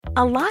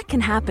A lot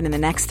can happen in the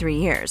next 3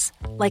 years.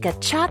 Like a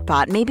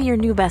chatbot may be your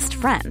new best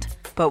friend.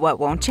 But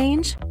what won't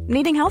change?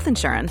 Needing health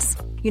insurance.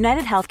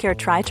 United Healthcare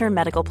Tri-Term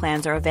Medical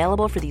Plans are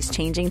available for these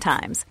changing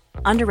times.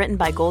 Underwritten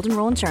by Golden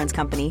Rule Insurance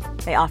Company,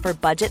 they offer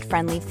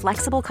budget-friendly,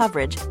 flexible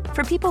coverage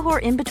for people who are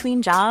in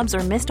between jobs or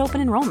missed open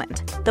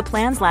enrollment. The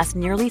plans last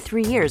nearly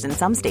 3 years in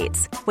some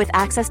states, with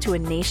access to a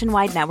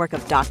nationwide network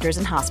of doctors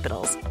and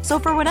hospitals. So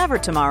for whatever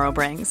tomorrow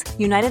brings,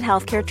 United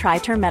Healthcare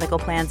Tri-Term Medical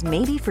Plans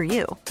may be for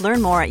you.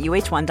 Learn more at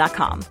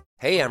uh1.com.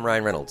 Hey, I'm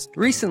Ryan Reynolds.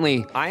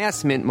 Recently, I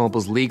asked Mint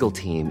Mobile's legal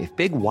team if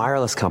big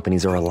wireless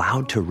companies are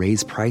allowed to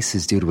raise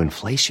prices due to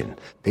inflation.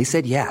 They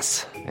said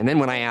yes. And then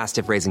when I asked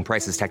if raising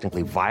prices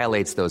technically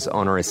violates those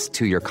onerous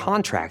 2-year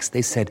contracts,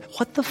 they said,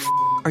 "What the f***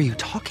 are you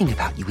talking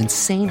about, you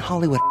insane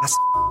Hollywood ass?"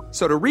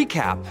 So to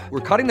recap,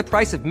 we're cutting the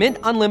price of Mint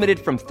Unlimited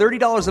from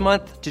 $30 a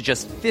month to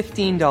just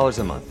 $15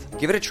 a month.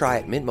 Give it a try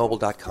at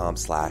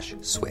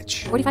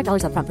mintmobile.com/switch.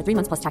 $45 up front for 3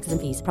 months plus taxes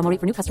and fees. Promo rate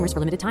for new customers for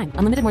limited time.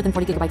 Unlimited more than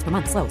 40 gigabytes per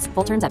month. Slows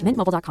full terms at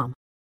mintmobile.com.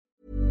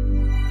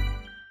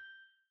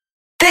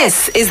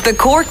 This is the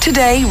Cork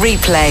Today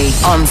replay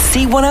on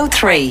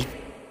C103.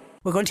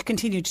 We're going to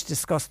continue to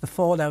discuss the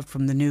fallout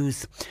from the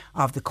news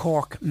of the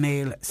Cork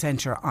Mail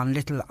Centre on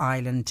Little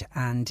Island,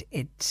 and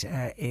it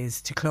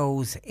is to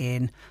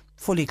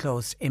fully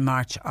close in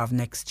March of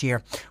next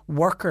year.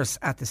 Workers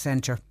at the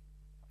centre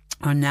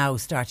are now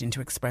starting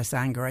to express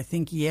anger. I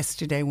think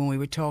yesterday when we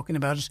were talking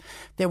about it,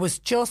 there was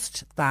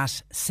just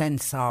that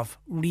sense of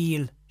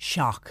real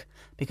shock,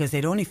 because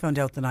they'd only found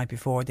out the night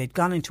before. They'd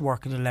gone into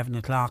work at 11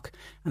 o'clock,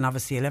 and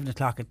obviously 11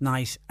 o'clock at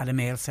night at a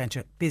mail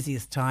centre,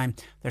 busiest time.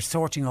 They're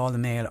sorting all the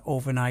mail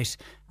overnight,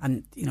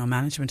 and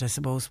management, I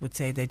suppose, would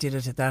say they did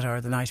it at that hour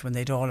of the night when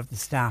they'd all of the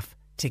staff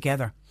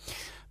together.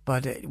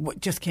 But it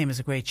just came as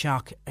a great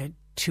shock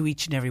to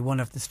each and every one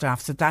of the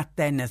staff. So that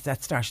then, as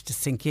that started to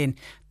sink in,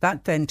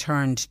 that then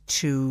turned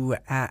to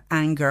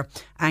anger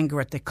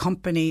at the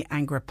company,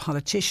 anger at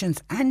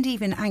politicians, and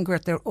even anger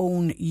at their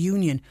own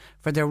union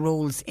for their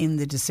roles in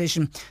the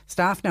decision.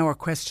 Staff now are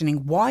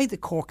questioning why the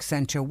Cork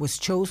Centre was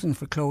chosen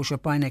for closure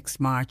by next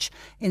March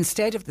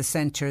instead of the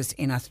centres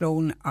in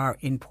Athlone or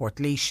in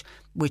Portlaoise,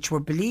 which were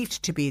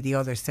believed to be the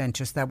other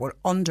centres that were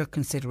under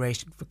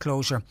consideration for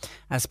closure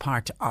as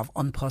part of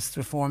An Post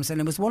reforms. And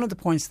it was one of the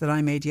points that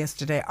I made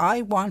yesterday.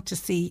 I want to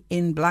see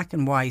in black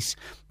and white,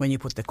 when you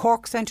put the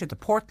Cork Centre, the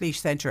Portlaoise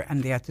Centre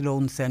and the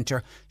Athlone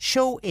Centre,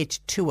 show it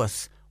to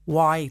us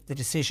why the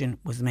decision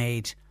was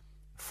made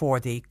for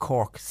the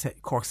Cork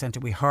Centre.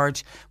 We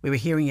were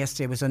hearing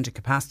yesterday it was under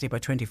capacity by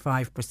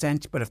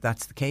 25%, but if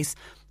that's the case,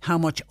 how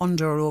much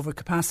under or over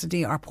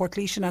capacity are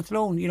Portlaoise and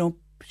Athlone?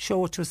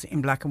 Show it to us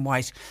in black and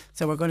white.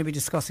 So we're going to be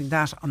discussing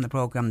that on the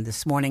programme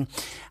this morning.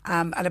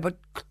 At about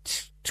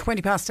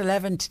 20 past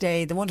 11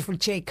 today, the wonderful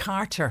Jake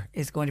Carter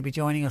is going to be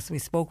joining us. We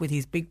spoke with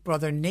his big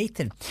brother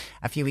Nathan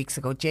a few weeks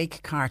ago.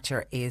 Jake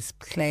Carter is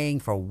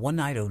playing for one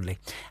night only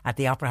at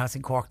the Opera House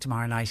in Cork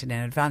tomorrow night, and in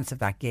advance of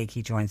that gig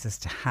he joins us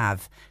to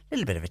have a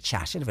little bit of a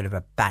chat, a little bit of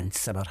a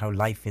bants about how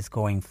life is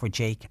going for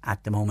Jake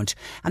at the moment.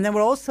 And then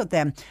we're also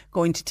then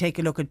going to take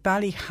a look at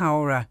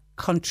Ballyhowrah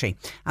country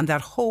and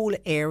that whole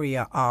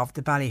area of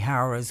the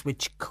Ballyhowras,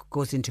 which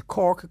goes into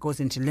Cork, it goes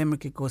into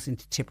Limerick, it goes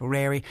into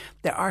Tipperary.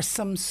 There are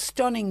some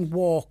stunning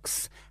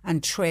walks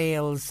and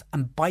trails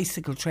and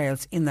bicycle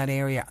trails in that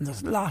area, and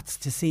there's lots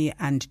to see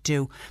and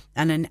do.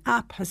 And an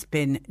app has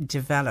been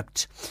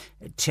developed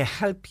to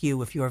help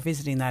you, if you are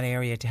visiting that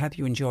area, to help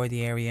you enjoy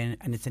the area,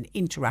 and it's an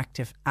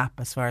interactive app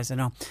as far as I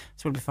know.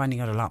 So we'll be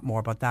finding out a lot more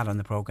about that on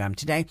the programme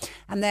today.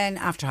 And then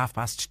after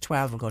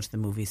 12:30 we'll go to the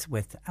movies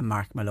with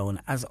Mark Malone.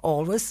 As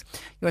always,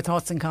 your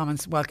thoughts and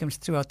comments welcomed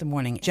throughout the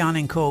morning. John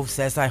in Cove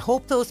says, I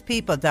hope those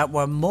people that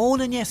were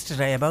moaning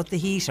yesterday about the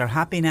heat are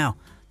happy now.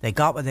 They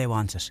got what they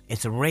wanted.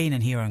 It's raining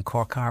here in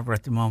Cork Harbour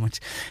at the moment.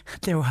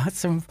 There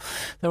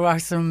are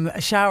some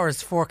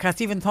showers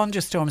forecast, even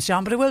thunderstorms,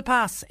 John, but it will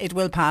pass. It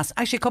will pass.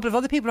 Actually, a couple of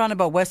other people on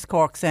about West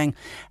Cork saying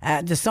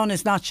the sun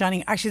is not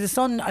shining. Actually, the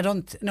sun, I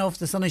don't know if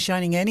the sun is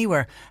shining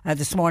anywhere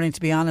this morning, to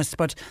be honest,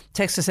 but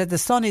Texter said the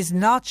sun is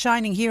not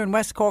shining here in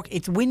West Cork.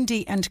 It's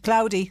windy and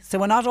cloudy, so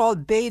we're not all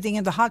bathing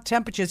in the hot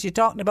temperatures you're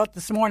talking about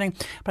this morning,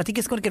 but I think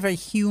it's going to get very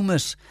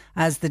humid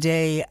as the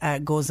day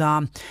goes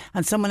on.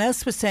 And someone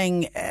else was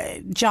saying,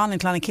 John in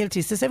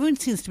Clonakilty says, everyone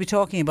seems to be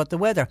talking about the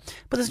weather,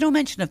 but there's no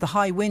mention of the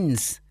high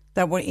winds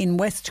that were in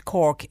West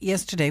Cork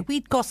yesterday. We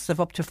had gusts of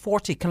up to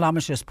 40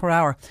 kilometres per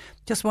hour.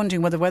 Just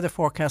wondering whether weather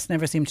forecasts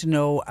never seem to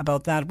know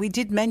about that. We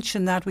did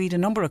mention that. We had a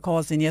number of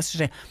calls in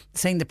yesterday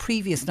saying the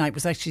previous night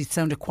was actually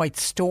sounded quite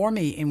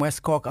stormy in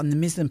West Cork on the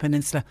Mislin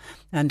Peninsula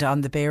and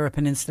on the Beara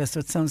Peninsula. So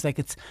it sounds like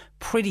it's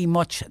pretty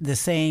much the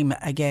same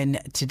again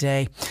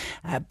today.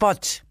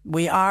 But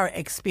we are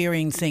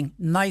experiencing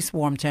nice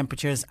warm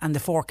temperatures, and the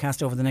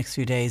forecast over the next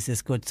few days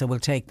is good. So we'll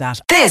take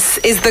that. This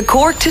is the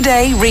Cork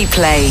Today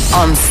replay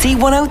on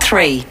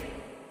C103.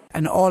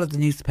 And all of the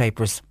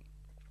newspapers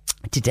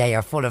today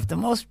are full of the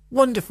most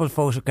wonderful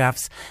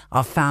photographs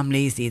of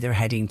families either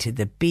heading to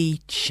the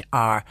beach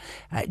or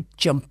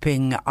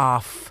jumping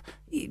off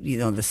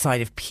the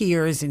side of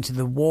piers into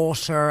the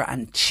water,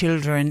 and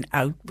children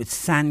out with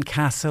sand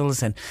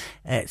castles and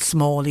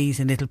smallies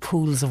and little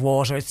pools of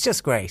water. It's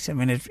just great. I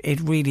mean, it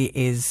really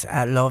is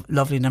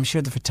lovely, and I'm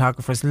sure the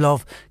photographers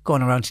love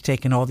going around to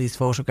taking all these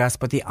photographs.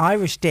 But the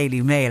Irish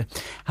Daily Mail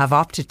have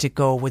opted to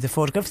go with a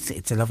photograph.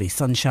 It's a lovely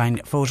sunshine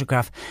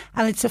photograph,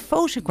 and it's a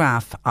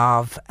photograph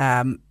of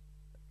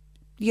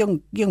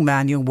young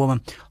man, young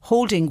woman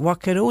holding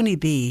what could only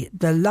be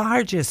the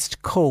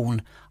largest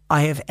cone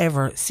I have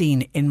ever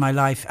seen in my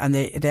life. And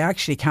they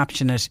actually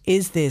caption it,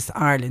 "Is this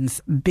Ireland's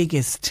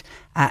biggest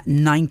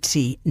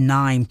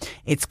 99?"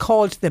 It's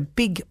called the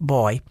Big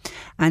Boy,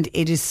 and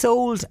it is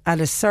sold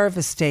at a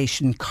service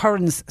station,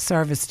 Curran's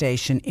service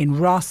station in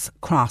Ross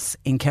Cross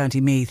in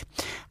County Meath,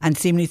 and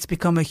seemingly it's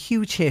become a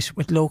huge hit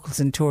with locals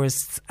and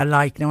tourists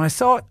alike. Now, I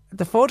saw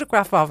the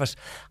photograph of it.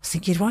 I was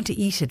thinking you'd want to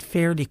eat it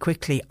fairly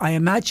quickly. I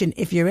imagine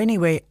if you're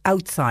anyway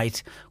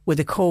outside with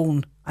a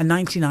cone, a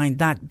 99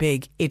 that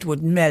big, it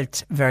would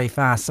melt very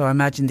fast. So I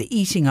imagine the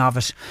eating of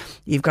it,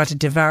 you've got to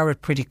devour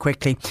it pretty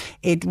quickly.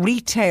 It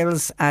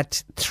retails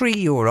at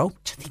 €3,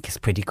 which I think is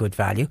pretty good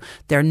value.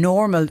 Their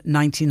normal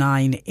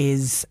 99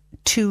 is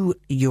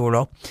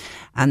 €2,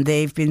 and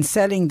they've been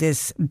selling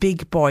this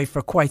Big Boy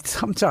for quite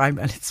some time,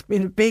 and it's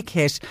been a big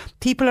hit.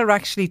 People are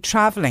actually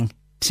travelling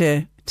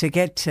to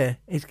get to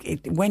it.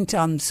 It went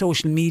on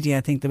social media.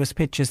 I think there was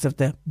pictures of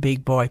the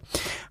Big Boy,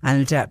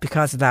 and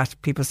because of that,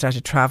 people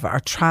started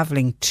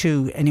travelling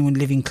to anyone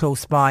living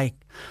close by,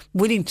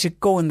 willing to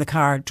go in the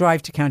car,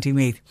 drive to County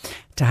Meath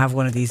to have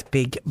one of these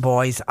Big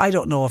Boys. I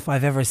don't know if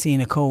I've ever seen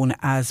a cone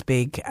as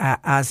big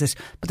as it,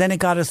 but then it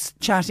got us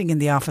chatting in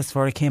the office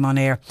before it came on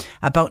air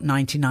about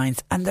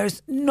 99s, and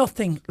there's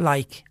nothing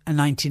like a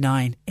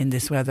 99 in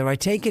this weather. I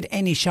take it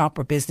any shop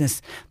or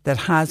business that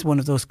has one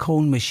of those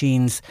cone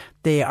machines,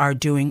 they are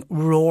doing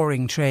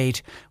roaring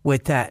trade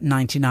with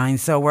 99.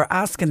 So we're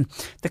asking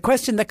the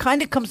question that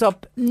kind of comes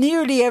up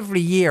nearly every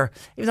year,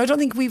 even though I don't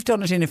think we've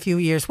done it in a few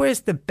years: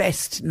 where's the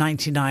best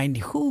 99?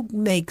 Who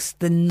makes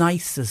the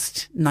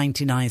nicest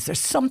 99s? There's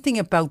something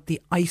about the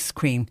ice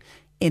cream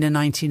in a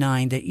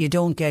 99 that you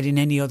don't get in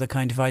any other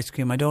kind of ice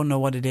cream. I don't know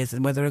what it is,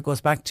 and whether it goes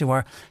back to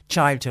our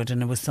childhood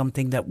and it was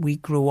something that we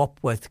grew up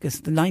with,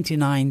 because the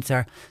 99s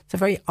it's a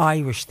very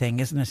Irish thing,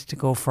 isn't it, to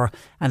go for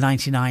a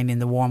 99 in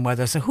the warm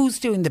weather. So who's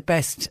doing the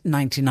best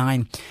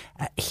 99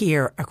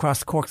 here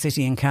across Cork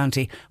City and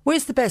County?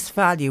 Where's the best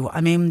value?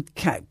 I mean,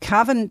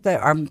 Cavan,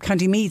 or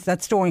County Meath,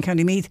 that store in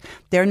County Meath,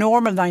 their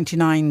normal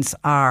 99s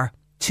are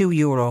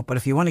 €2, but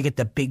if you want to get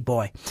the Big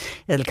Boy,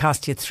 it'll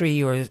cost you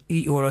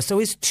 €3.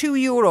 So is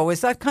 €2, is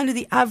that kind of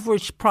the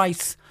average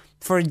price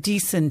for a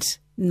decent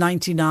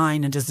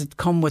 99? And does it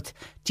come with,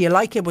 do you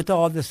like it with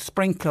all the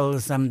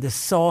sprinkles and the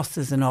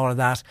sauces and all of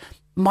that?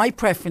 My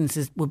preference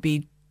would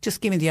be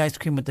just give me the ice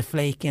cream with the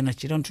flake in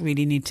it. You don't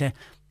really need to,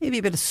 maybe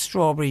a bit of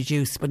strawberry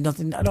juice, but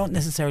nothing. I don't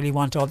necessarily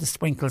want all the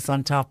sprinkles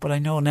on top, but I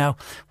know now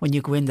when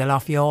you go in, they'll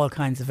offer you all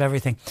kinds of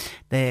everything.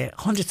 The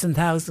hundreds and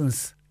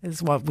thousands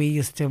is what we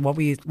used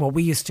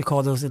to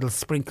call those little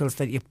sprinkles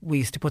that we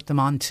used to put them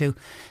onto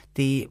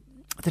the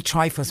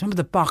trifles. Remember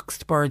the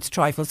boxed birds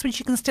trifles, which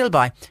you can still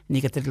buy, and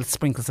you get the little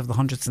sprinkles of the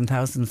hundreds and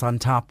thousands on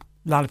top.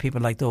 A lot of people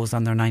like those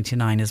on their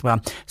 99 as well.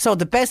 So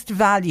the best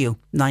value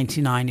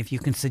 99, if you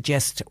can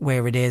suggest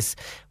where it is.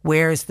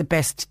 Where is the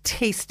best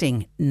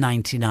tasting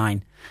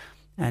 99?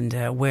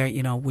 And where,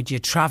 would you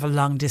travel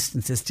long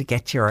distances to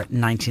get your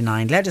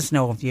 99? Let us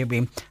know if you've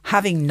been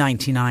having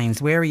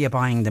 99s. Where are you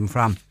buying them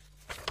from?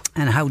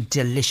 And how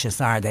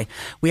delicious are they?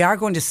 We are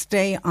going to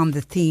stay on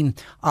the theme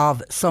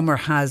of summer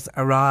has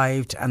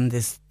arrived and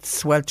this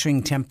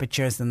sweltering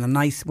temperatures and the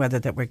nice weather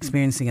that we're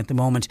experiencing at the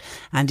moment,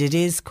 and it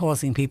is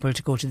causing people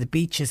to go to the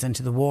beaches and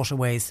to the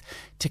waterways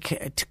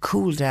to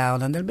cool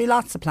down. And there'll be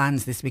lots of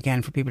plans this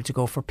weekend for people to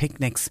go for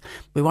picnics.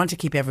 We want to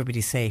keep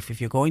everybody safe.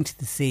 If you're going to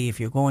the sea, if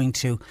you're going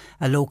to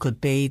a local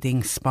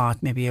bathing spot,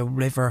 maybe a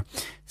river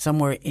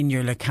somewhere in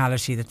your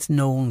locality that's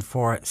known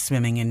for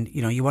swimming, and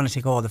you want to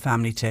take all the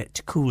family to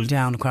cool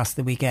down across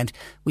the weekend,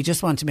 we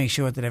just want to make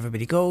sure that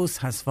everybody goes,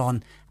 has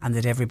fun, and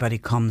that everybody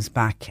comes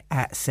back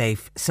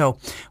safe. So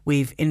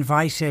we've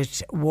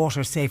invited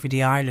Water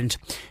Safety Ireland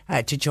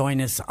to join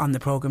us on the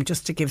programme,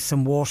 just to give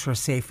some water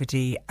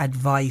safety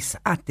advice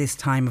at this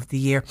time of the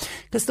year.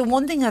 Because the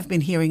one thing I've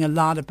been hearing a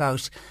lot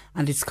about,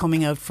 and it's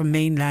coming out from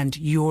mainland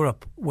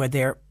Europe, where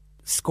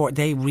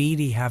they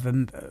really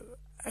have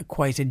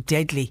quite a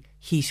deadly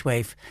heat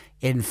wave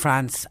in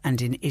France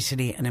and in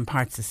Italy and in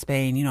parts of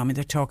Spain.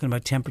 They're talking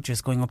about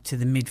temperatures going up to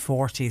the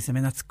mid-40s.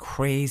 That's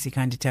crazy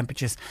kind of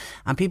temperatures.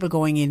 And people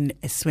going in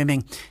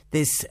swimming,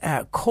 this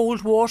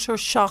cold water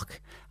shock,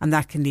 and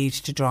that can lead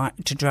to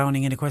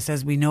drowning. And of course,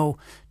 as we know,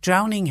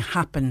 drowning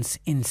happens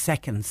in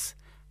seconds.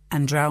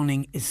 and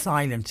drowning is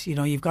silent. You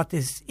know, you've got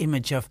this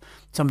image of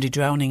somebody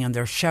drowning and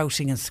they're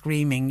shouting and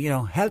screaming, you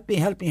know, help me,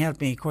 help me, help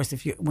me. Of course,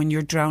 when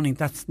you're drowning,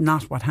 that's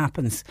not what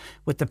happens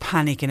with the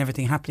panic and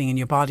everything happening in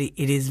your body.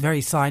 It is very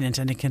silent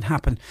and it can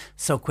happen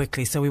so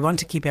quickly. So we want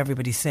to keep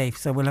everybody safe.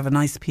 So we'll have a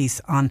nice piece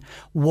on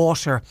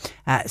water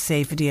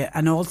safety,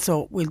 and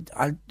also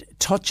I'll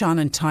touch on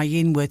and tie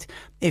in with,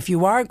 if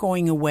you are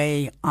going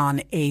away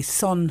on a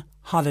sun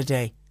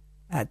holiday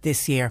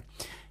this year,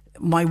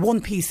 my one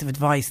piece of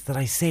advice that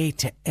I say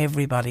to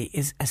everybody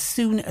is, as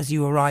soon as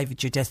you arrive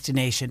at your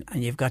destination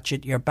and you've got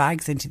your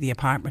bags into the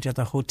apartment or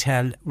the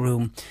hotel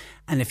room,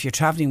 and if you're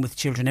travelling with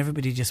children,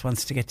 everybody just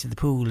wants to get to the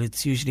pool.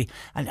 It's usually,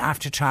 and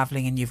after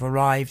travelling and you've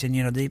arrived and,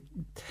 you know, the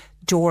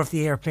door of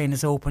the airplane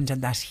is opened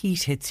and that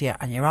heat hits you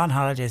and you're on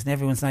holidays and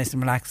everyone's nice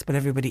and relaxed, but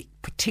everybody,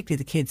 particularly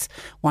the kids,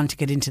 want to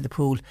get into the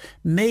pool.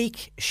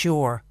 Make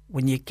sure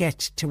when you get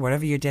to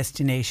wherever your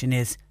destination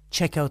is,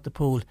 check out the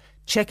pool.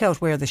 Check out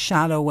where the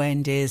shallow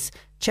end is.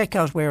 Check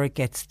out where it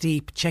gets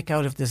deep. Check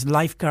out if there's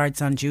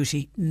lifeguards on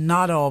duty.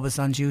 Not always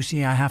on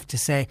duty, I have to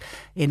say.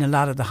 In a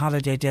lot of the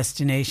holiday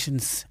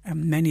destinations,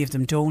 many of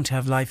them don't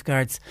have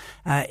lifeguards.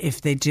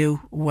 If they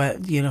do, well,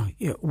 you know,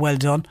 well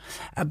done.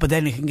 But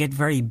then it can get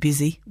very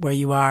busy where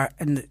you are,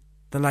 and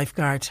the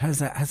lifeguard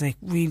has a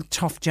real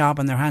tough job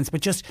on their hands.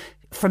 But just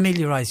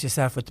familiarise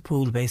yourself with the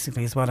pool,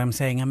 basically, is what I'm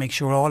saying, and make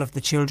sure all of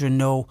the children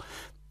know,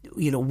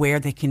 you know, where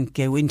they can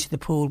go into the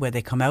pool, where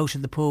they come out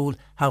of the pool,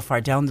 how far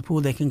down the pool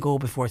they can go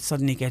before it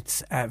suddenly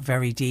gets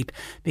very deep.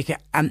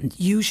 And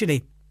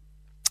usually,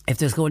 if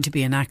there's going to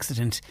be an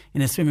accident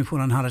in a swimming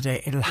pool on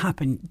holiday, it'll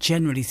happen,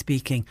 generally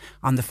speaking,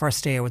 on the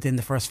first day or within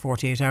the first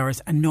 48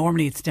 hours. And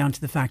normally it's down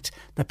to the fact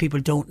that people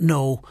don't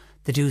know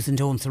the do's and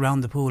don'ts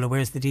around the pool, or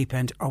where's the deep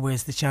end or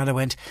where's the shallow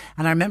end.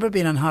 And I remember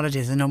being on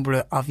holidays a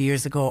number of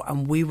years ago,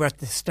 and we were at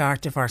the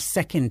start of our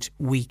second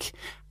week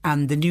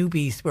and the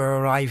newbies were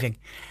arriving.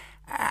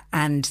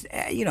 And,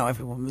 you know,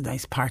 everyone with a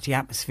nice party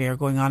atmosphere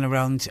going on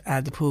around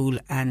the pool,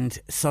 and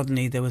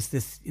suddenly there was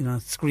this, you know,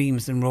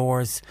 screams and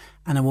roars,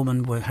 and a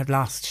woman had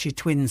lost, she had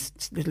twins,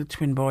 little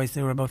twin boys,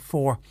 they were about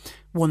 4.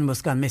 One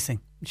was gone missing.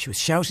 She was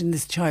shouting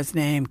this child's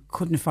name,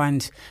 couldn't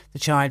find the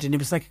child, and it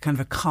was like a kind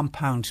of a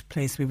compound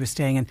place we were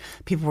staying in.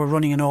 People were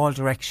running in all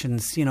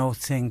directions, you know,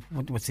 saying,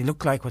 what's he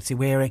look like, what's he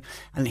wearing?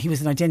 And he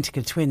was an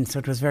identical twin, so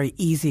it was very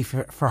easy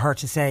for her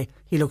to say,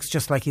 he looks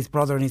just like his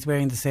brother and he's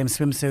wearing the same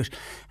swimsuit.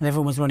 And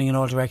everyone was running in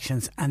all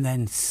directions, and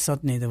then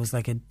suddenly there was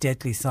like a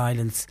deadly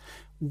silence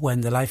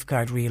when the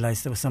lifeguard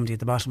realised there was somebody at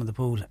the bottom of the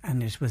pool,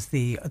 and it was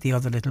the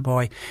other little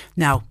boy.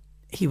 Now,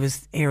 he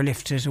was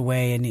airlifted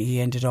away and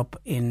he ended up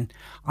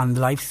on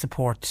life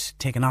support,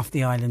 taken off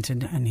the island,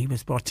 and he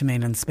was brought to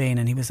mainland Spain,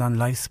 and he was on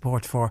life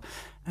support for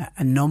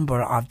a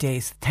number of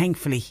days.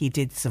 Thankfully, he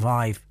did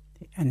survive,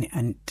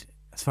 and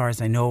as far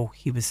as I know,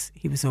 he was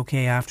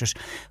okay after it.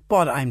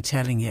 But I'm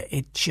telling you,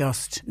 it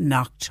just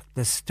knocked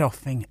the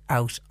stuffing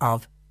out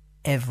of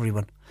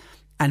everyone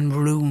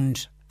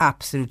and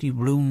absolutely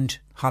ruined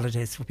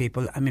holidays for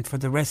people. I mean, for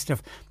the rest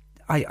of...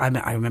 I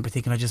remember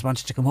thinking I just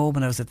wanted to come home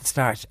when I was at the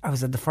start. I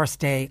was at the first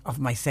day of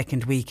my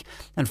second week,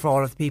 and for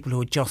all of the people who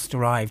had just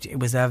arrived, it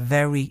was a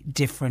very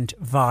different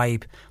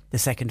vibe the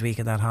second week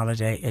of that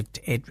holiday.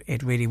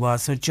 It really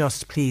was. So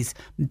just please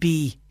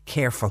be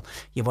careful.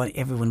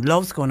 Everyone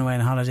loves going away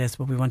on holidays,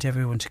 but we want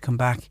everyone to come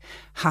back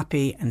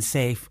happy and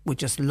safe with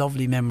just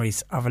lovely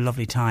memories of a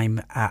lovely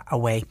time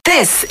away.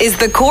 This is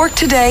the Cork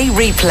Today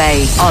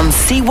replay on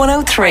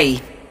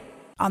C103.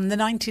 On the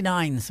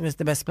 99s was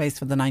the best place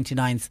for the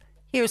 99s.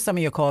 Here's some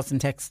of your calls and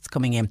texts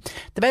coming in.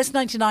 The best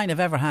 99 I've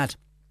ever had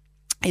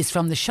is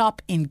from the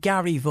shop in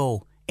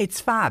Garryvoe.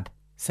 It's fab,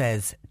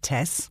 says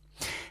Tess.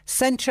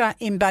 Centra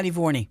in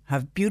Ballyvourney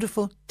have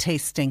beautiful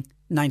tasting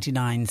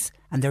 99s,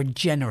 and they're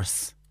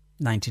generous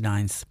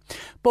 99s.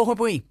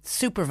 Boherbue,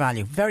 super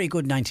value, very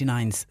good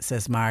 99s,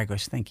 says Margaret.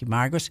 Thank you,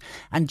 Margaret.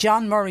 And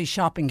John Murray's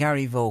shop in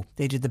Garryvoe,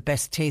 they do the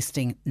best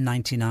tasting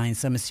 99s.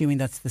 So I'm assuming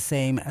that's the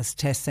same as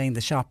Tess saying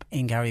the shop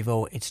in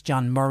Garryvoe. It's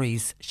John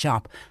Murray's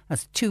shop.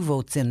 That's 2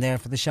 votes in there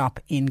for the shop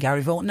in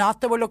Garryvoe.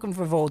 Not that we're looking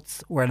for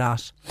votes, we're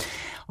not.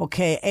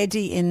 Okay,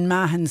 Eddie in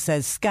Mahon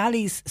says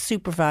Scally's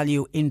super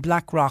value in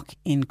Blackrock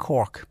in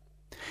Cork.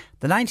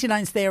 The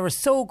 99s there are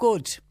so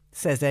good,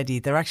 says Eddie.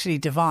 They're actually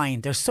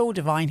divine. They're so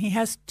divine. He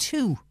has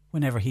 2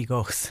 whenever he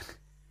goes.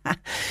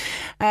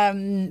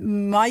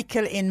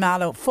 Michael in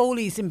Mallow.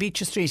 Foley's in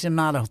Beecher Street in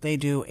Mallow. They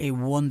do a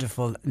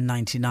wonderful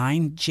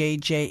 99.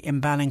 JJ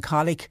in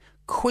Ballincollig.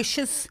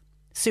 Quish's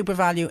super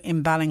value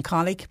in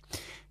Ballincollig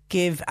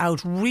give out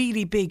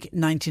really big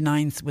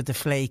 99s with the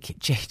flake.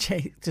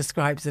 JJ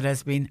describes it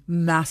as being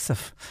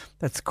massive.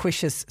 That's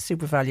Quish's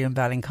super value in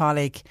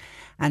Ballincollig.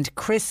 And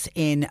Chris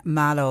in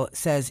Mallow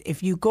says,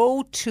 if you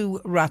go to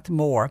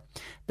Rathmore,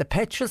 the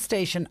petrol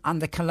station on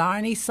the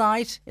Killarney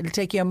side, it'll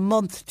take you a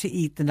month to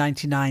eat the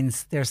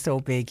 99s. They're so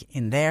big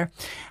in there.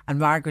 And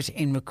Margaret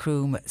in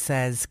Macroom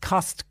says,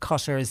 Cost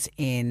Cutters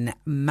in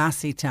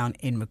Masseytown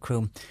in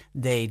Macroom,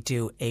 they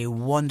do a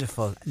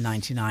wonderful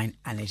 99,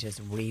 and it is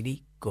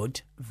really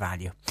good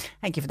value.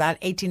 Thank you for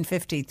that.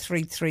 1850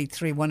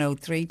 333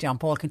 103. John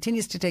Paul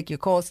continues to take your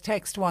calls.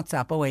 Text,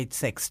 WhatsApp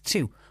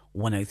 0862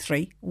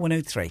 103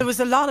 103. There was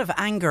a lot of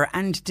anger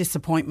and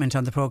disappointment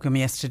on the programme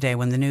yesterday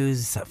when the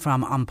news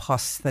from An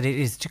Post that it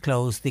is to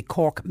close the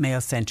Cork Mail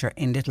Centre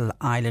in Little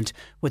Island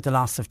with the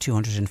loss of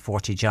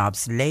 240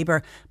 jobs.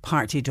 Labour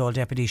Party Dáil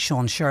Deputy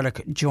Sean Sherlock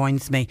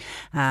joins me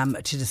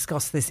to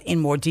discuss this in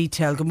more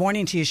detail. Good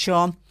morning to you,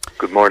 Sean.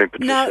 Good morning,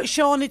 Patricia. Now,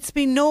 Sean, it's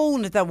been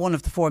known that one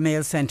of the 4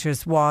 mail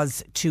centres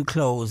was to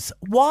close.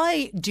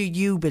 Why do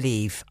you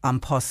believe An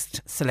Post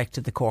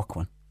selected the Cork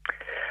one?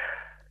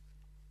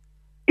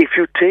 If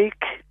you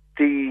take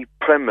the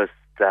premise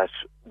that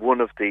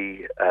one of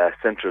the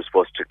centres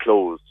was to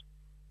close,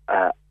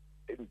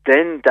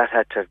 then that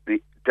had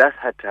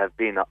to have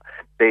been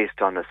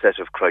based on a set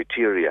of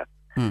criteria.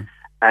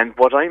 And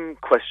what I'm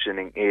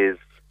questioning is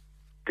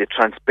the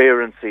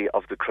transparency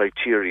of the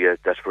criteria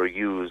that were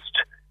used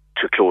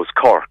to close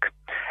Cork.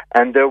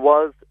 And there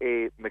was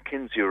a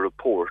McKinsey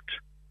report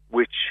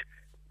which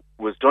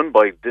was done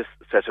by this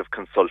set of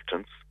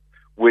consultants,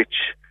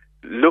 which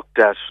looked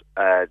at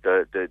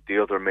the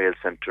other mail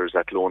centres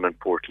at Lone and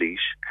Portlaoise,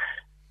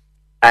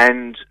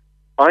 and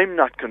I'm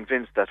not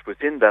convinced that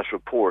within that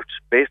report,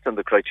 based on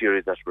the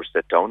criteria that were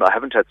set down, I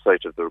haven't had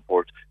sight of the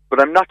report,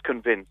 but I'm not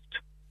convinced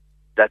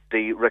that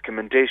the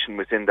recommendation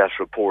within that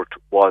report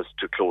was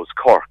to close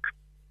Cork.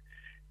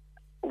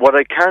 What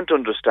I can't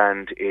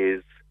understand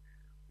is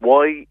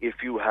why,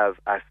 if you have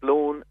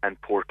Athlone and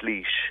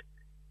Portlaoise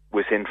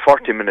within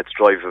 40 minutes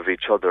drive of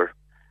each other,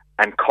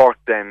 and Cork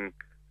then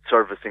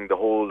servicing the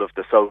whole of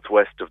the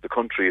southwest of the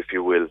country, if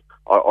you will,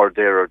 or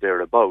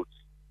thereabouts,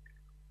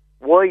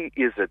 why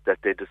is it that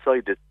they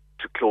decided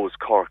to close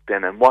Cork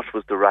then, and what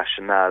was the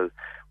rationale?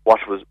 What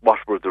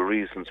were the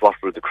reasons? What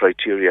were the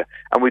criteria?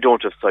 And we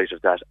don't have sight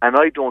of that. And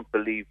I don't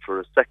believe for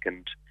a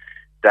second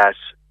that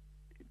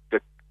the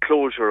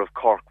closure of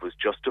Cork was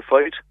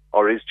justified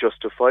or is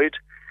justified,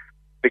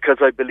 because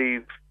I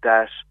believe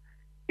that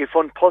if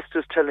An Post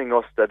is telling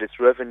us that its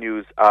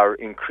revenues are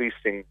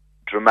increasing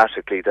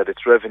dramatically, that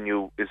its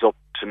revenue is up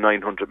to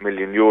 900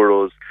 million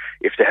euros,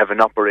 if they have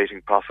an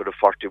operating profit of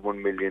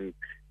 41 million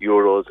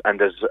euros and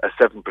there's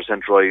a 7%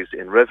 rise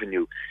in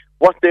revenue,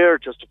 what their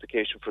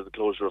justification for the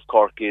closure of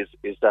Cork is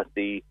that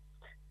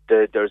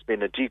there's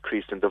been a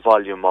decrease in the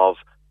volume of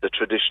the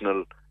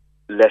traditional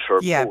letter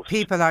post.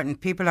 people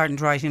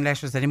aren't writing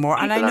letters anymore.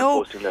 And I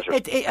know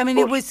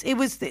it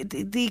was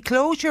the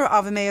closure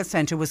of a mail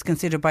centre was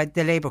considered by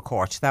the Labour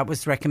Court. That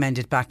was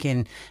recommended back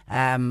in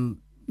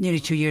nearly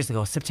 2 years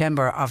ago,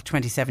 September of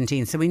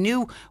 2017. So we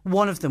knew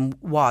one of them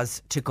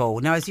was to go.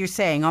 Now, as you're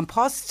saying, An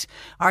Post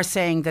are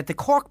saying that the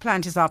Cork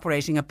plant is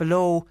operating at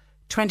below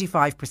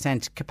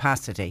 25%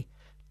 capacity.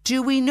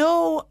 Do we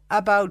know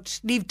about,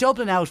 leave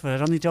Dublin out of it, I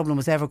don't think Dublin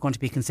was ever going to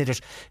be considered.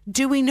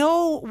 Do we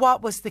know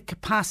what was the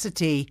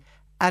capacity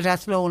at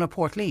Athlone or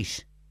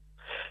Portlaoise?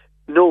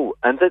 No,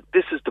 and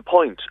this is the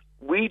point.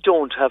 We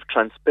don't have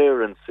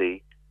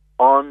transparency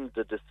on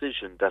the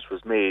decision that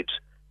was made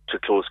to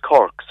close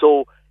Cork.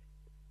 So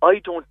I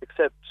don't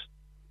accept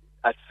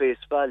at face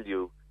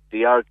value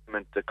the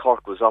argument that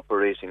Cork was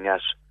operating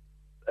at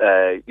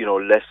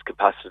less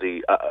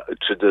capacity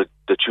to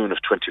the tune of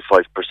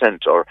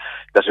 25%, or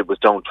that it was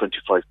down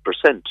 25%.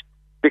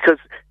 Because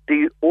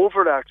the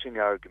overarching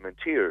argument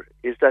here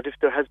is that if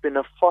there has been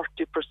a 40%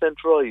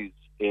 rise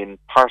in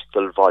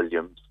parcel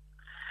volumes,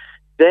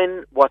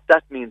 then what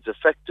that means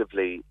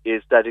effectively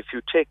is that if you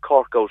take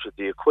Cork out of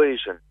the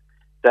equation,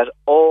 that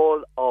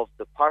all of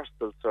the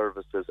parcel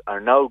services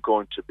are now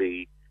going to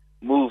be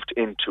moved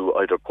into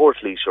either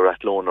Portlaoise or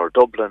Athlone or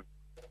Dublin.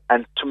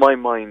 And to my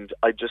mind,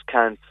 I just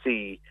can't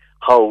see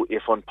how,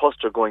 if An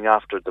Post are going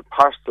after the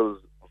parcel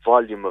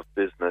volume of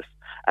business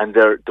and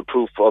the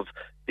proof of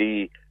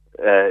the,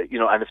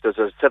 and if there's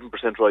a 7%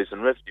 rise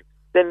in revenue,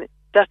 then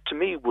that to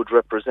me would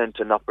represent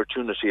an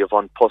opportunity of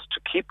An Post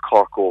to keep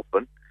Cork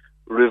open,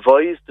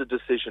 revise the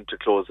decision to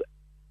close,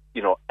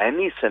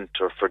 any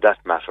centre for that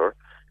matter,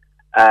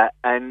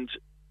 and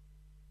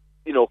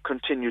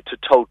continue to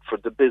tout for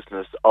the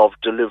business of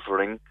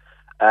delivering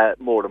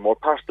more and more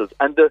parcels.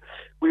 And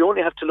we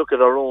only have to look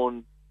at our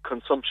own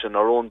consumption,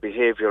 our own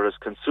behaviour as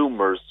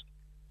consumers,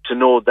 to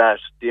know that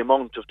the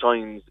amount of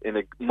times in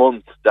a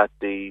month that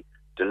the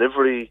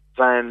delivery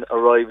van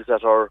arrives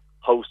at our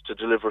house to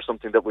deliver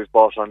something that we've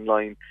bought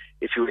online,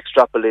 if you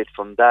extrapolate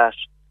from that,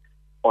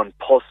 An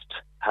Post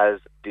has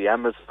the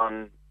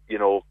Amazon,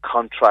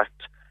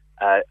 contract.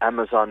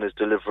 Amazon is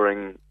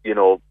delivering,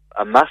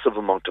 a massive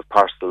amount of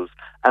parcels,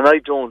 and I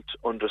don't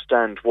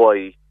understand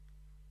why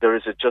there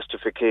is a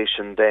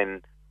justification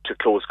then to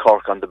close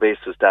Cork on the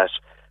basis that,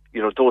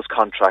 those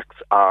contracts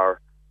are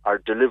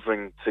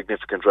delivering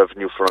significant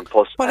revenue for An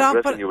Post, and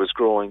revenue is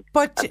growing,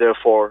 and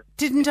therefore...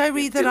 Didn't I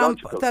read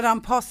that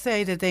An Post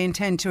say that they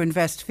intend to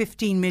invest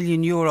 €15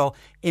 million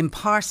in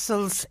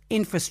parcels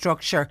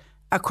infrastructure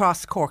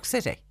across Cork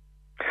City?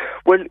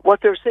 Well,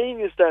 what they're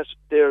saying is that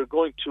they're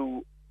going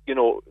to,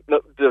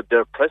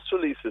 their press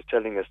release is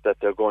telling us that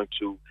they're going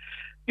to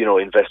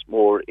invest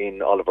more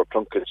in Oliver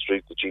Plunkett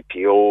Street, the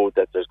GPO,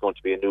 that there's going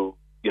to be a new,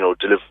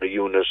 delivery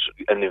unit,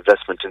 an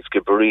investment in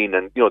Skibbereen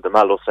and, the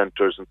Mallow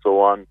centres and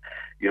so on,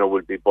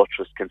 will be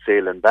buttressed,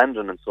 Kinsale and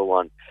Bandon and so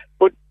on.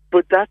 But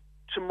that,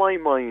 to my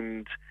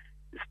mind,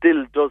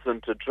 still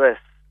doesn't address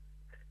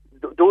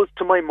those,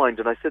 to my mind,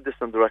 and I said this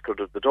on the record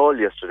of the Dáil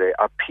yesterday,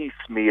 are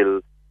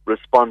piecemeal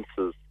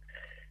responses.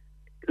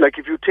 Like,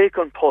 if you take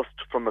An Post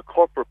from a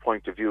corporate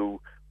point of view,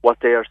 what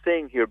they are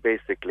saying here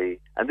basically,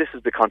 and this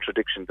is the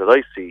contradiction that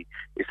I see,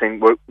 is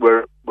saying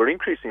we're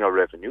increasing our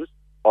revenues,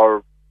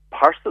 our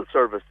parcel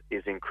service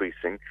is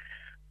increasing,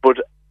 but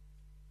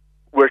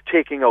we're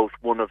taking out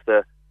one of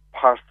the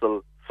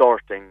parcel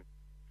sorting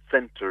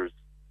centres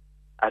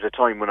at a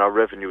time when our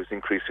revenue is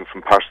increasing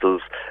from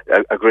parcels,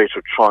 a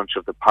greater tranche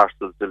of the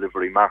parcels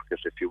delivery market,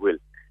 if you will.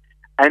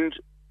 And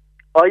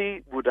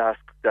I would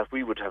ask that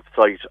we would have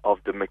sight of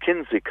the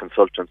McKinsey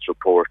consultants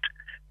report,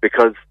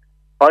 because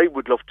I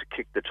would love to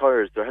kick the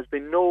tyres. There has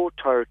been no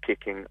tyre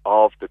kicking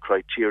of the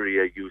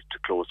criteria used to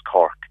close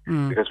Cork,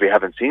 because we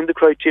haven't seen the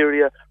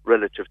criteria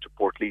relative to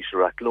Portlaoise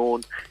or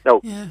Athlone. Now,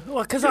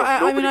 because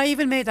I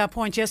even made that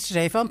point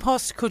yesterday. If An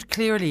Post could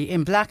clearly,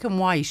 in black and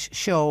white,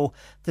 show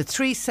the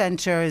three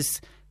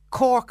centres,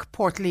 Cork,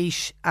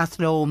 Portlaoise,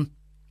 Athlone,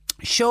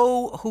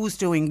 show who's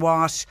doing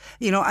what,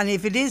 and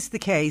if it is the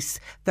case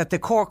that the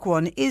Cork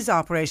one is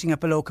operating at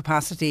below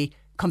capacity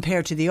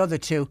compared to the other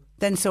two,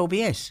 then so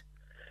be it.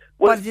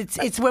 Well, but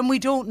it's when we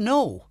don't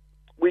know.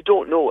 We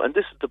don't know, and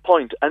this is the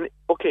point. And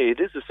okay, it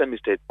is a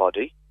semi-state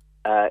body.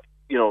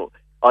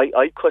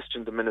 I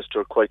questioned the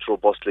minister quite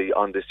robustly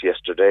on this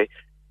yesterday.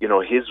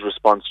 His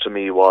response to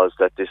me was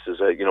that this is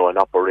an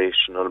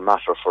operational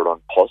matter for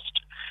An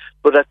Post.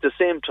 But at the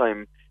same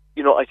time,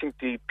 I think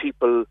the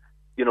people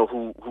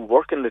who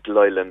work in Little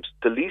Island,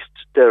 the least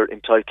they're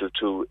entitled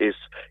to is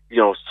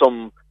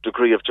some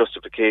degree of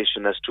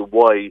justification as to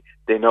why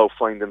they now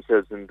find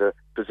themselves in the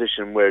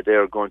position where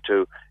they're going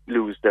to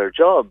lose their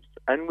jobs.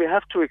 And we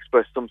have to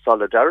express some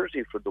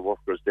solidarity for the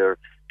workers there.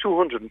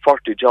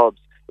 240 jobs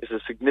is a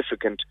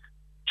significant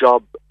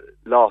job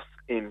loss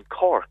in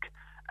Cork.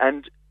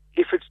 And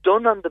if it's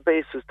done on the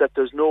basis that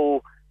there's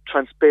no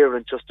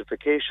transparent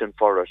justification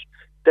for it,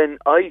 then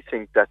I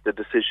think that the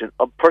decision,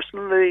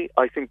 personally,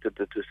 I think that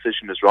the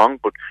decision is wrong,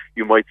 but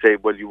you might say,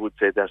 well, you would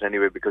say that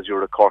anyway because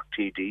you're a Cork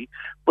TD.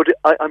 But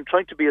I'm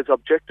trying to be as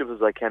objective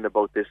as I can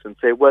about this and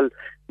say, well,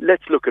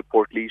 let's look at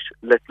Portlaoise,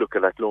 let's look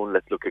at Athlone,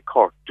 let's look at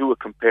Cork. Do a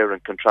compare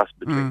and contrast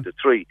between the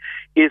three.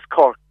 Is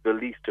Cork the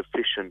least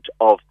efficient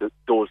of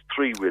those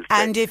three, we'll say?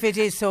 And if it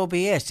is, so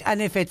be it. And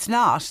if it's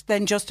not,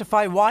 then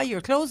justify why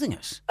you're closing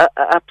it.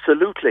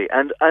 Absolutely.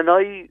 And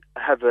I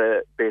have,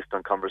 based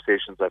on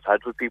conversations I've had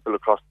with people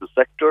across the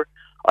sector,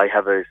 I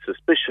have a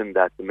suspicion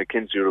that the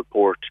McKinsey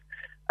report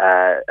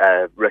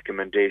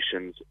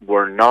recommendations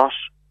were not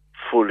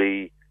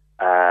fully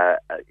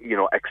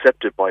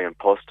accepted by An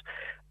Post.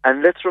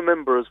 And let's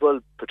remember as well,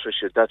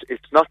 Patricia, that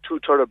it's not too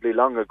terribly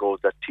long ago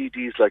that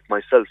TDs like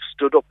myself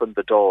stood up in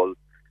the Dáil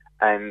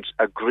and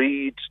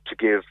agreed to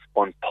give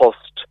An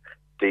Post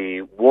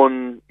the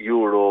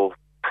 €1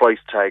 price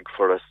tag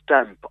for a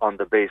stamp on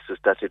the basis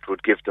that it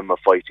would give them a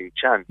fighting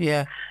chance.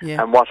 Yeah.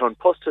 And what An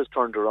Post has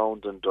turned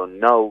around and done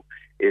now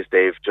is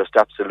they've just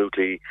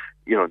absolutely,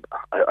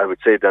 I would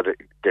say that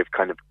they've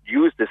kind of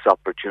used this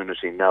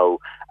opportunity now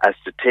as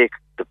to take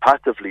the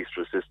path of least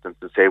resistance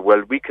and say,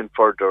 well, we can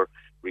further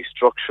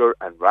restructure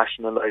and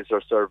rationalise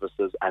our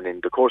services, and in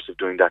the course of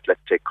doing that, let's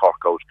take Cork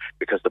out,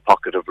 because the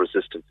pocket of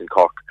resistance in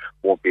Cork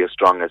won't be as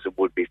strong as it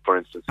would be, for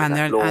instance, in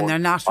Athlone. And they're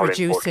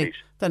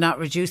not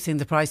reducing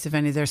the price of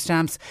any of their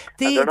stamps.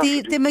 The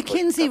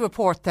McKinsey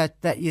report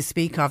that you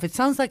speak of, it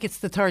sounds like it's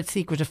the third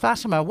secret of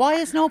Fatima. Why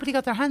has nobody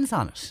got their hands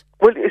on it?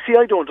 Well, you see,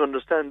 I don't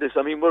understand this.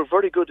 I mean, we're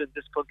very good in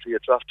this country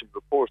at drafting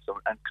reports,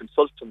 and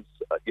consultants,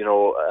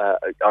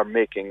 are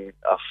making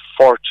a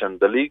fortune.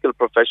 The legal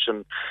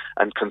profession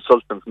and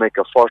consultants make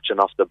a fortune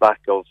off the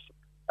back of,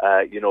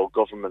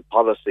 government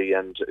policy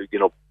and,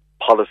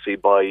 policy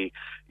by,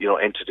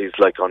 entities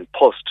like An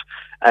Post.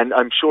 And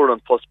I'm sure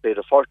An Post paid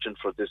a fortune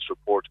for this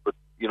report, but,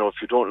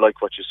 if you don't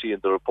like what you see in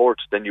the report,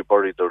 then you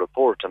bury the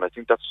report. And I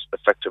think that's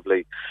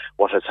effectively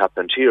what has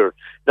happened here.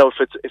 Now,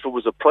 if it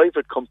was a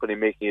private company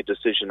making a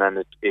decision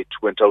and it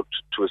went out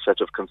to a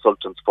set of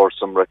consultants for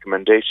some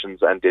recommendations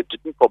and they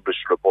didn't publish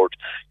a report,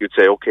 you'd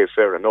say, okay,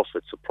 fair enough,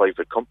 it's a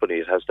private company,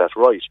 it has that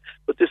right.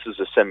 But this is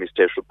a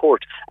semi-state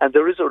report, and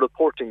there is a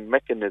reporting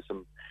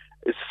mechanism.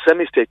 It's a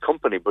semi-state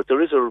company, but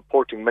there is a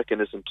reporting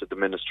mechanism to the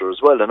minister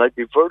as well. And I'd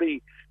be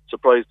very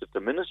surprised if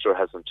the minister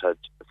hasn't had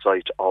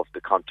sight of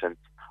the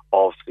contents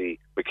of the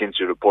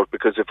McKinsey report,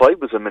 because if I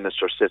was a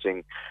minister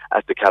sitting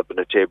at the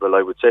cabinet table,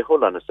 I would say,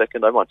 hold on a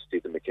second, I want to see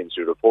the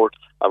McKinsey report,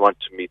 I want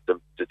to meet the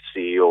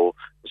CEO,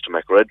 Mr.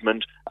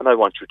 McRedmond, and I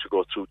want you to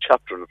go through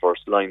chapter and verse,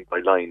 line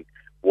by line,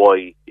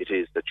 why it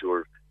is that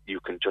you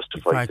can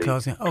justify the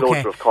closure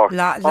of Cork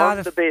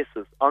on the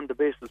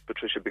basis,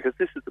 Patricia, because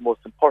this is the most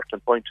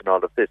important point in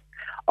all of this,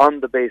 on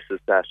the basis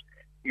that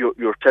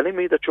you're telling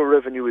me that your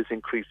revenue is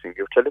increasing.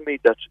 You're telling me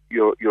that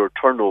your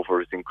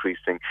turnover is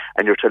increasing,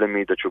 and you're telling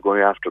me that you're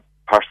going after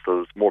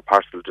more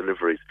parcel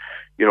deliveries.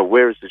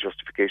 Where is the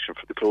justification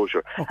for the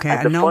closure? Okay,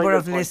 a number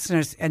of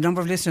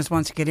listeners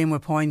want to get in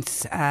with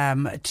points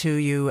to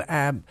you,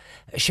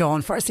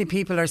 Sean. Firstly,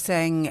 people are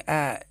saying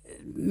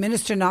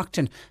Minister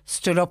Naughton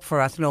stood up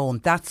for Athlone.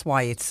 That's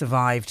why it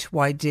survived.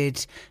 Why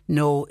did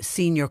no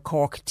senior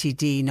Cork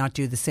TD not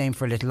do the same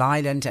for Little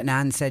Island? And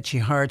Anne said she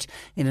heard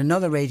in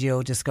another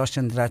radio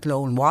discussion that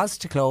Athlone was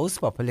to close,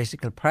 but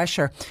political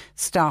pressure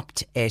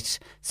stopped it.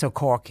 So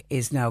Cork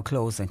is now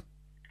closing.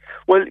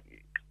 Well,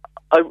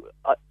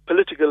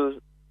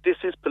 this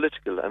is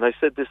political, and I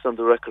said this on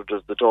the record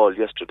as the Dáil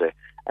yesterday,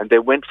 and they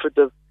went for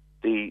the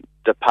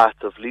path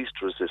of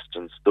least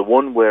resistance, the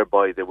one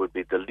whereby there would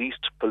be the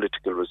least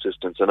political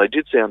resistance. And I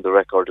did say on the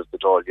record of the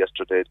Dáil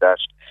yesterday that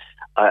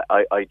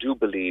I do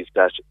believe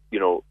that,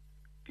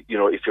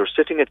 if you're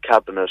sitting at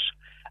Cabinet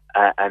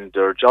and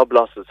there are job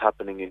losses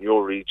happening in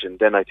your region,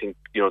 then I think,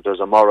 there's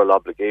a moral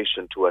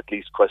obligation to at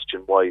least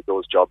question why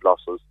those job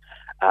losses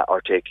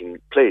are taking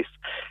place.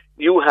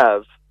 You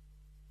have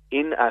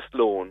in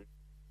Athlone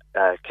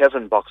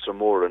Kevin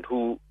Boxer-Moran,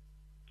 who,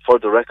 for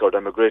the record,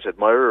 I'm a great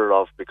admirer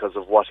of because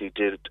of what he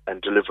did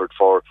and delivered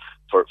for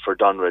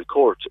Doneraile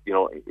Court.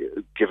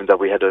 Given that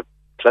we had a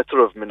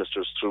plethora of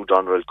ministers through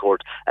Doneraile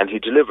Court, and he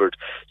delivered.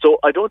 So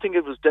I don't think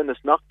it was Denis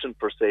Naughton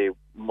per se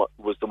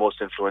was the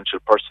most influential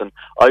person.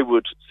 I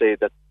would say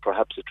that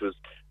perhaps it was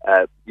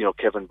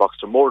Kevin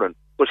Boxer-Moran,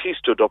 but he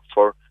stood up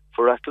for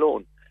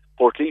Athlone.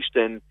 Portlaoise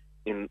then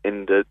in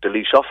the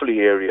Laois Offaly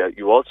area,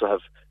 you also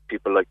have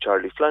people like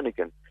Charlie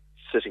Flanagan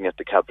sitting at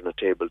the cabinet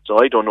table. So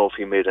I don't know if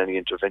he made any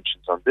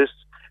interventions on this,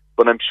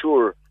 but I'm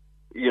sure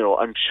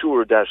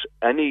that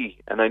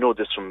and I know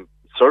this from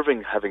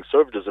having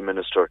served as a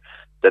minister,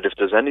 that if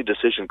there's any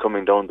decision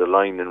coming down the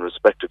line in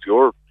respect of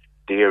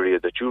the area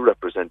that you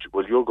represent,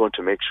 well, you're going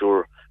to make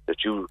sure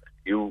that you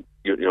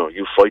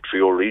fight for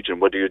your region,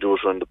 whether you do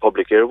it on the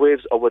public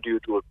airwaves or whether you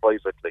do it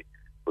privately.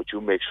 But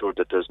you make sure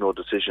that there's no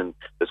decision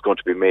that's going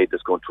to be made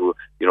that's going to,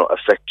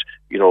 affect,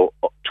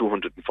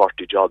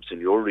 240 jobs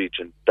in your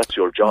region. That's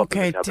your job.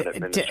 Okay,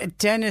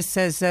 Dennis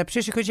says,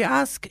 Patricia, could you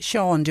ask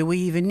Sean, do we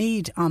even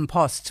need An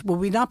Post? Will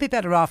we not be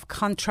better off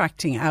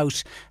contracting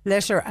out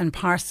letter and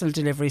parcel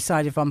delivery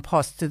side of An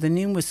Post to the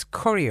numerous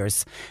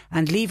couriers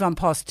and leave An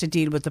Post to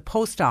deal with the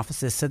post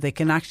offices so they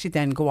can actually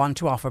then go on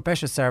to offer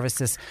better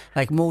services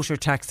like motor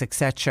tax,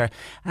 etc.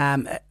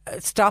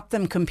 Stop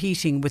them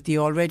competing with the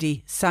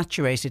already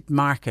saturated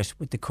market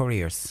with the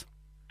couriers?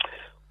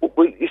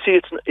 Well, you see,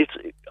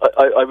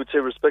 I would say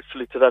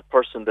respectfully to that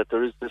person that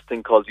there is this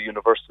thing called the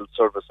universal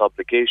service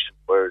obligation,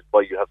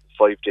 whereby you have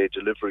the 5-day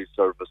delivery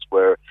service,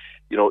 where,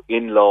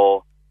 in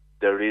law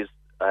there is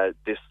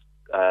this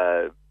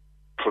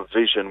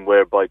provision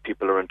whereby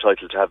people are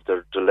entitled to have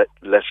their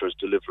letters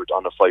delivered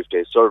on a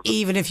 5-day service.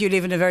 Even if you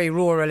live in a very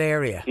rural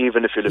area.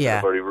 Even if you live in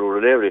a very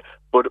rural area.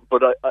 But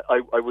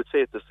I would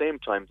say at the same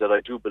time that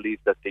I do believe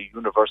that the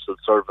universal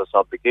service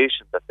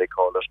obligation that they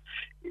call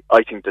it,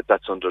 I think that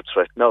that's under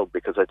threat now,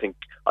 because I think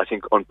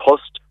An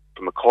Post,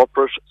 from a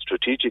corporate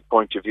strategic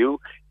point of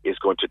view, is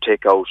going to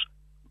take out,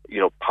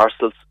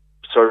 parcels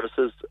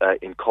services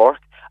in Cork,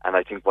 and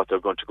I think what they're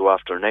going to go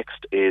after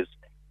next is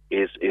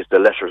the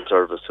letter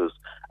services,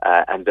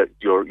 and that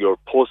your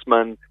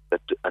postman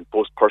and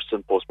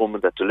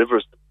postwoman that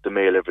delivers the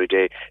mail every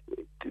day,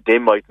 they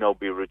might now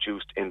be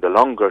reduced in the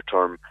longer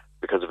term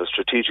because of a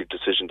strategic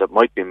decision that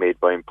might be made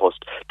by An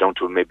Post down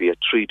to maybe a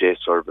 3-day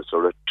service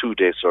or a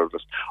 2-day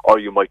service, or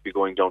you might be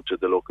going down to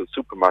the local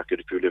supermarket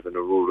if you live in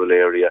a rural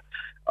area,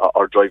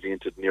 or driving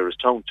into the nearest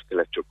town to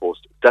collect your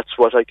post. That's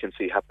what I can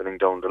see happening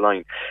down the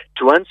line.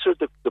 To answer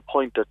the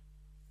point that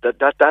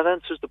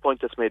answers the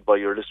point that's made by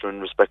your listener in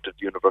respect of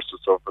the universal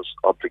service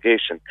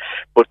obligation.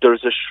 But there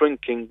is a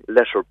shrinking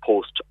letter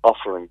post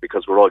offering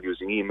because we're all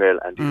using email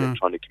and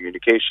electronic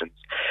communications.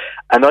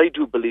 And I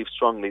do believe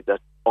strongly that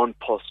An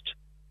Post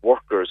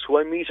workers who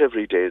I meet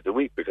every day of the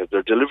week, because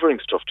they're delivering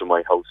stuff to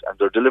my house and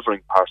they're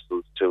delivering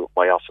parcels to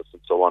my office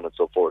and so on and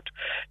so forth,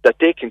 that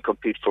they can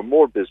compete for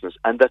more business,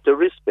 and that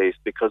there is space,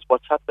 because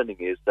what's happening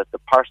is that the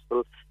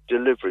parcel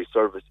delivery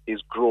service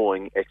is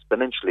growing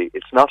exponentially.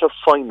 It's not a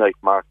finite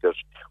market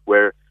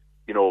where,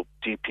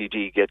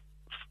 DPD get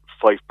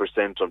 5%,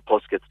 An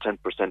Post gets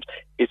 10%.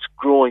 It's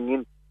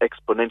growing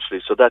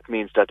exponentially. So that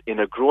means that in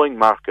a growing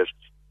market,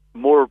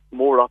 more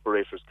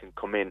operators can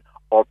come in,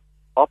 or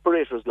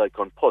operators like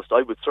An Post.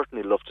 I would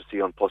certainly love to see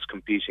An Post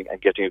competing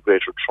and getting a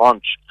greater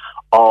tranche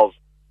of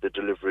the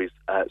deliveries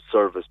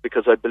service,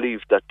 because I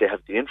believe that they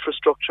have the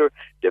infrastructure,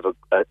 they have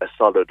a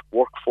solid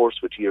workforce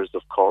with years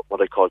of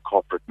what I call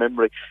corporate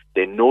memory.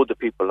 They know the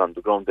people on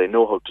the ground, they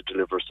know how to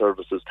deliver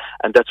services,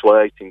 and that's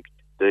why I think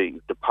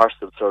the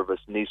parcel service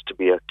needs to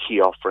be a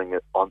key offering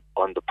on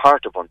the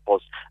part of An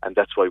Post, and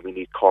that's why we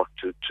need Cork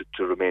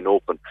to remain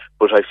open.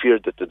 But I fear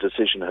that the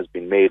decision has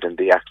been made and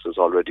the axe has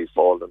already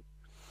fallen.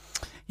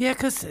 Yeah,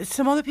 because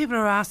some other people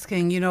are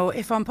asking,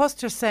 if An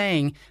Post are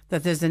saying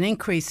that there's an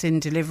increase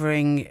in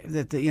delivering,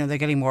 that they're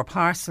getting more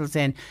parcels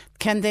in,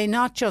 can they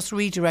not just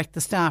redirect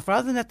the staff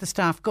rather than let the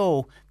staff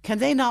go? Can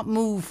they not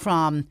move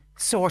from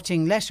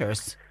sorting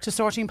letters to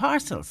sorting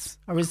parcels,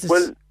 or is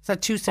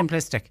that too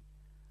simplistic?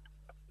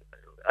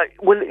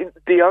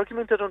 The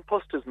argument that An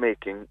Post is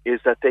making is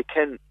that they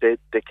can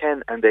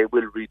and they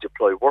will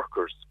redeploy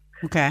workers.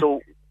 Okay.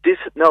 So this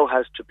now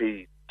has to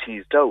be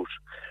teased out.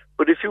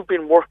 But if you've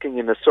been working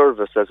in a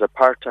service as a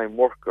part-time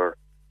worker,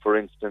 for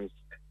instance,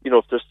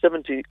 if there's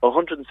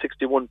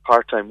 161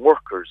 part-time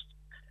workers,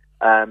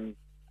 and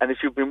if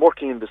you've been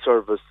working in the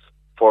service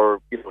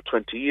for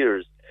 20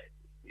 years,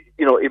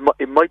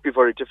 it might be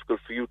very difficult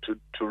for you to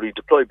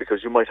redeploy,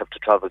 because you might have to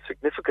travel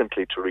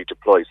significantly to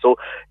redeploy. So,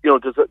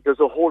 there's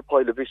a whole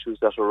pile of issues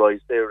that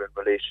arise there in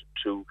relation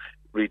to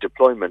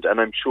redeployment,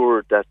 and I'm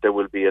sure that there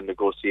will be a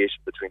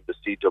negotiation between the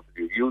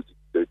CWU,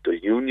 the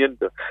union,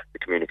 the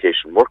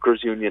Communication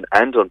Workers Union,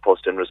 and An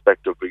Post in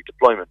respect of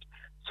redeployment.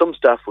 Some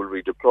staff will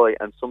redeploy,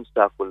 and some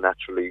staff will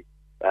naturally,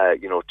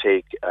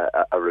 take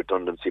a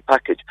redundancy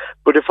package.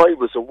 But if I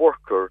was a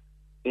worker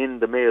in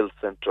the mail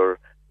centre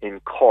in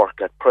Cork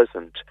at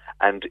present,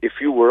 and if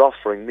you were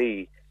offering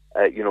me,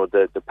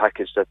 the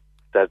package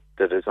that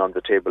is on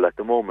the table at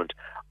the moment,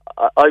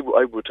 I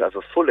would have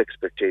a full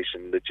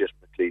expectation,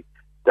 legitimately,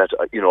 that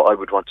I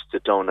would want to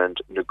sit down and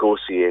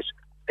negotiate,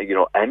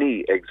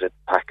 any exit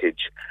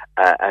package,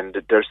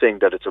 and they're saying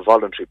that it's a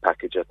voluntary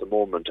package at the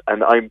moment.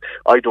 And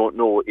I don't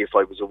know, if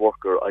I was a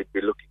worker, I'd be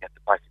looking at the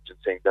package and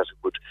saying that it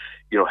would,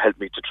 help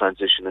me to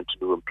transition into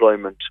new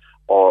employment,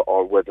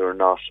 or whether or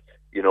not,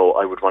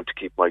 I would want to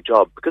keep my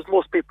job, because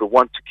most people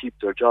want to keep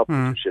their job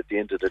at the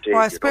end of the day.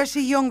 Well,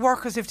 especially young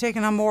workers who've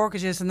taken on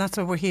mortgages, and that's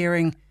what we're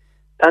hearing.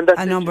 And that's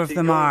a number of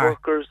them young are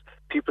workers,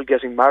 people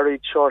getting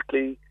married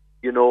shortly.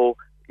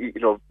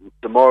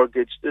 The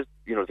mortgage, the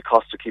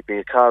cost of keeping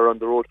a car on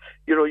the road.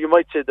 You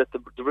might say that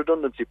the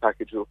redundancy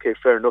package, okay,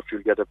 fair enough,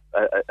 you'll get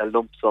a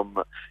lump sum,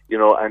 but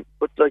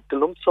the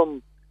lump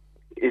sum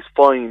is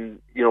fine,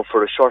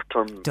 for a short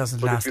term.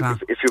 Doesn't last long.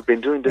 If you've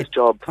been doing this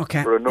job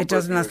for a number it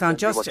doesn't of years,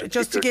 last long.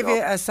 Just to give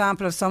you a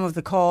sample of some of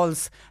the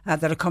calls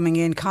that are coming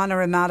in.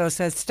 Conor in Mallow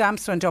says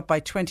stamps went up by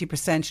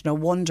 20%. No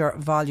wonder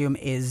volume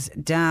is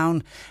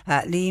down.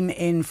 Liam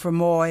in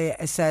Fermoy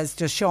says,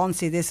 does Sean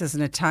see this as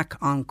an attack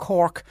on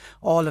Cork?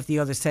 All of the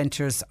other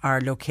centres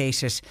are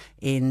located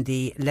in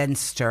the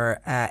Leinster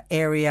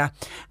area.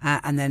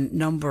 And then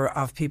number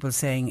of people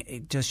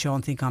saying, does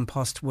Sean think An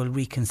Post will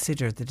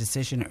reconsider the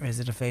decision, or is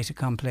it a fait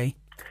accompli?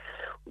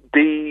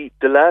 The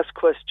last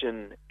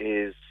question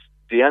is,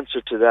 the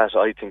answer to that,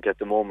 I think, at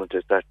the moment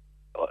is that,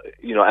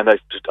 and I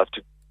have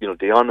to,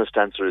 the honest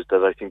answer is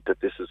that I think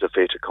that this is a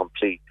fait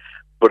accompli.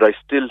 But I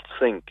still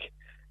think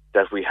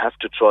that we have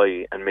to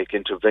try and make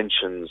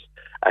interventions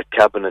at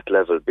cabinet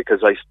level,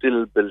 because I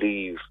still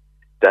believe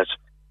that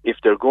if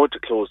they're going to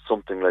close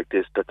something like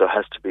this, that there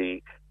has to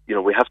be,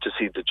 we have to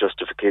see the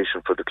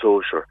justification for the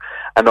closure.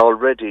 And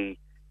already,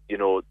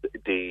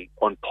 the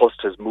An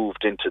Post has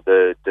moved into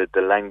the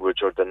language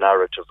or the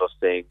narrative of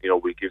saying,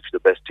 we'll give you the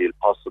best deal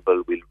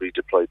possible, we'll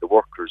redeploy the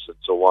workers and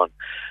so on.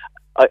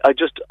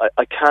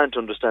 I can't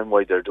understand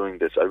why they're doing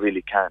this. I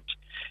really can't.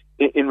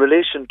 In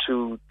relation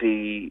to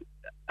the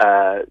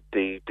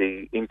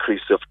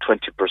increase of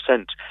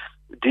 20%,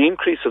 the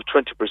increase of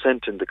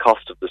 20% in the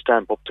cost of the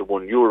stamp up to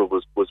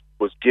 €1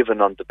 was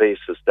given on the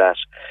basis that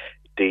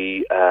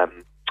the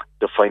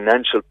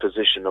financial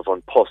position of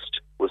An Post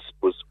was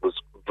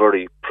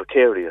very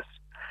precarious,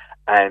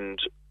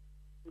 and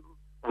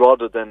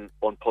rather than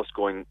An Post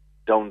going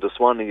down the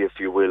Swanee, if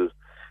you will,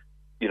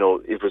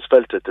 it was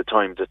felt at the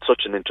time that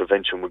such an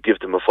intervention would give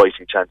them a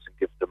fighting chance and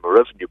give them a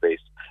revenue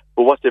base.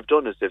 But what they've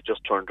done is they've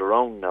just turned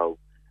around now,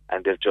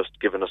 and they've just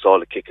given us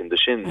all a kick in the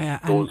shins.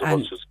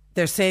 And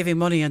they're saving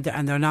money, and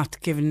they're not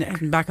giving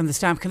anything back on the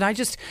stamp. Can I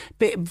just,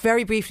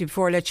 very briefly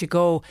before I let you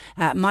go,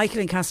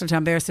 Michael in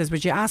Castletownbere says,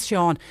 would you ask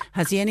Sean,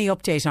 has he any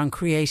update on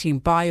creating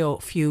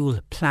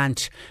biofuel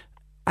plant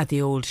at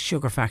the old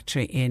sugar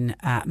factory in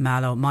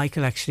Mallow?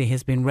 Michael actually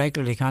has been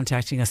regularly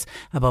contacting us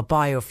about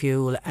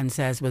biofuel, and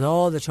says with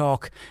all the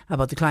talk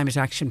about the climate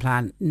action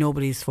plan,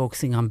 nobody's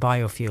focusing on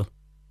biofuel.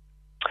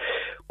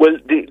 Well,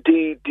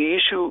 the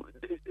issue,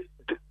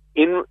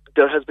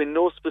 there has been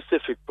no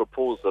specific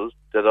proposal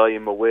that I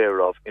am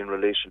aware of in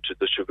relation to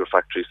the sugar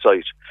factory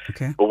site.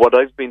 Okay. But what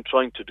I've been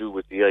trying to do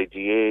with the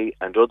IDA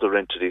and other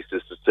entities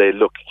is to say,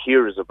 look,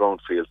 here is a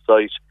brownfield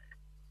site.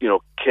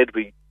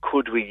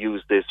 Could we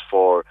use this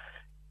for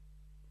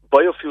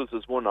biofuels?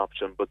 Is one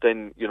option, but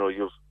then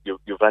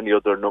you've any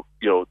other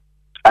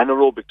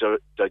anaerobic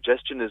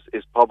digestion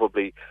is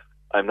probably,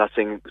 I'm not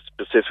saying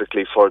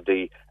specifically for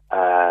the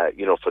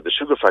for the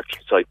sugar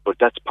factory site, but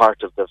that's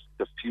part of the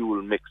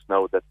fuel mix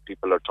now that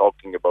people are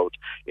talking about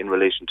in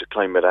relation to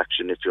climate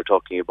action. If you're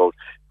talking about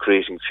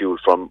creating fuel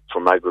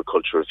from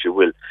agriculture, if you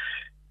will,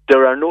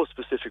 there are no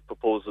specific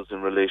proposals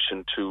in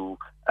relation to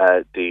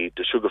the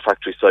sugar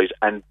factory site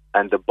and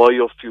the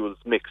biofuels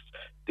mix.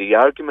 The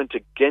argument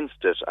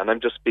against it, and I'm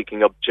just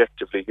speaking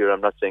objectively here,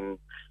 I'm not saying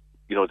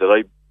that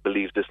I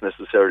believe this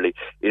necessarily,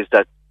 is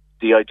that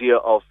the idea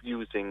of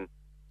using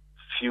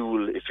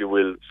fuel, if you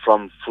will,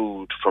 from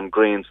food, from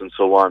grains and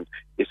so on,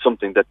 is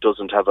something that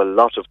doesn't have a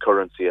lot of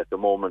currency at the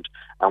moment.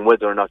 And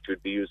whether or not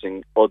you'd be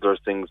using other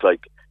things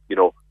like,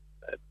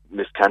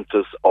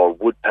 miscanthus or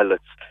wood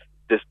pellets,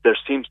 there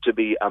seems to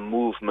be a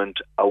movement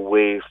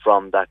away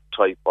from that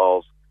type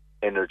of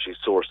energy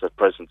source at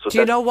present. So do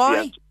you know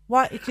why?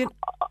 I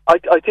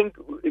think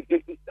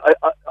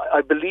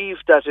I believe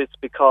that it's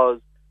because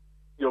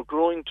you're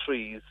growing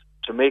trees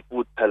to make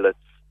wood pellets,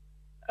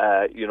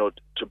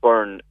 to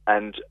burn,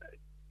 and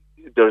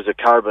there's a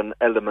carbon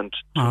element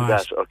to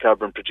that, or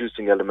carbon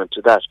producing element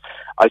to that.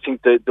 I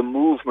think the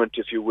movement,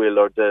 if you will,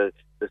 or the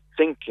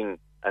thinking,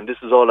 and this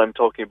is all I'm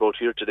talking about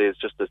here today, is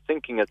just the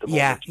thinking at the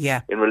moment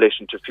in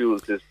relation to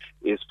fuels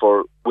is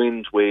for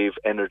wind, wave,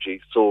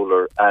 energy,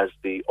 solar as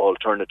the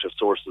alternative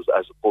sources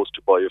as opposed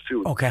to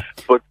biofuels. Okay,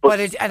 but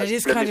it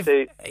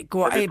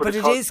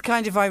is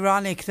kind of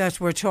ironic that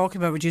we're talking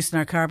about reducing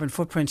our carbon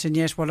footprint, and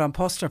yet what An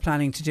Post are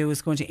planning to do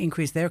is going to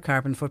increase their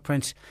carbon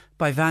footprint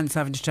by vans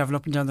having to travel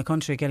up and down the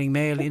country getting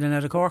mail in and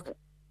out of Cork.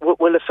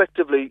 Well,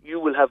 effectively, you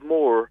will have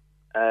more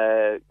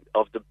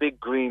of the big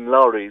green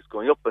lorries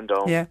going up and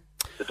down. Yeah.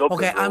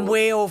 Okay, I'm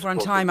way over on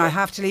time. I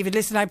have to leave it.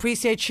 Listen, I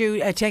appreciate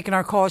you taking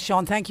our call,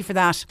 Sean. Thank you for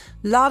that.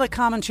 A lot of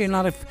commentary and a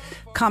lot of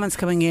comments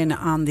coming in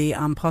on the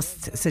An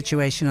Post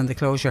situation and the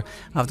closure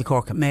of the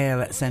Cork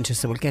Mail Centre,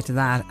 so we'll get to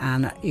that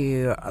and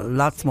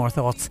lots more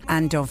thoughts.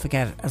 And don't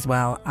forget as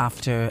well,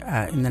 after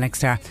in the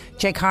next hour,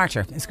 Jake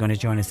Carter is going to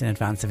join us in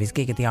advance of his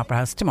gig at the Opera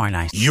House tomorrow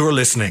night. You're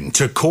listening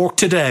to Cork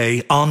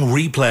Today on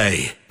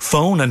replay.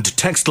 Phone and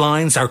text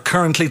lines are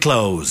currently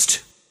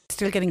closed.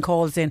 Still getting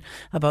calls in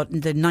about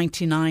the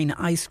 99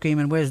 ice cream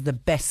and where's the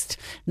best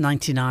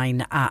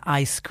 99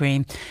 ice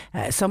cream.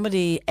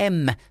 Somebody,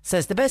 M,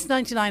 says the best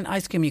 99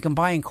 ice cream you can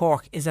buy in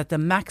Cork is at the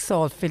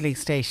Maxall filling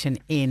station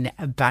in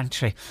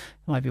Bantry. It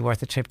might be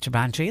worth a trip to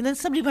Bantry. And then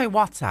somebody by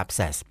WhatsApp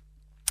says,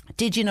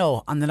 did you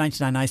know on the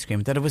 99 ice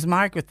cream that it was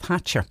Margaret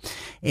Thatcher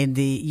in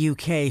the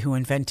UK who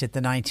invented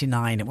the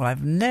 99? Well,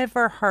 I've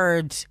never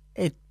heard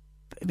it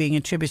being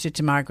attributed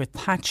to Margaret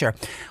Thatcher.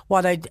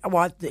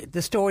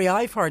 The story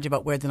I've heard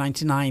about where the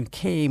 99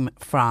 came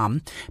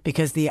from,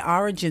 because the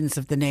origins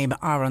of the name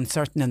are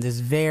uncertain and there's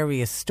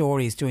various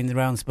stories doing the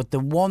rounds, but the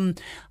one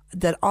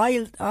that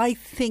I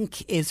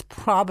think is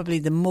probably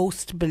the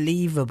most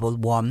believable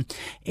one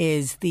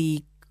is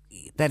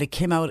that it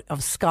came out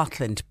of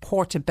Scotland,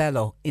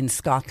 Portobello in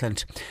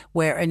Scotland,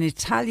 where an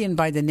Italian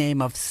by the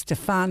name of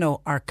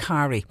Stefano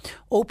Arcari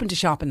opened a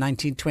shop in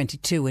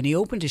 1922, and he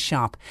opened a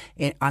shop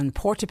on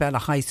Portobello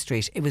High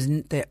Street. It was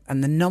the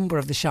number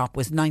of the shop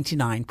was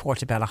 99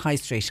 Portobello High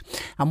Street.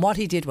 And what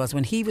he did was,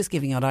 when he was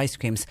giving out ice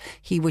creams,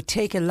 he would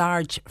take a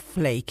large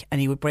flake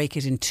and he would break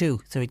it in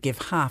two, so he'd give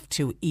half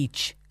to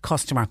each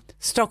customer,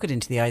 stuck it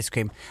into the ice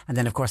cream, and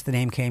then of course the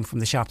name came from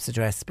the shop's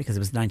address because it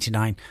was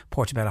 99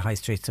 Portobello High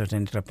Street, so it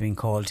ended up being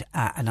called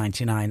a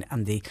 99.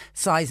 And the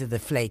size of the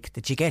flake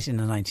that you get in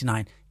a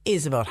 99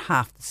 is about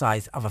half the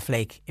size of a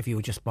flake if you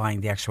were just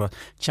buying the actual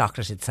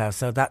chocolate itself.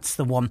 So that's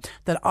the one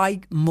that I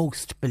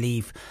most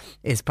believe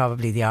is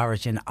probably the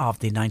origin of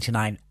the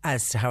 99.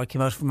 As to how it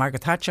came out from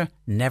Margaret Thatcher,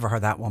 never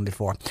heard that one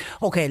before.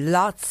 Okay,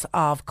 lots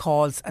of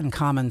calls and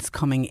comments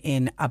coming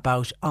in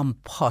about An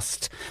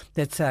Post.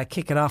 Let's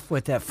kick it off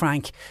with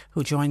Frank,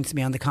 who joins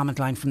me on the comment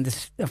line from the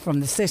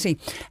city.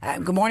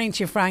 Good morning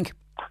to you, Frank.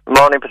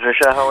 Morning,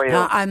 Patricia. How are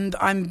you?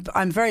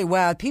 I'm very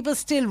well. People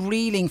still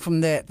reeling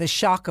from the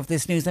shock of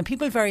this news, and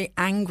people are very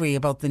angry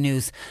about the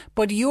news.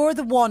 But you're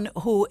the one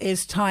who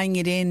is tying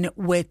it in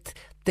with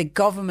the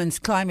government's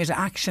climate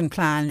action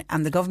plan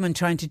and the government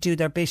trying to do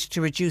their bit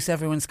to reduce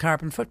everyone's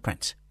carbon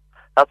footprint.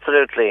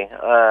 Absolutely.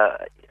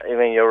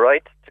 You're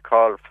right to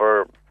call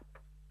for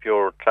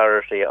pure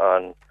clarity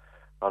on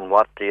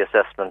what the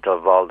assessment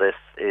of all this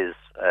is.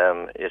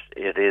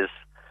 It is.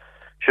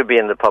 Should be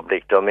in the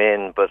public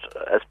domain, but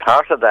as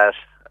part of that,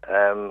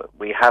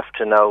 we have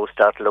to now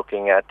start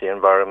looking at the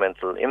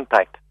environmental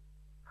impact,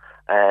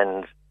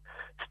 and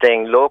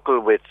staying local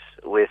with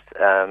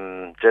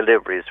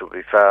deliveries would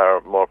be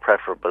far more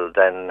preferable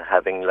than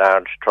having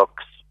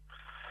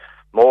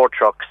more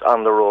trucks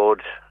on the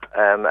road.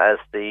 As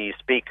the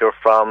speaker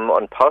from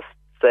An Post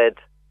said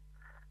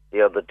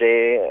the other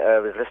day, I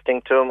was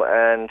listening to him,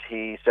 and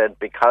he said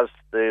because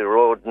the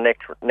road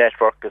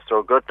network is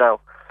so good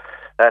now,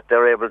 that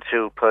they're able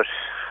to put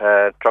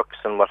trucks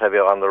and what have you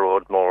on the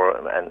road more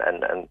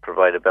and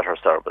provide a better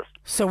service.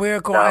 So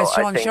we're going,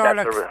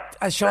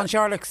 as Sean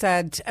Sherlock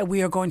said,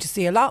 we are going to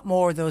see a lot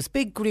more of those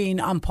big green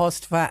An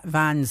Post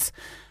vans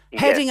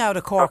heading out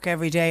of Cork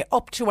every day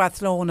up to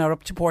Athlone or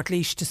up to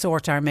Portlaoise to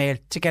sort our mail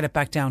to get it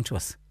back down to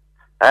us.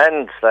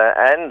 And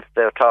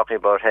they're talking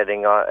about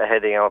heading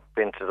up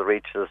into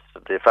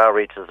the far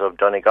reaches of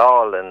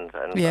Donegal and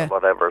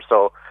whatever.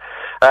 So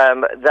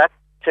that,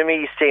 to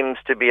me, seems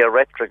to be a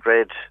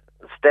retrograde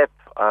step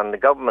on the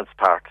government's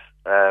part.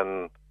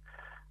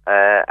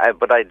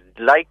 But I'd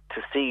like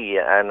to see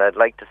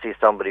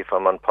somebody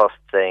from An Post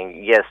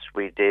saying, yes,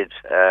 we did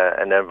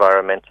an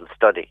environmental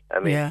study. I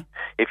mean,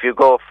 if you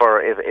go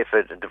for, if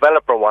a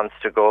developer wants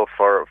to go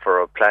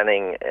for a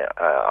planning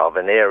of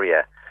an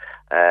area,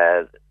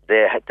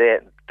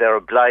 they're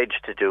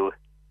obliged to do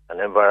an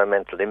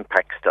environmental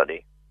impact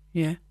study.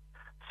 Yeah.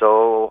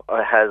 So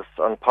has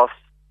An Post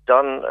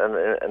done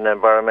an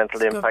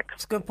environmental impact?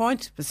 It's a good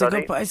point. It's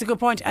study. a good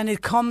point, and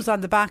it comes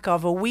on the back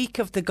of a week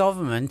of the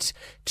government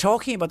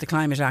talking about the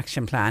climate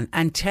action plan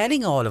and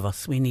telling all of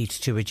us we need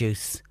to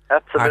reduce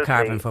our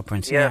carbon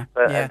footprint. They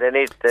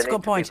need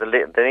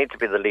to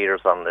be the leaders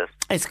on this.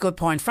 It's a good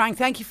point. Frank,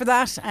 thank you for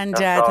that, and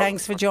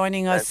thanks for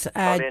joining us.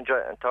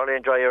 Totally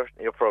enjoy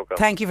your programme.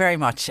 Thank you very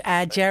much.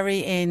 Jerry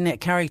in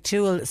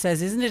Carricktool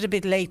says, isn't it a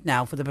bit late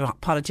now for the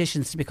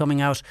politicians to be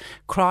coming out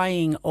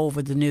crying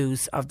over the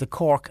news of the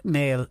Cork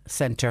Mail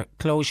Centre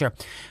closure?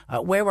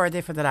 Where were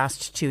they for the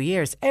last 2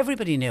 years?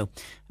 Everybody knew,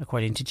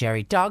 according to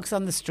Jerry. Dogs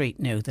on the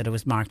street knew that it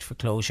was marked for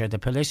closure. The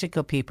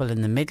political people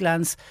in the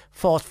Midlands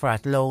fought for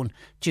Athlone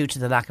due to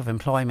the lack of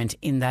employment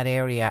in that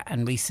area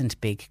and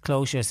recent big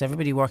closures.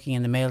 Everybody working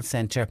in the Mail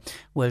Centre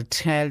will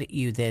tell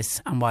you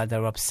this, and while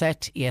they're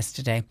upset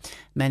yesterday,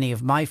 many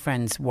of my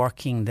friends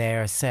working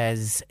there,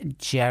 says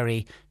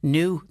Jerry,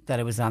 knew that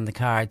it was on the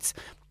cards.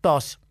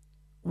 But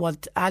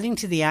what adding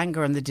to the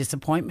anger and the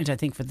disappointment, I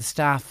think, for the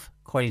staff,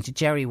 according to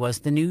Jerry, was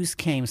the news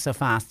came so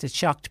fast it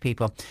shocked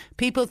people.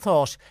 People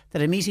thought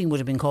that a meeting would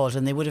have been called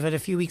and they would have had a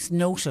few weeks'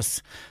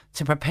 notice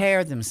to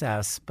prepare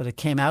themselves, but it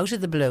came out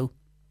of the blue.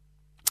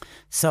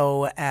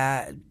 So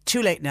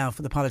too late now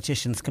for the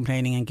politicians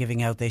complaining and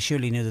giving out. They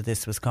surely knew that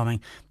this was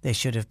coming. They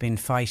should have been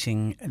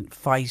fighting.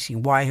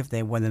 Why have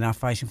they, when they're not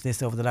fighting for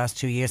this over the last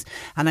 2 years?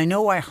 And I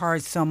know I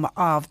heard some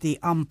of the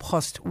An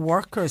Post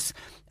workers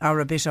are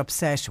a bit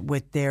upset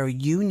with their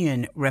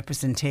union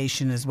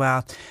representation as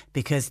well,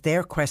 because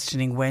they're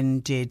questioning, when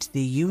did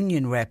the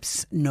union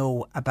reps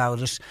know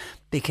about it?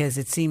 Because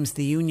it seems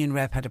the union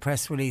rep had a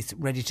press release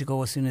ready to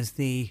go as soon as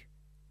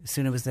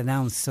it was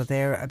announced. So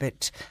they're a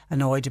bit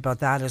annoyed about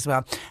that as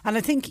well. And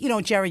I think,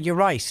 Jerry, you're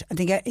right. I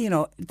think,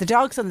 the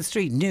dogs on the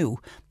street knew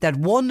that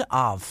one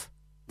of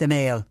the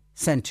Mail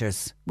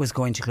centres was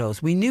going to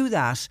close. We knew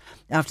that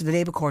after the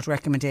Labour Court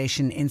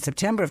recommendation in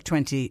September of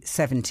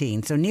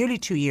 2017. So nearly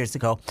 2 years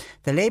ago,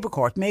 the Labour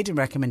Court made a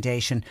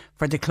recommendation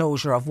for the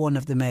closure of one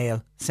of the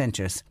Mail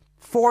centres.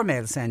 4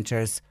 Mail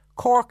centres: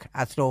 Cork,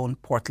 Athlone,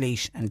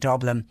 Portlaoise and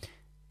Dublin.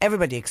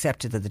 Everybody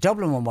accepted that the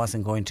Dublin one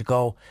wasn't going to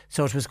go,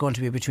 so it was going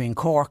to be between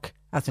Cork,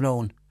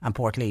 Athlone and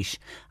Portlaoise.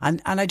 And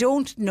I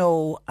don't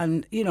know,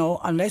 and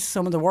unless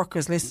some of the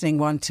workers listening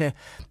want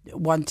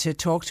to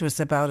talk to us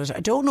about it, I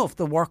don't know if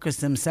the workers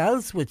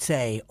themselves would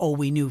say, oh,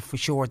 we knew for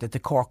sure that the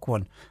Cork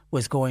one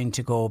was going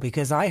to go,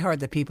 because I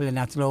heard that people in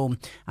Athlone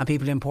and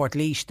people in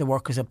Portlaoise, the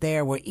workers up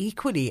there, were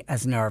equally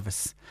as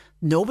nervous.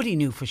 Nobody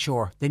knew for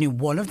sure. They knew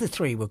one of the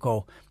 3 would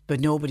go, but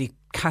nobody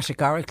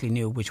categorically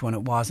knew which one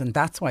it was, and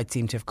that's why it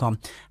seemed to have come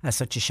as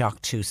such a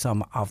shock to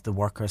some of the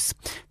workers.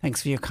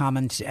 Thanks for your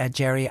comment,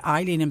 Jerry.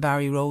 Eileen in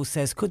Barry Rose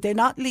says, could they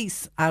not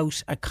lease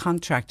out a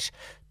contract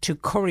to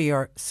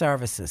courier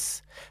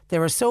services?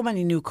 There are so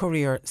many new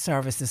courier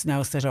services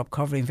now set up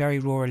covering very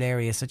rural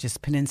areas such as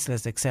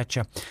peninsulas,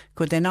 etc.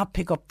 Could they not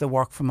pick up the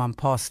work from An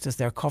Post, as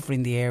they're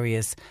covering the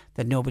areas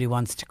that nobody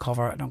wants to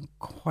cover? I don't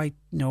quite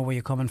know where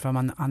you're coming from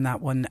on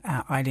that one,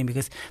 Eileen,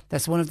 because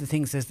that's one of the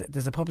things, is that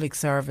there's a public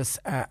service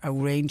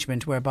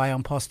arrangement whereby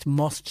An Post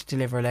must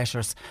deliver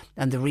letters,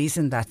 and the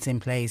reason that's in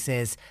place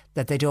is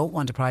that they don't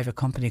want a private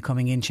company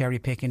coming in cherry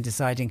picking,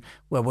 deciding,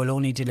 well, we'll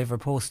only deliver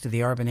post to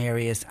the urban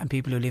areas and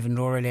people who live in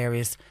rural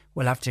areas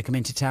will have to come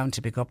into town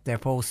to pick up their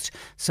post.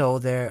 So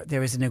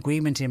there is an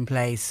agreement in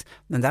place,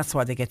 and that's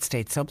why they get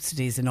state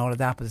subsidies and all of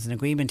that, but there's an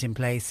agreement in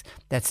place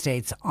that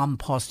states An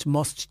Post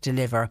must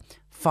deliver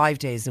 5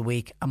 days a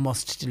week and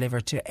must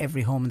deliver to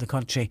every home in the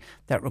country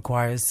that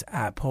requires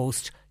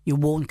post. You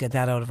won't get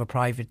that out of a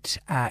private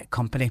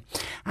company.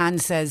 Anne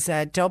says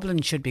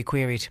Dublin should be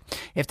queried.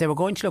 If they were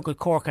going to look at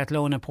Cork,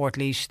 Athlone and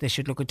Portlaoise, they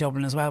should look at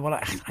Dublin as well. Well,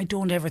 I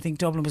don't ever think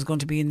Dublin was going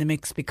to be in the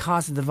mix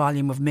because of the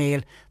volume of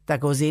mail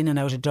that goes in and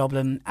out of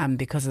Dublin, and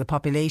because of the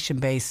population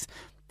base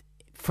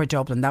for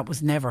Dublin. I don't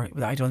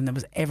think there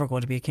was ever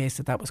going to be a case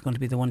that was going to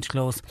be the one to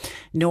close.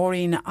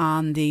 Noreen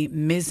on the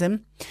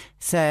Mism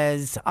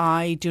says,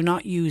 I do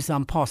not use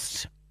An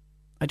Post.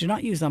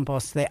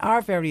 They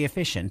are very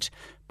efficient,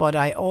 but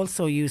I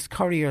also use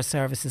courier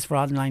services for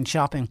online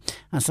shopping,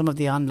 and some of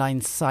the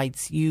online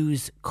sites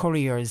use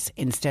couriers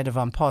instead of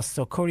An Post.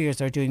 So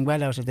couriers are doing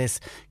well out of this.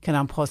 Can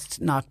An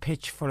Post not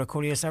pitch for a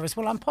courier service?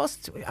 Well, An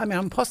Post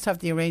have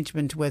the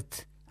arrangement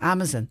with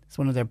Amazon. It's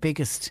one of their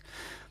biggest,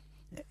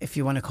 if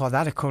you want to call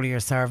that a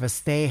courier service.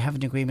 They have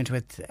an agreement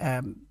with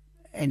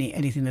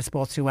anything that's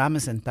bought through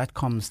Amazon that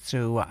comes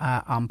through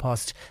An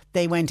Post.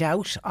 They went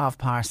out of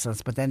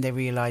parcels, but then they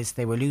realised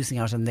they were losing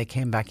out and they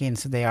came back in.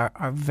 So they are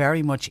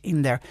very much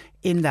in there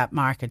in that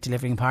market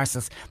delivering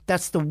parcels.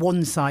 That's the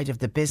one side of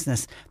the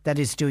business that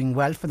is doing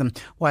well for them,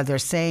 while they're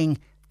saying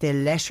the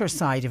letter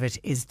side of it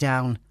is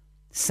down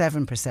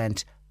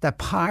 7%. the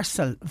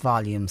parcel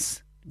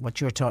volumes,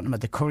 what you're talking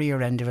about, the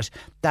courier end of it,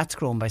 that's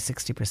grown by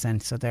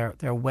 60%. So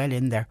they're well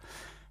in there.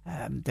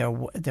 They're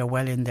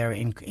well in there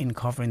in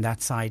covering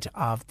that side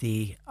of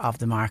the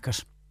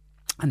market,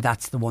 and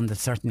that's the one that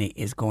certainly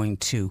is going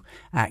to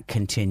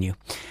continue.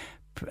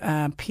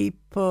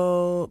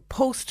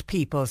 Post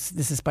people,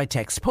 this is by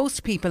text.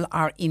 Post people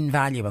are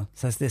invaluable,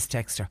 says this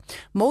texter.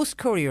 Most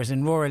couriers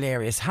in rural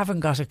areas haven't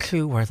got a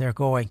clue where they're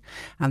going,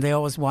 and they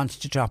always want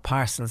to drop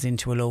parcels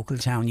into a local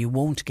town. You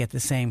won't get the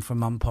same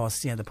from An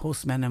Post. Yeah, the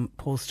postmen and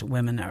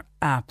postwomen are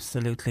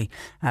absolutely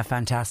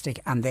fantastic,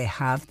 and they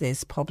have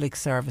this public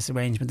service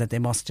arrangement that they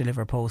must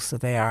deliver post, so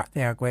they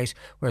are great,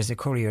 whereas a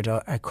courier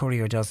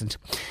doesn't.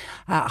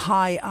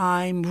 Hi,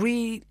 I'm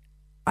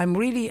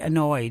really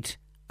annoyed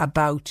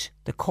about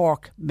the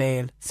Cork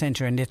Mail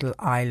Centre in Little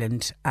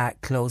Island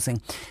closing.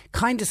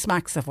 Kind of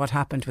smacks of what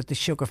happened with the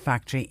sugar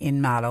factory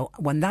in Mallow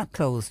when that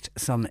closed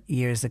some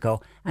years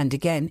ago. And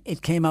again,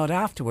 it came out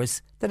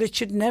afterwards that it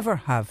should never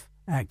have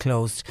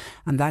closed,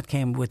 and that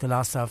came with the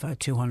loss of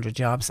 200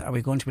 jobs. Are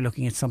we going to be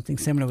looking at something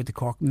similar with the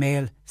Cork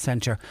Mail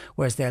Centre,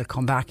 whereas they'll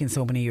come back in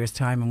so many years'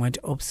 time and went,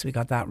 oops, we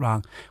got that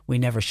wrong, we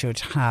never should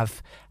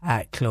have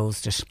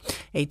closed it.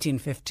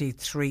 1850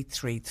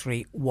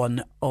 333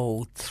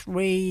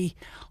 103.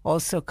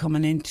 Also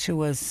coming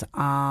into us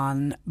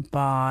on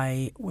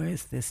by,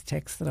 where's this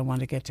text that I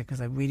want to get to,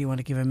 because I really want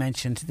to give a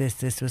mention to this.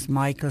 This was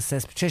Michael,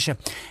 says Patricia,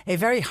 a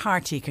very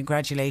hearty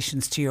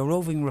congratulations to your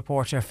roving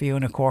reporter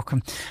Fiona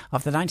Corcoran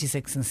of the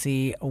 96 and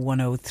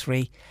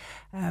C103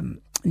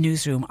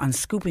 newsroom on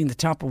scooping a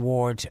top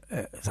award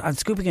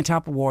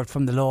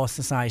from the Law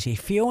Society.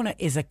 Fiona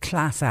is a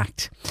class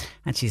act,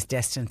 and she's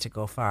destined to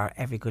go far.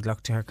 Every good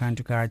luck to her. Kind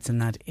regards,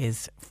 and that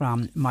is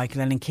from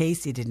Michael. And in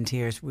case you didn't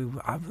hear it,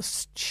 I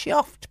was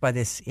chuffed by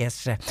this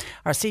yesterday.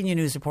 Our senior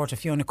news reporter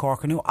Fiona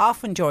Corcoran, who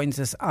often joins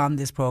us on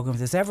this programme, if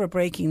there's ever a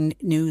breaking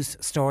news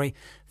story,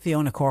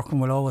 Fiona Corcoran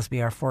will always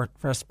be our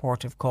first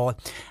port of call.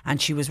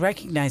 And she was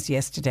recognised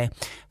yesterday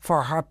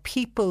for her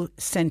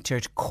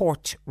people-centred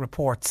court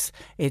reports.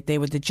 They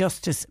were the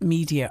Justice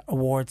Media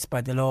Awards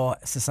by the Law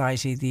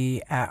Society.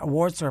 The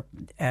awards are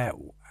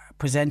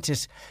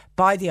presented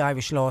by the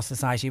Irish Law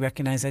Society,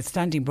 recognise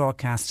outstanding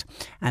broadcast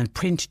and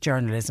print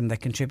journalism that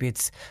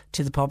contributes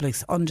to the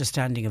public's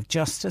understanding of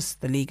justice,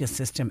 the legal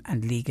system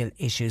and legal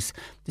issues.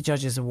 The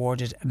judges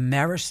awarded a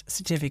merit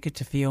certificate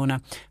to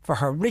Fiona for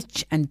her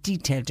rich and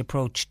detailed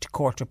approach to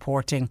court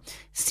reporting,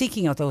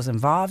 seeking out those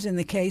involved in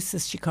the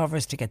cases she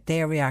covers to get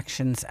their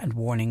reactions and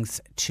warnings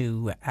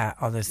to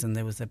others. And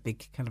there was a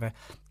big kind of a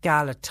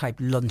gala type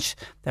lunch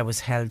that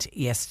was held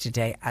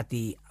yesterday at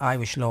the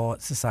Irish Law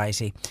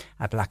Society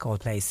at Blackhall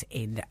Place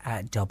in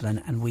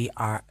Dublin, and we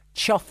are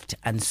chuffed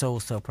and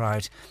so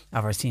proud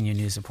of our senior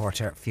news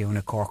reporter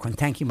Fiona Corcoran.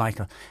 Thank you,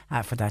 Michael,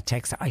 for that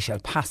text. I shall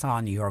pass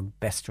on your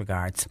best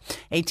regards.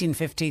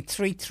 1850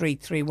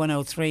 333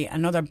 103.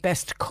 Another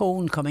best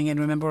cone coming in.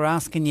 Remember, we're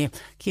asking you,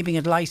 keeping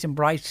it light and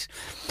bright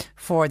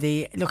for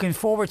the looking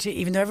forward to,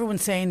 even though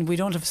everyone's saying we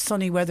don't have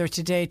sunny weather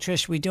today,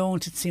 Trish, we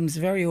don't. It seems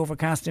very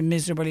overcast and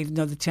miserable, even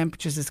though the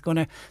temperatures is going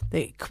to,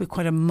 they could be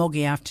quite a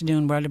muggy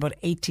afternoon. We're at about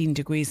 18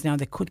 degrees now.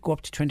 They could go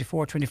up to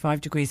 24,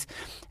 25 degrees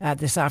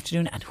this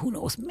afternoon, and who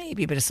knows,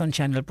 maybe a bit of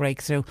sunshine will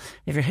break through.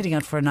 If you're heading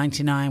out for a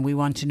 99, we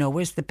want to know,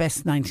 where's the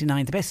best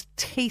 99, the best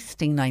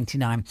tasting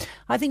 99?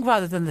 I think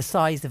rather than the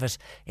size of it,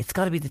 it's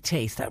got to be the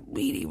taste, that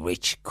really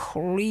rich,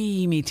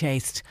 creamy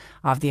taste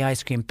of the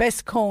ice cream.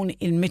 Best cone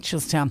in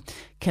Mitchelstown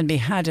can be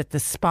had at the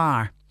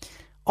Spar,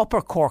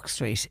 Upper Cork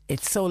Street.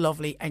 It's so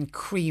lovely and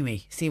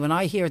creamy. See, when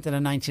I hear that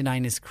a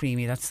 99 is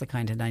creamy, that's the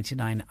kind of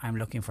 99 I'm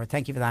looking for.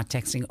 Thank you for that.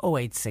 Texting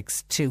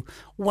 0862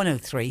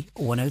 103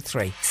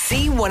 103.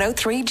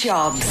 C103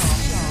 Jobs.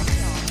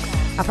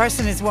 A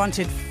person is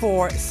wanted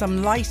for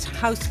some light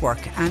housework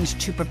and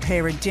to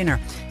prepare a dinner.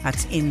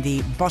 That's in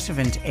the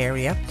Buttevant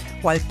area,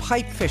 while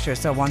pipe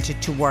fitters are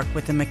wanted to work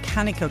with a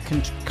mechanical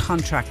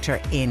contractor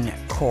in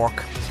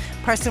Cork.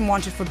 Person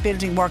wanted for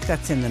building work,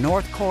 that's in the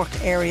North Cork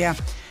area,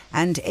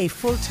 and a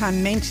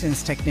full-time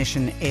maintenance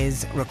technician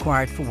is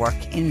required for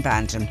work in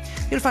Bandon.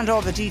 You'll find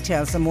all the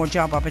details and more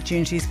job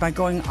opportunities by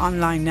going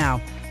online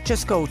now.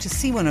 Just go to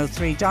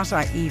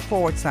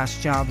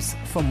c103.ie/jobs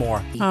for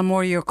more.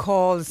 More of your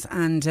calls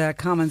and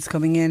comments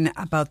coming in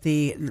about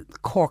the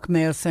Cork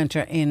Mail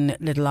Centre in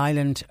Little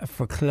Island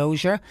for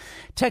closure.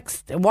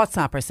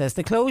 WhatsApper says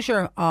the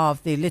closure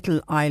of the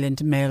Little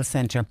Island Mail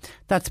Centre,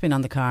 that's been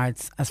on the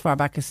cards as far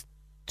back as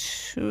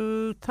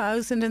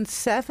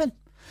 2007.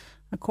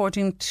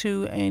 According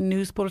to a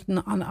news bulletin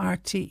on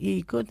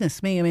RTE.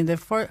 Goodness me, I mean,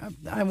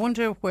 I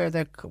wonder where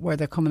they're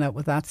coming out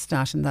with that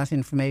stat and that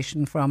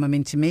information from. I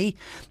mean, to me,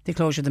 the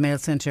closure of the Mail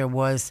Centre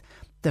was,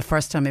 the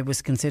first time it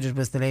was considered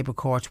was the Labour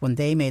Court when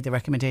they made the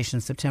recommendation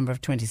in September of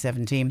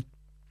 2017.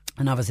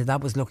 And obviously that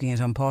was looking at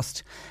An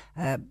Post.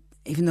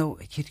 Even though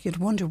you'd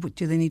wonder,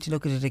 do they need to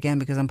look at it again?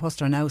 Because An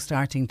Post are now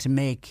starting to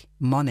make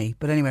money.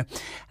 But anyway,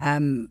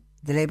 the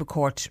Labour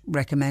Court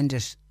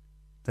recommended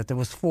that there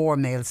was 4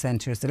 mail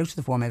centres. They looked at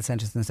the 4 mail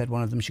centres and said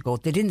one of them should go.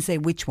 They didn't say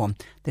which one.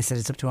 They said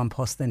it's up to An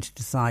Post then to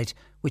decide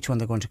which one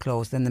they're going to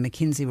close. Then the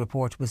McKinsey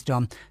report was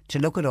done to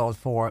look at all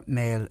 4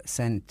 mail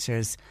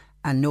centres,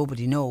 and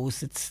nobody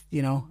knows. It's,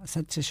 you know, I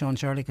said to Sean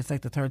Sherlock, it's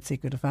like the third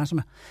secret of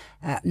Fatima.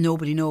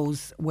 Nobody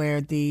knows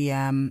where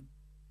the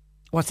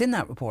what's in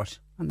that report,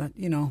 and that,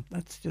 you know,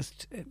 that's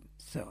just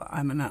so.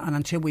 And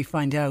until we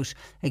find out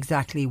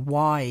exactly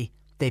why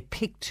they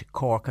picked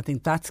Cork, I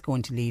think that's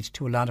going to lead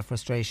to a lot of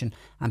frustration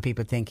and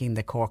people thinking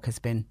that Cork has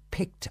been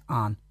picked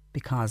on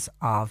because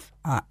of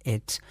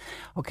it.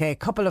 OK, a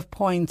couple of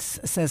points,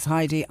 says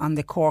Heidi, on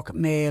the Cork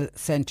Mail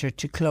Centre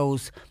to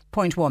close.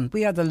 Point 1,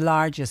 we are the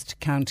largest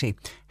county,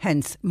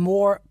 hence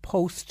more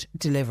post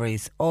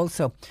deliveries.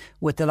 Also,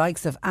 with the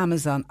likes of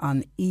Amazon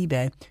on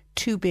eBay,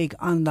 2 big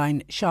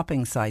online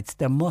shopping sites,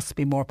 there must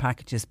be more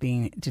packages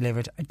being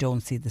delivered. I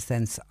don't see the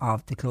sense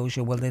of the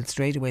closure. Well, they'll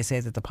straight away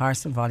say that the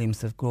parcel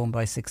volumes have grown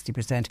by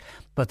 60%,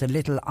 but the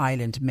Little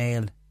Island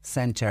Mail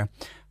Centre,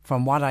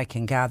 from what I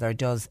can gather,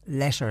 does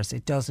letters.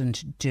 It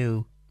doesn't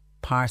do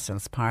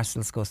parcels.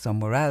 Parcels go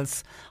somewhere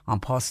else. An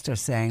Post are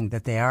saying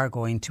that they are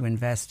going to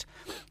invest,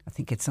 I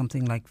think it's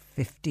something like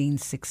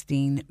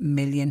 15-16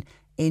 million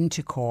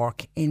into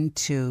Cork,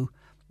 into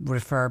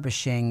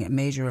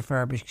major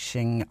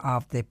refurbishing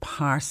of the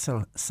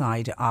parcel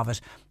side of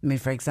it. I mean,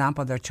 for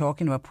example, they're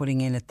talking about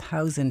putting in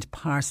 1,000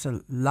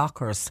 parcel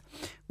lockers,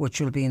 which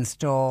will be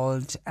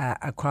installed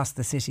across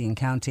the city and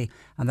county,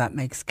 and that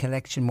makes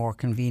collection more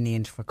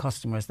convenient for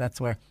customers. That's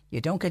where you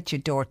don't get your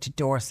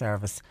door-to-door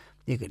service.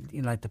 You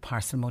know, like the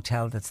parcel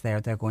motel that's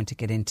there, they're going to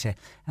get into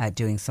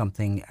doing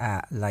something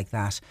like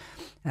that.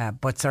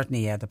 But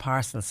certainly, the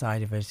parcel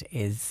side of it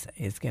is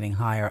getting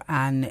higher.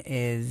 Anne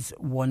is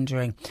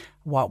wondering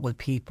what are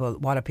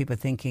people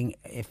thinking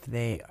if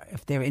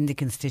they're in the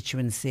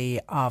constituency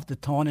of the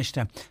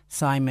Taoiseach,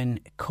 Simon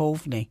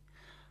Coveney.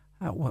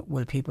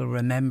 Will people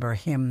remember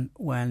him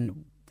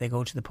when they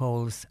go to the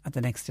polls at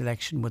the next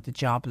election with the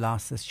job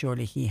losses?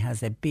 Surely he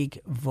has a big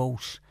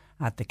vote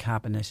at the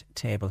cabinet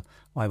table.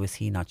 Why was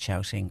he not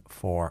shouting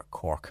for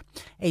Cork?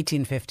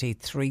 1850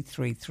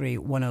 333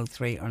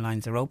 103. Our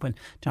lines are open.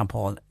 John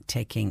Paul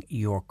taking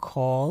your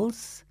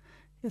calls.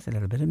 Here's a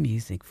little bit of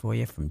music for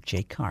you from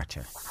Jake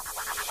Carter.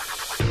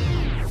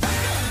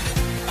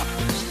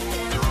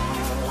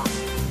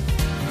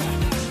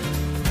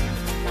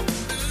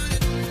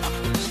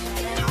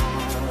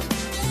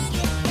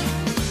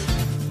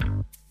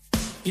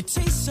 You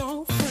taste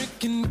so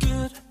freaking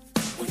good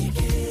when you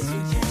kiss me,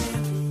 yeah.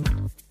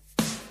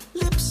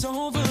 Lips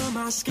over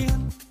my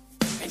skin,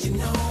 and you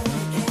know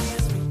it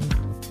gets me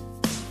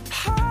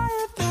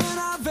higher than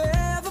I've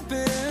ever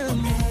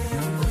been.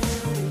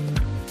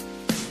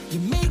 You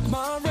make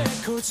my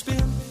record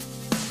spin,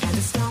 and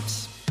it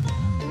stops.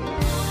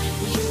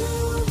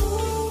 You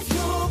move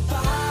your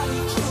body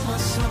through my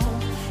soul,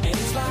 and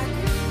it's like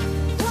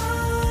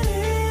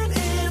running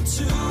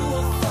into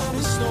a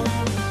thunderstorm.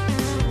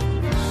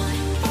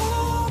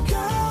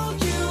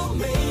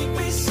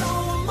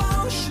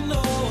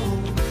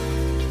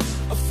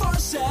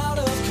 Out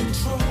of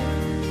control,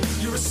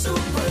 you're a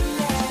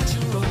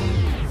supernatural,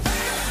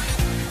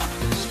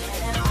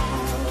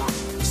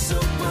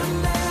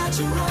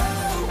 supernatural,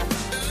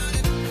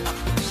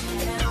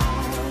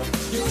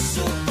 you're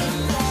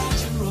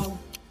supernatural.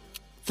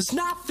 There's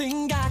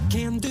nothing I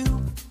can do.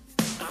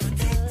 I'm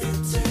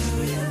addicted to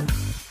you.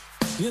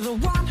 You're the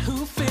one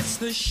who fits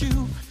the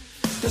shoe.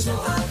 There's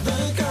no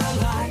other girl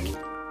like you.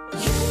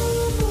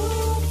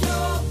 Move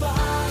your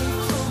body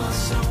through my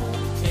soul,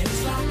 and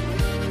it's like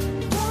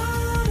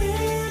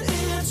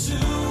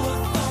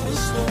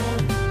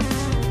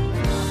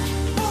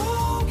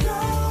oh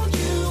girl,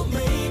 you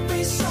make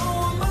me so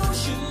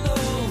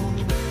emotional,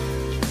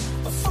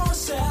 a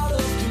force out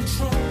of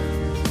control.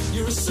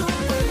 You're a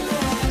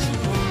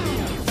supernatural,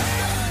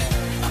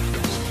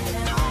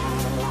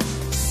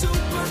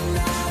 supernatural.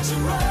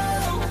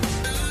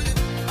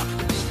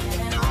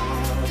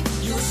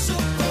 You're a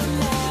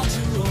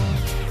supernatural.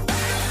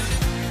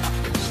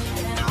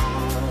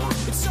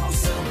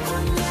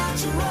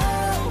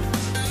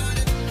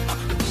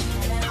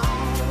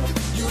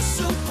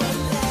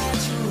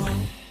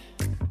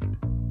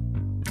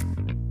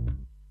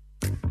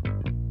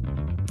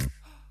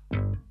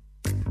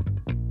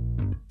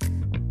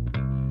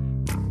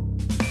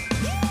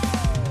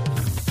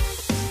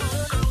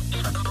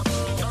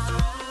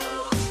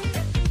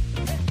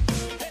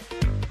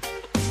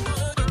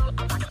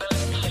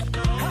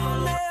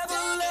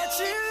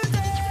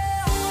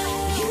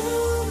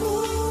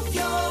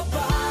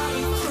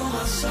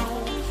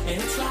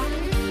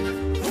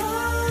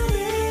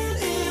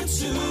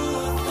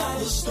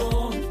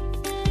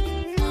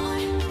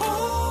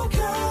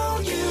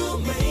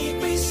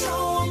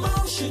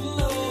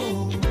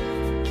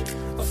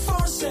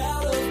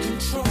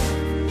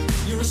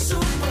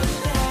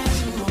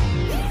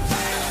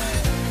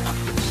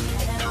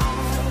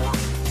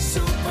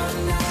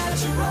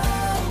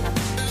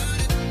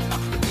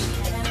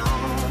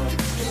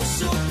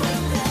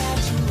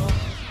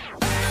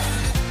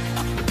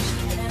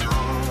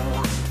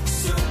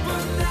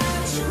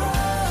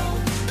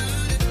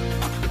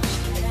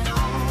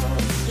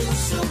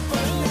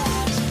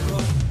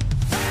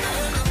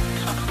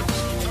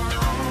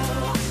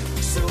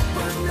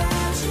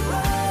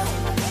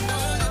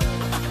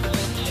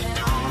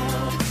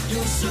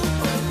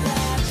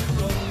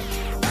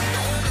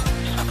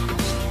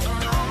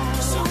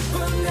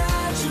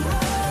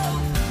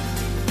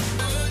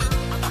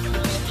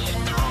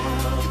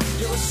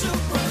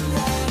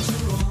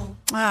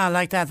 I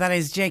like that. That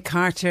is Jake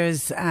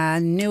Carter's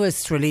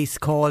newest release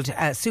called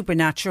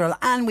Supernatural,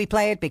 and we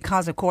play it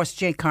because, of course,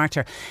 Jake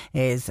Carter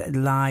is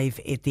live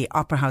at the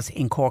Opera House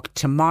in Cork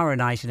tomorrow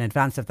night in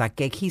advance of that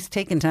gig. He's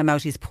taken time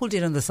out. He's pulled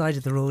in on the side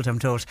of the road, I'm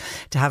told,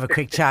 to have a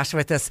quick chat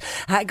with us.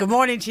 Good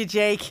morning to you,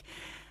 Jake.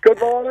 Good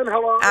morning.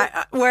 How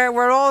are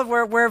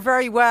you? We're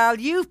very well.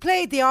 You've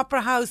played the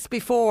Opera House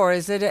before.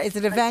 Is it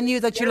a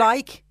venue that you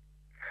like?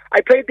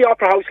 I played the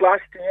Opera House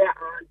last year,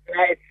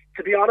 and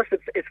to be honest,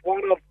 it's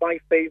one of my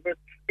favourites,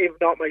 if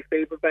not my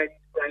favourite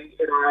venue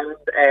in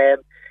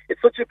Ireland.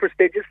 It's such a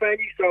prestigious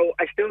venue, so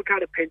I still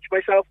kind of pinch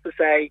myself to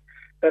say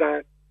that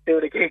I'm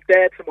doing a gig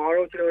there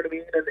tomorrow, do you know what I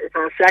mean? And it's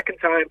our second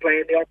time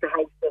playing the Opera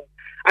House. And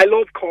I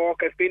love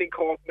Cork. I've been in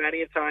Cork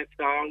many a times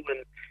now,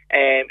 and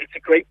it's a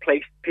great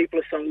place. People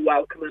are so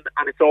welcoming,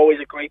 and it's always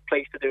a great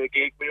place to do a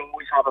gig. We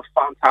always have a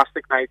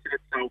fantastic night in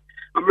it, so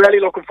I'm really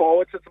looking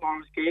forward to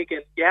tomorrow's gig.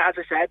 And yeah, as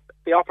I said,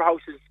 the Opera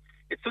House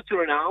it's such a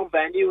renowned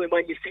venue, and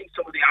when you see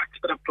some of the acts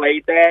that have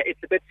played there, it's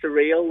a bit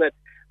surreal that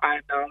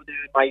I'm now doing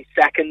my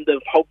second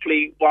of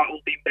hopefully what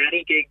will be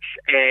many gigs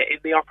in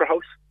the Opera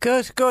House.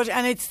 Good.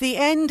 And it's the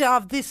end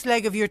of this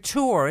leg of your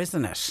tour,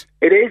 isn't it?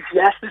 It is,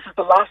 yes. This is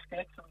the last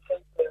gig, so we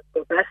think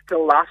the best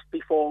till last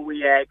before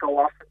we go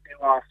off and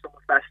do our summer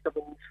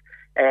festivals,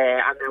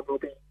 and then we'll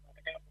be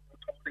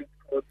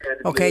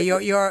okay,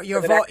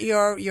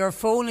 your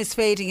phone is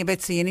fading a bit,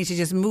 so you need to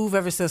just move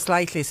ever so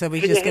slightly so we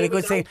just get a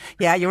good thing.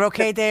 Yeah, you're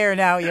okay there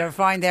now. You're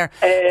fine there.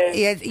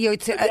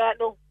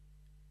 No,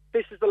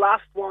 this is the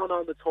last one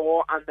on the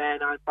tour, and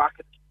then I'm back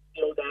at the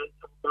studio then,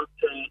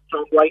 so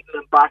I'm writing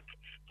and back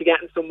to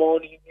getting some more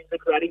new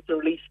music ready to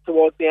release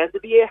towards the end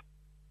of the year.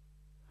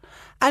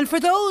 And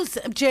for those,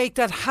 Jake,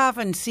 that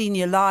haven't seen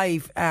you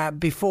live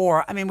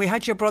before, I mean, we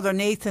had your brother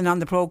Nathan on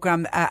the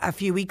programme a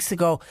few weeks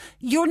ago.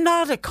 You're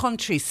not a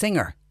country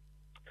singer.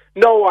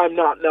 No, I'm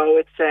not. No,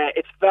 it's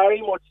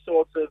very much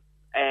sort of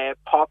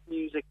pop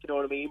music, you know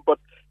what I mean? But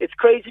it's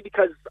crazy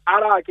because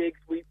at our gigs,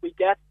 we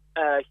get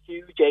a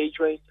huge age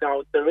range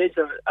now. There is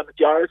a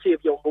majority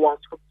of younger ones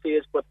come to see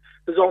us, but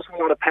there's also a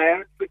lot of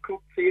parents that come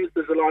to see us.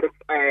 There's a lot of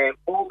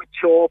more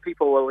mature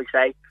people, will we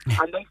say,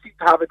 and they seem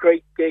to have a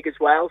great gig as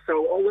well.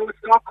 So although it's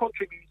not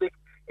country music,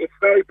 it's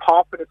very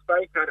pop and it's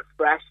very kind of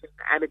fresh and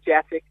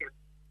energetic, and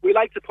we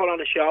like to put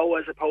on a show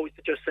as opposed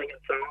to just singing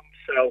songs.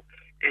 So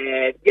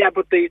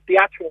but the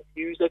actual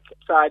music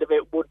side of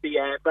it would be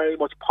very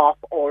much pop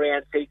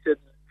orientated.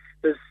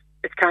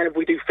 It's kind of,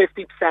 we do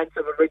 50%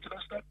 of original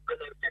stuff and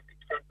then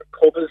 50% of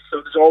covers,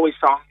 so there's always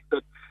songs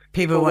that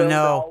people will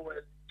know.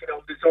 And,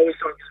 there's always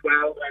songs as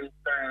well when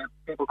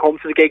people come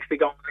to the gigs, they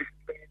go and listen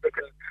to music,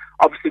 and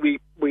obviously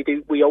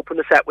we open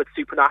the set with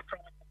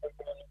Supernatural,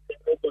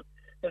 but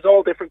there's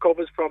all different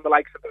covers from the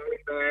likes of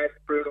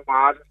Bruno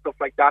Mars and stuff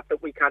like that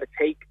we kind of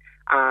take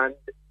and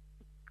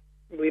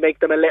we make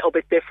them a little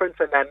bit different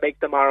and then make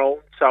them our own.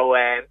 So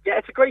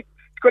it's a great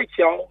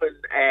show,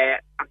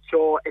 and I'm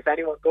sure if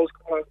anyone does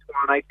come along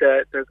tomorrow night,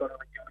 they're going to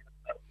enjoy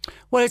it.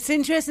 Well, it's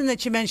interesting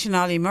that you mentioned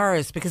Ollie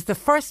Murs, because the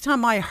first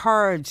time I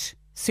heard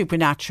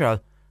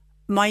Supernatural,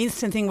 my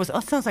instant thing was,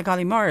 it sounds like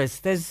Ollie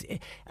Murs. I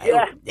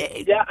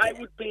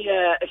would be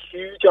a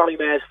huge Ollie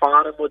Murs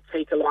fan and would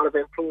take a lot of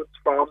influence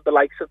from the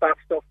likes of that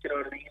stuff, you know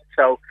what I mean?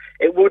 So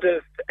it would,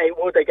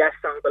 I guess,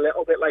 sound a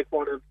little bit like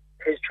one of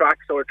his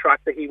tracks or a track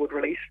that he would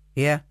release.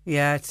 Yeah,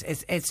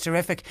 it's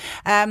terrific.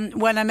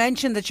 When I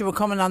mentioned that you were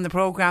coming on the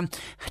programme,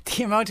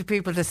 the amount of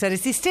people that said,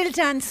 "Is he still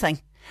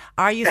dancing?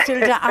 Are you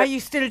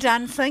still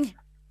dancing?"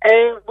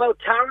 Well,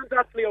 Karen's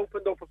actually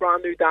opened up a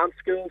brand new dance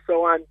school,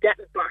 so I'm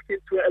getting back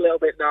into it a little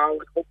bit now,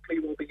 and hopefully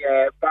we'll be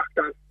back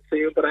dancing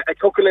soon. But I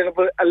took a little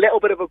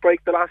bit of a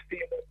break the last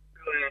few months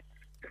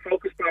to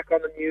focus back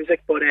on the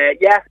music. But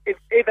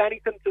if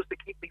anything, just to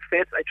keep me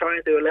fit, I try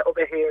and do a little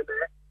bit here and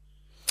there.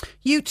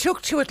 You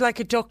took to it like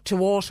a duck to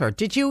water.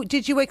 Did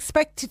you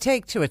expect to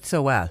take to it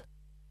so well?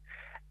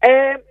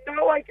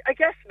 No, I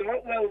guess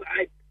not. Well,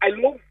 I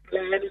love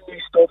learning new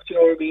stuff, you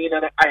know what I mean?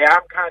 And I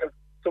am kind of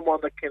someone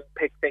that can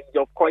pick things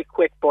up quite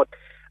quick, but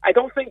I'd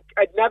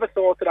never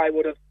thought that I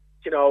would have,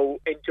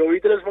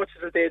 enjoyed it as much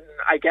as I did. And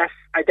I guess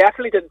I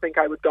definitely didn't think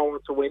I would go on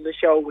to win the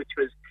show, which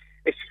was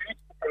a huge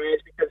surprise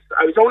because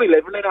I was only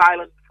living in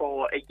Ireland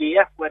for a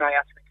year when I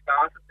actually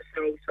started the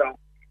show, so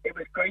it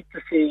was great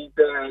to see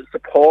the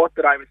support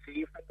that I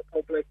received from the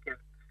public and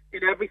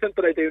in everything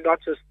that I do, not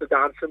just the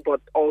dancing,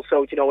 but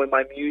also, in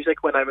my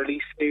music, when I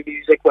release new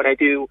music, when I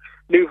do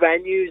new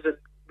venues and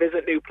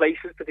visit new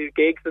places to do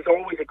gigs, there's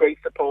always a great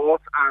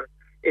support, and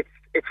it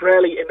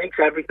makes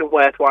everything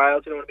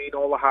worthwhile, you know what I mean,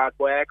 all the hard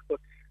work. But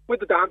with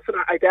the dancing,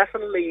 I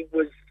definitely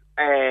was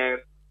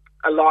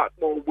a lot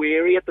more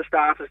weary at the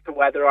start as to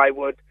whether I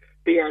would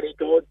be any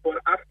good,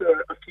 but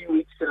after a few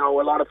weeks, a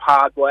lot of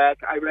hard work,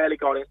 I really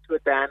got into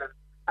it then, and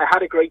I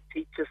had a great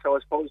teacher, so I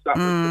suppose that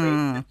was the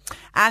main.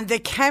 And the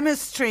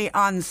chemistry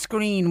on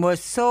screen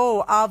was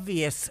so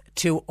obvious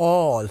to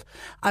all.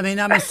 I mean,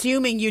 I'm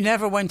assuming you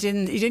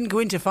didn't go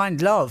in to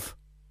find love.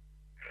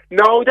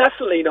 No,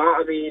 definitely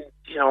not. I mean,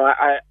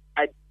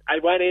 I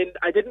went in,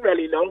 I didn't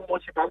really know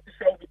much about the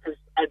show because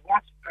I'd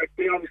watched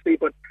it obviously,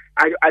 but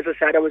as I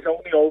said, I was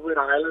only over in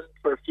Ireland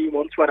for a few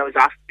months when I was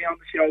asked to be on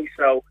the show.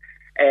 So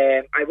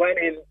I went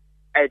in.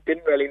 I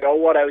didn't really know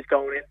what I was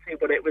going into,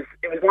 but it was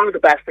one of the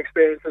best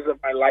experiences of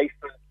my life.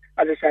 And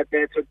as I said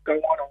there, to go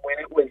on and win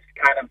it was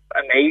kind of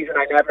amazing.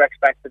 I never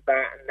expected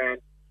that. And then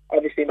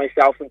obviously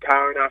myself and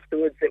Karen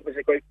afterwards, it was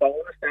a great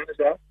bonus then as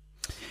well.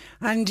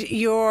 And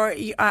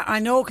I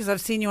know because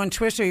I've seen you on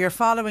Twitter, you're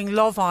following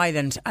Love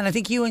Island. And I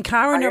think you and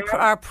Karen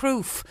are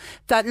proof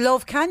that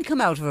love can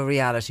come out of a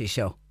reality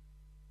show.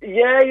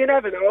 Yeah, you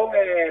never know.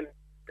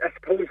 I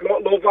suppose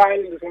Love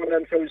Island is one of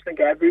them shows I think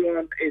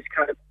everyone is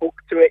kind of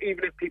hooked to it.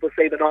 Even if people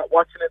say they're not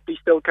watching it, they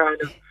still kind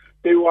of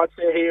do watch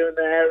it here and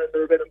there, and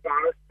they're a bit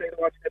embarrassed to say they're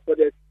watching it. But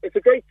it's a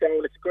great show,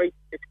 and it's great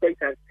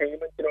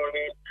entertainment, you know what I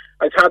mean?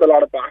 It's had a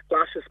lot of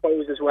backlash, I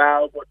suppose, as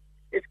well, but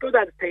it's good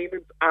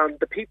entertainment, and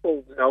the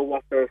people know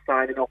what they're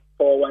signing up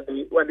for when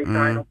they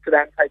sign up to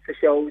them types of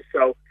shows.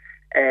 So,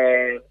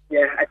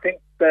 I think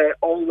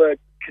all the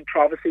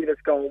controversy that's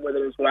going with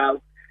it as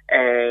well,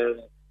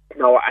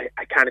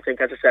 I kind of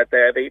think, as I said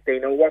there, they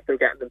know what they're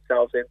getting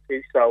themselves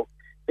into, so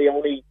they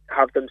only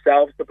have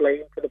themselves to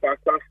blame for the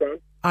backlash then.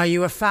 Are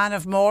you a fan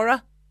of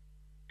Maura?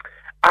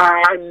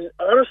 I'm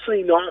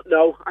honestly not,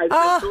 no. I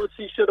thought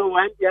she should have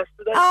went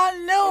yesterday.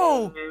 Oh,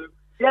 no!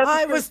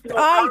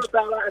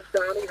 Arabella and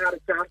Danny had a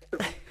chance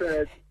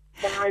to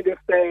find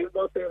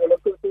what they were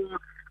looking for.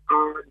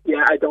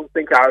 I don't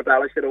think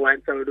Arabella should have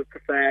went, so I would have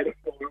preferred it.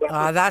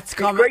 She's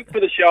great for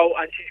the show,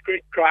 and she's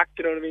great crack,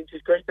 you know what I mean?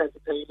 She's great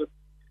entertainment.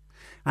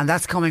 And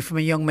that's coming from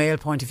a young male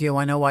point of view.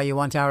 I know why you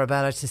want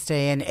Arabella to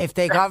stay in. If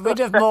they got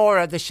rid of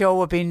Maura, the show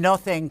would be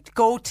nothing.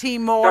 Go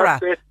Team Maura.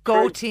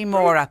 Go Team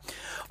Maura.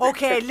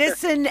 Okay,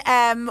 listen,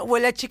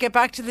 we'll let you get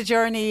back to the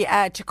journey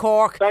to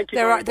Cork. Thank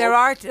you.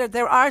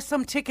 There are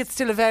some tickets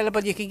still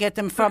available. You can get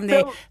them from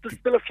there's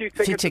still a few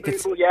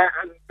tickets available,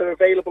 and they're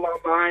available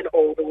online,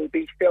 or there will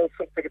be still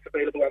some tickets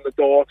available on the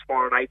door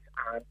tomorrow night,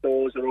 and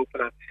doors are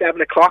open at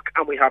 7 o'clock,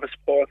 and we have a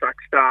support act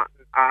starting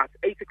at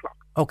 8 o'clock.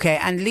 Okay,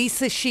 and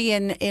Lisa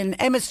Sheehan in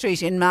Emma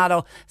Street in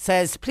Mallow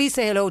says, please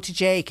say hello to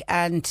Jake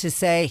and to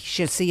say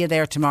she'll see you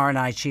there tomorrow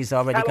night. She's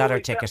already got her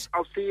ticket.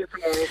 I'll see you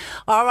tomorrow.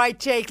 All right,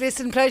 Jake,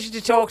 listen, pleasure to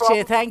talk to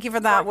you. Thank you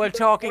for that. We'll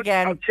talk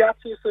again. I'll chat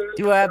to you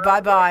soon.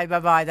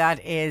 Bye-bye.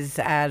 That is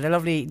the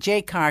lovely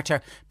Jake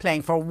Carter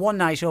playing for one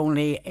night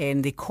only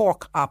in the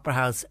Cork Opera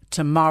House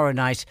tomorrow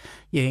night.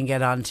 You can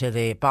get onto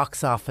the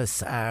box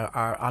office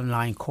or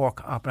online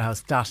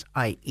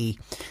corkoperahouse.ie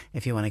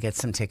if you want to get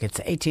some tickets.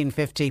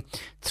 1850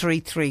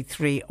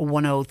 333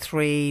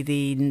 103.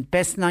 The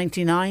best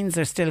 99s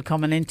are still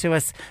coming into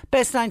us.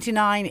 Best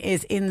 99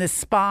 is in the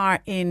Spar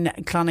in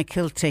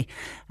Clonakilty.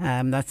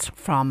 That's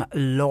from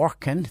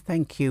Lorcan.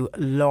 Thank you,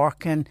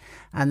 Lorcan.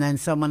 And then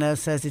someone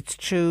else says it's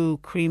true,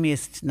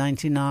 creamiest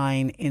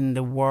 99 in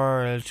the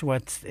world.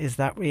 What is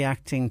that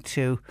reacting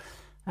to?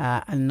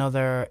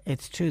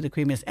 It's true, the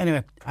creamiest.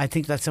 Anyway, I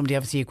think that's somebody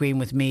obviously agreeing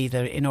with me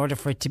that in order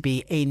for it to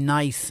be a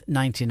nice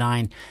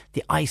 99,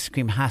 the ice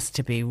cream has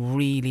to be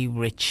really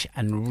rich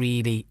and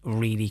really,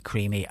 really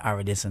creamy, or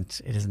it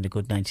isn't a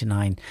good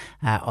 99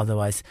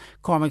 otherwise.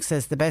 Cormac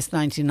says the best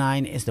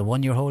 99 is the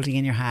one you're holding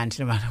in your hand,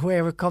 no matter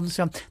where it comes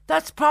from.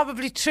 That's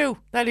probably true.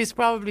 That is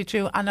probably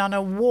true. And on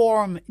a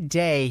warm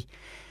day,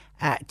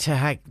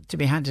 to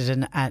be handed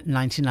in at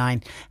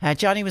 99.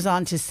 Johnny was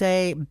on to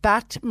say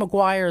Bat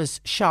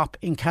Maguire's shop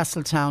in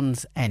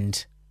Castletown's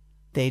End.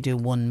 They do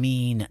one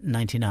mean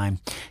 99.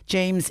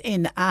 James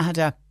in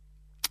Ahada,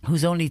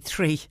 who's only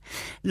 3,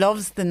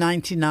 loves the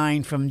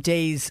 99 from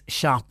Day's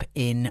shop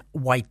in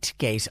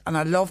Whitegate. And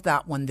I love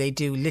that one. They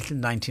do little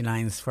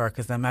 99s for her,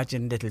 because I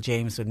imagine little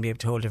James wouldn't be able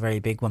to hold a very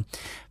big one.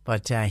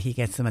 But he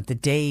gets them at the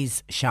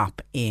Day's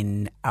shop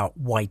in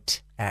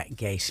Whitegate.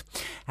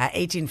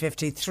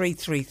 1850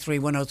 333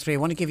 103. I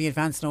want to give you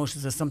advance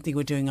notice of something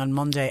we're doing on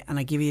Monday, and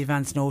I give you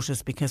advance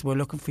notice because we're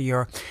looking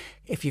for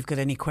if you've got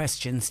any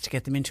questions, to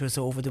get them into us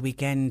over the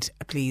weekend,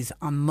 please.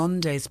 On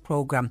Monday's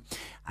programme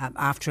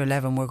after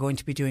 11, we're going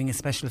to be doing a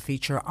special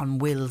feature on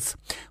wills.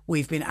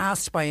 We've been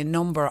asked by a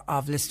number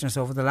of listeners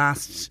over the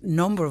last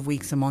number of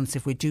weeks and months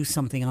if we do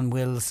something on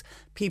wills.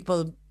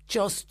 People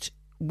just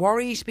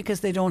worried because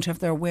they don't have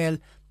their will,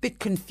 bit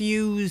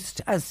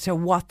confused as to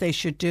what they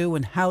should do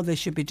and how they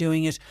should be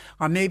doing it,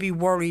 or maybe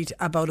worried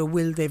about a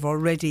will they've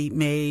already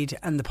made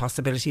and the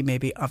possibility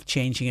maybe of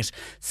changing it.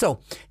 So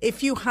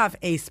if you have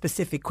a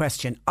specific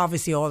question,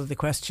 obviously all of the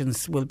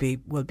questions will be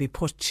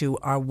put to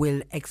our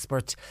will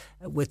expert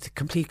with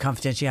complete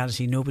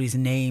confidentiality. Nobody's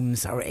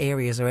names or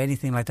areas or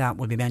anything like that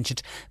will be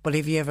mentioned. But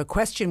if you have a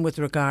question with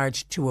regard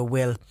to a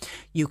will,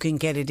 you can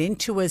get it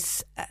into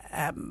us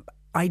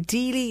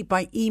ideally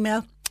by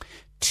email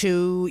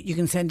you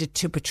can send it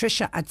to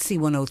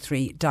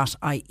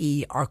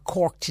patricia@c103.ie or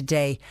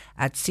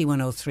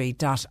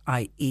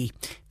corktoday@c103.ie.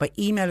 But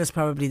email is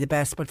probably the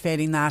best, but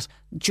failing that,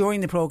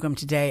 during the programme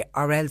today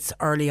or else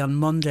early on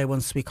Monday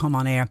once we come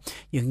on air,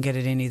 you can get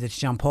it in either to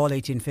John Paul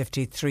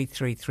 1850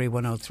 333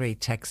 103,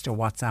 text or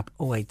WhatsApp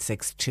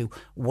 0862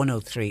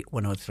 103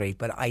 103.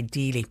 But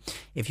ideally,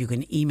 if you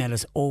can email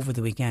us over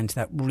the weekend,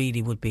 that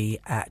really would be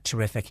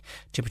terrific,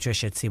 to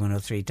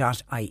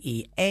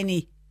patricia@c103.ie.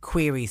 Any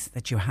queries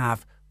that you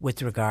have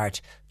with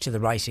regard to the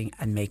writing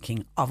and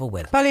making of a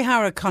will.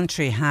 Ballyhara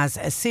Country has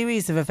a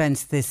series of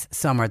events this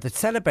summer that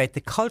celebrate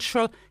the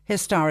cultural,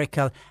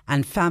 historical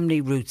and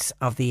family roots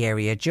of the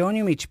area.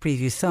 Joining me to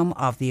preview some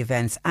of the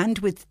events and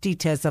with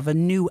details of a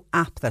new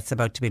app that's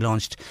about to be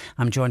launched,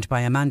 I'm joined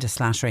by Amanda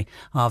Slattery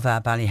of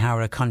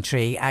Ballyhara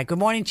Country. Good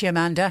morning to you,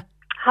 Amanda.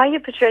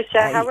 Hiya,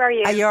 Patricia. How are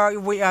you?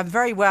 I'm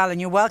very well,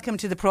 and you're welcome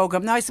to the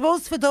programme. Now, I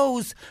suppose for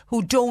those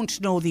who don't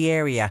know the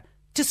area,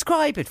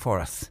 describe it for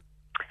us.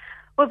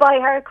 Well,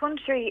 Ballyhara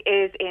Country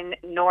is in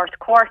North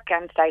Cork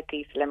and South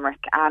East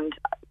Limerick, and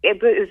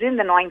it was in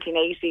the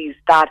 1980s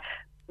that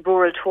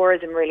rural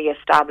tourism really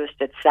established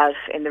itself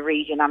in the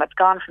region, and it's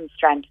gone from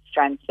strength to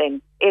strength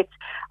since. It's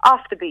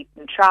off the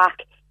beaten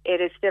track.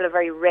 It is still a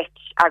very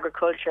rich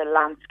agricultural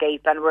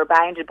landscape, and we're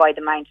bounded by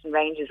the mountain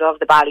ranges of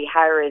the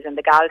Ballyharas and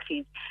the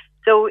Galties.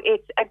 So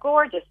it's a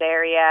gorgeous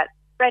area,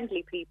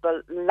 friendly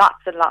people,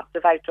 lots and lots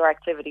of outdoor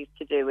activities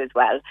to do as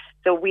well.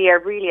 So we are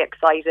really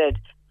excited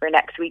for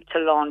next week to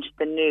launch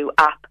the new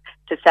app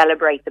to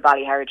celebrate the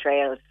Ballyhara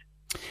Trails.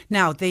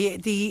 Now,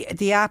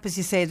 the app, as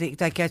you say,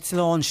 that gets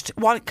launched,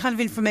 what kind of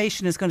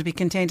information is going to be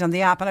contained on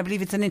the app? And I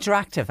believe it's an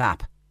interactive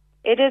app.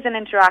 It is an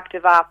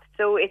interactive app,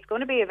 so it's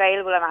going to be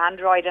available on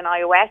Android and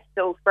iOS.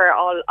 So for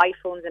all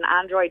iPhones and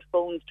Android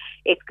phones,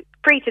 it's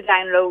free to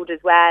download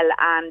as well,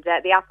 and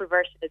the Apple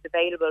version is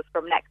available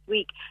from next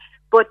week.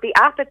 But the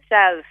app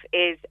itself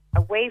is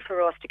a way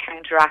for us to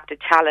counteract a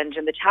challenge,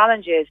 and the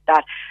challenge is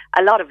that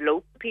a lot of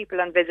local people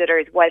and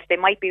visitors, whilst they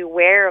might be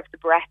aware of the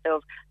breadth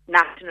of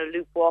national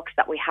loop walks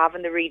that we have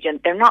in the region,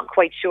 they're not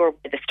quite sure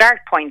where the start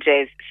point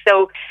is.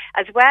 So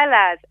as well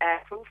as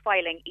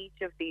profiling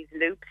each of these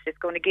loops, it's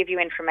going to give you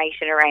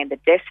information around the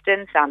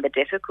distance and the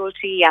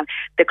difficulty and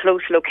the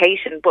close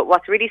location. But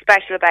what's really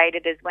special about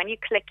it is when you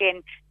click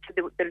in to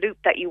the loop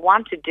that you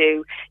want to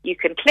do, you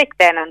can click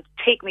then and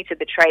take me to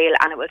the trail,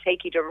 and it will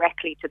take you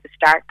directly to the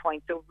start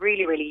point. So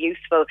really, really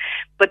useful.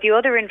 But the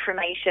other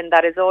information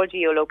that is all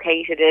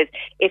geolocated is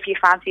if you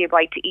fancy a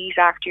bite to eat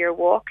after your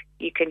walk,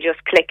 you can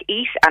just click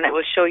eat and it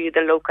will show you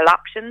the local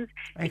options.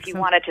 Excellent. If you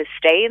wanted to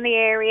stay in the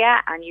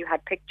area and you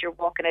had picked your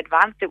walk in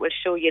advance, it will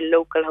show you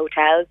local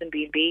hotels and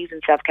B&Bs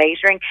and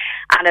self-catering.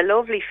 And a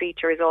lovely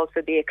feature is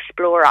also the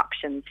explore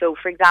option. So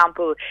for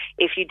example,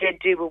 if you did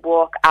do a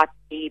walk at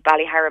the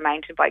Ballyhara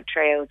mountain bike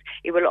trails,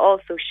 it will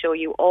also show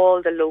you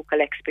all the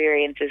local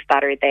experiences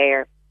that are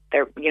there.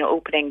 Their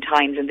opening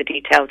times and the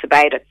details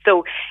about it.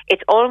 So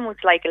it's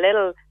almost like a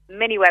little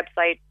mini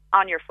website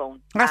on your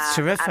phone. That's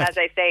terrific. And as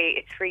I say,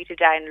 it's free to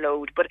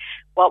download. But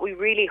what we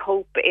really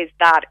hope is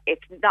that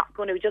it's not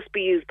going to just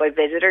be used by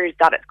visitors,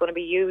 that it's going to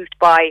be used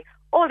by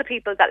all the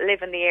people that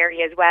live in the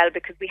area as well,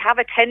 because we have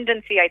a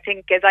tendency, I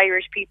think, as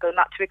Irish people,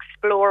 not to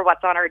explore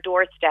what's on our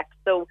doorstep.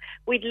 So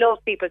we'd love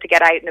people to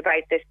get out and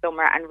about this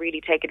summer and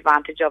really take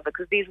advantage of it,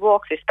 because these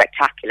walks are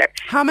spectacular.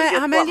 How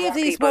many of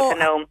these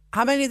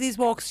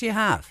walks do you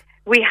have?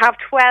 We have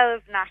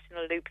 12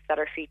 national loops that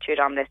are featured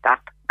on this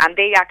app, and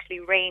they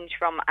actually range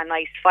from a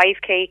nice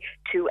 5k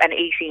to an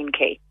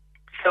 18k.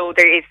 So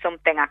there is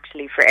something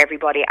actually for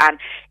everybody, and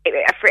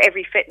for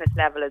every fitness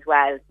level as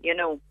well,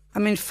 I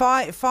mean,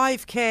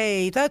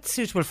 5k, that's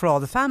suitable for all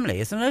the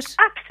family, isn't it?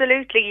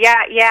 Absolutely,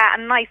 yeah,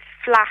 and nice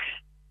flat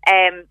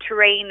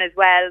terrain as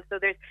well. So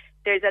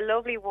there's a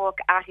lovely walk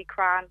at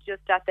Ecran,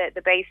 just at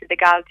the base of the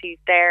Galties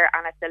there,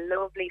 and it's a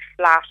lovely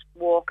flat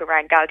walk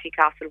around Galtee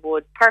Castle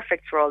Wood,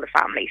 perfect for all the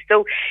family.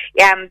 So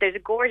there's a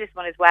gorgeous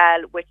one as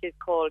well, which is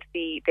called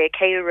the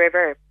Cale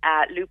River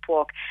Loop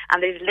Walk,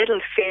 and there's a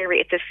little ferry.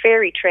 It's a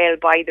ferry trail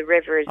by the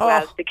river as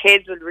well. So the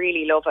kids will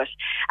really love it.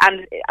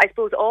 And I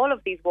suppose all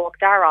of these walks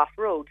are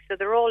off-road, so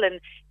they're all in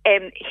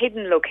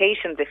hidden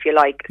locations, if you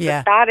like. So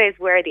that is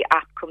where the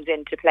app comes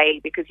into play,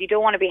 because you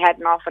don't want to be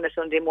heading off on a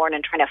Sunday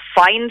morning trying to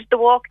find the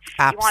walk.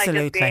 Absolutely. You want to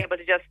just be able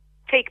to just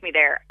take me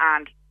there,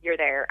 and you're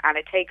there, and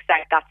it takes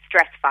out that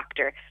stress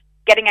factor.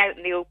 Getting out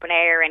in the open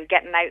air and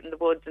getting out in the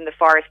woods and the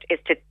forest is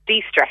to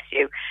de-stress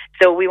you.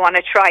 So we want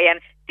to try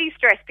and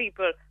de-stress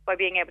people by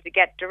being able to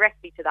get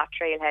directly to that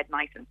trailhead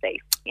nice and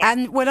safe. Yeah.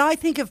 And when I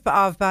think of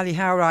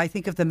Ballyhara, I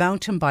think of the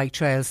mountain bike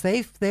trails.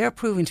 They're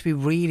proving to be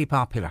really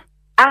popular.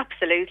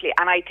 Absolutely,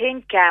 and I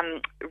think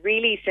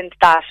really since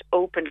that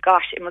opened,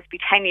 gosh, it must be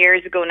 10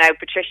 years ago now,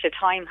 Patricia,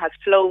 time has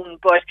flown,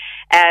 but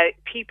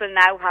people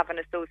now have an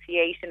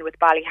association with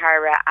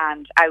Ballyhara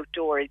and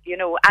outdoors,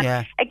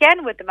 and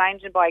again with the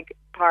mountain bike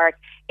park,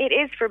 it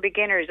is for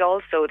beginners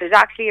also. There's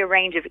actually a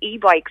range of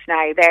e-bikes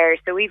now there,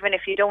 so even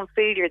if you don't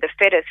feel you're the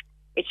fittest,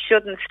 it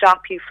shouldn't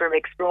stop you from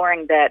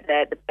exploring the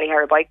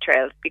Ballyhara bike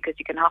trails, because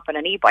you can hop on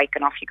an e-bike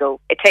and off you go.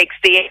 It takes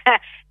the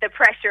the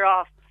pressure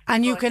off.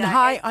 And you can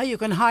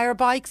hire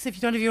bikes if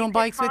you don't have your own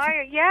bikes with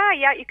you?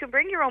 Yeah, you can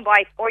bring your own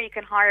bike, or you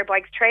can hire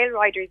bikes. Trail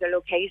riders are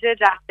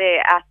located at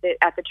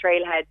the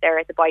trailhead there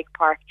at the bike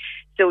park,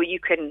 so you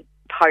can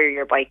hire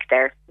your bike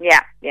there.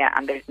 Yeah,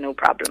 and there's no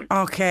problem.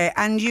 Okay,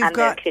 and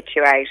they'll kit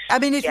you out. I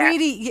mean, it's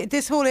really,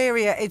 this whole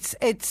area,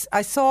 it's.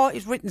 I saw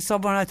it written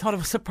somewhere and I thought it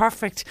was a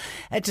perfect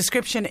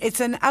description. It's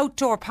an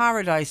outdoor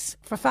paradise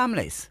for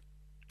families.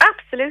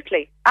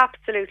 Absolutely.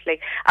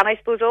 And I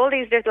suppose all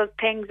these little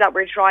things that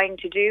we're trying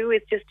to do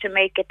is just to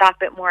make it that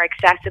bit more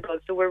accessible.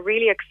 So we're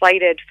really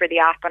excited for the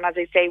app. And as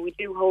I say, we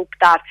do hope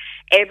that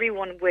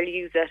everyone will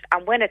use it.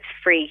 And when it's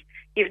free,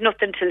 you've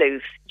nothing to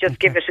lose. Just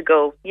give it a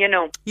go, you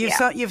know.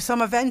 You've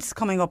some events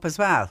coming up as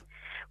well.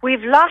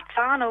 We've lots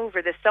on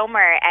over the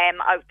summer.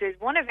 There's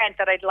one event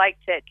that I'd like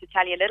to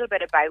tell you a little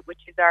bit about, which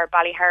is our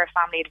Ballyhara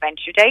Family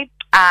Adventure Day,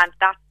 and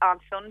that's on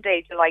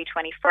Sunday, July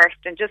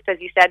 21st. And just as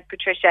you said,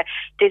 Patricia,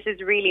 this is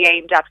really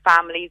aimed at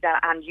families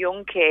and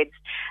young kids,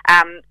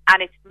 and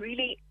it's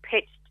really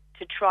pitched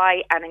to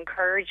try and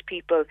encourage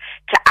people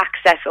to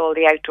access all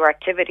the outdoor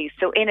activities.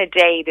 So in a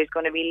day, there's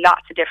going to be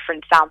lots of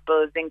different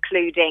samples,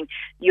 including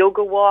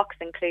yoga walks,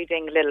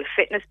 including little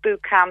fitness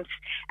boot camps,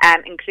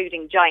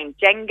 including giant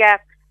Jenga.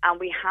 And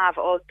we have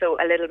also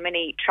a little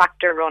mini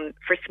tractor run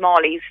for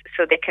smallies,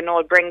 so they can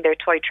all bring their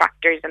toy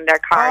tractors and their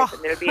cars,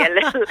 and there'll be a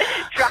little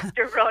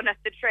tractor run at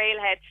the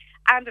trailhead.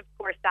 And of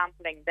course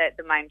sampling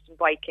the mountain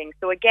biking.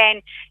 So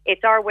again,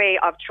 it's our way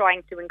of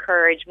trying to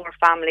encourage more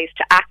families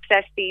to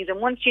access these, and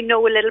once you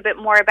know a little bit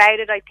more about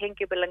it, I think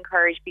it will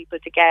encourage people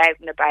to get out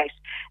and about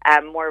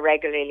more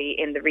regularly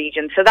in the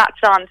region. So that's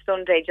on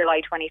Sunday, July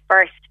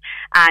 21st,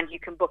 and you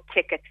can book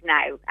tickets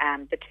now.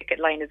 The ticket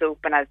line is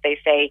open, as they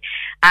say.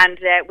 And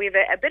we have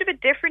a bit of a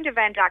different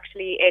event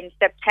actually in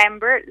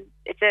September.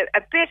 It's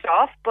a bit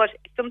off, but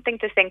something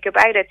to think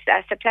about. It's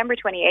September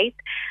 28th,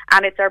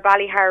 and it's our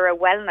Ballyhara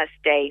Wellness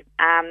Day.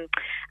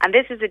 And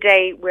this is a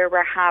day where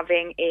we're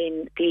having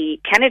in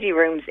the Kennedy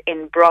Rooms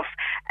in Bruff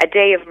a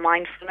day of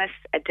mindfulness,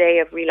 a day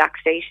of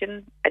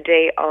relaxation, a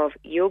day of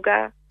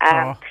yoga,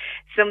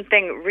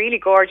 something really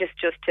gorgeous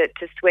just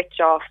to switch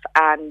off.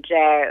 And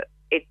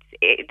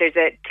there's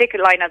a ticket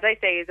line, as I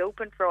say, is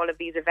open for all of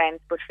these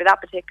events, but for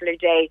that particular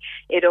day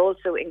it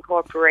also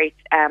incorporates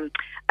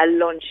a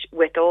lunch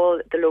with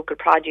all the local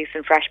produce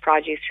and fresh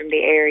produce from the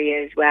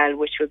area as well,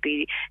 which will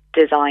be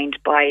designed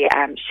by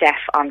chef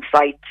on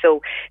site.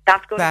 So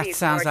that's going to be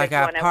sounds like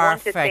a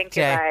perfect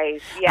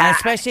day. And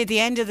especially at the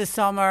end of the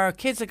summer,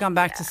 kids have gone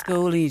back to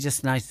school and you're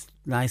just nice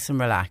and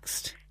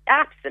relaxed.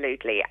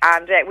 Absolutely.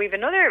 And we have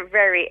another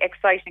very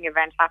exciting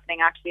event happening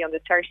actually on the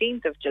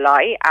 13th of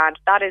July, and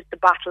that is the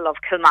Battle of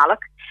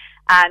Kilmallock.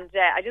 And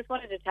I just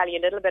wanted to tell you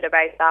a little bit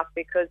about that,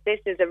 because this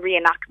is a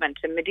reenactment,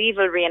 a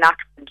medieval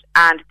reenactment,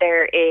 and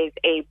there is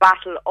a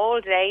battle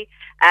all day.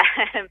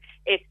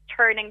 It's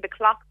turning the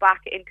clock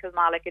back in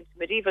Kilmallock into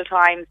medieval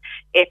times.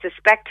 It's a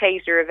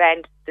spectator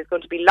event. There's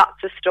going to be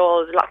lots of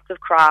stalls, lots of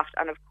craft,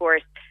 and of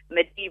course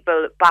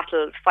medieval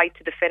battle fight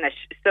to the finish.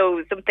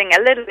 So something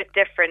a little bit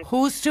different.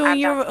 Who's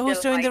doing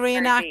the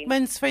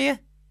reenactments for you?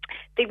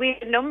 We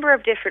have a number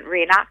of different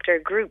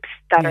reenactor groups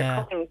that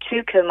are coming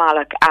to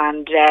Kilmallock,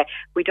 and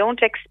we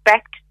don't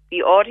expect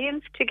the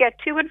audience to get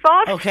too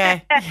involved.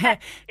 Okay.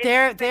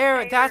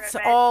 That's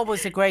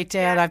always a great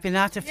day. And I've been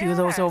at a few of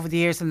those over the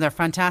years, and they're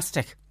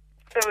fantastic.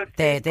 So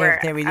they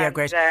really are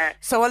great.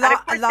 So a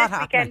lot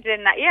happening.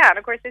 And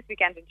of course this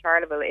weekend in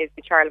Charleville is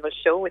the Charleville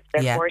Show. It's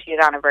their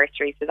 40th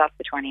anniversary, so that's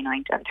the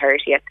 29th and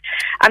 30th.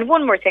 And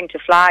one more thing to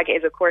flag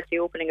is of course the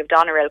opening of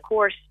Doneraile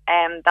Court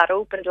that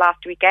opened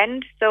last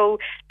weekend. So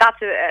that's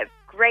a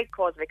great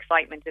cause of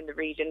excitement in the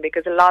region,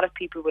 because a lot of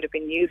people would have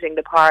been using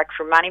the park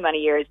for many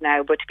years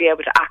now, but to be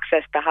able to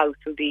access the house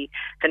will be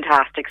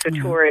fantastic. So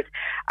tours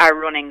are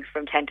running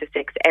from 10 to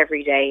 6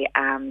 every day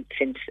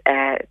since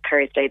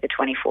Thursday the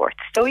 24th.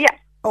 So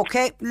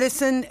Okay,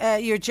 listen,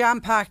 you're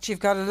jam-packed, you've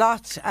got a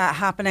lot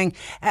happening.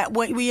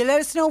 Will you let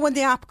us know when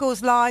the app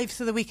goes live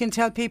so that we can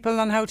tell people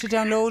on how to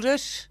download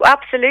it? Well,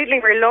 absolutely.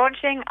 We're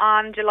launching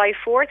on July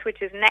 4th,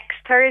 which is next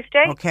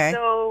Thursday. Okay.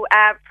 So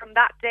from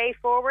that day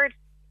forward,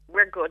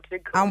 we're good to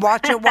go. And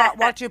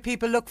what do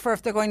people look for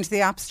if they're going to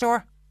the App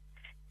Store?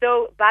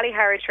 So,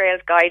 Ballyhara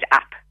Trails Guide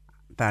app.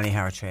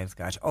 Ballyhara Trails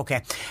Guide.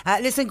 Okay.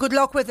 Listen, good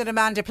luck with it,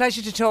 Amanda.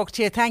 Pleasure to talk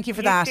to you. Thank you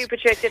for that. You too,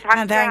 Patricia.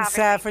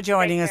 Thanks for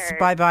joining us.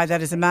 Bye-bye.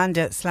 That is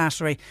Amanda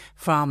Slattery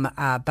from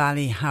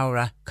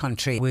Ballyhara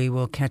Country. We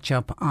will catch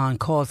up on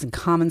calls and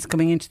comments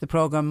coming into the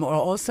programme. We're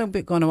also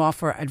going to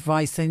offer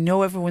advice. I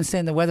know everyone's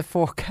saying the weather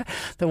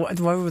forecast,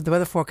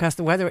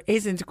 the weather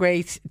isn't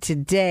great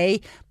today.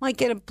 Might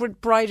get a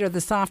bit brighter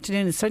this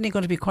afternoon. It's certainly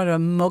going to be quite a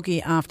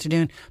muggy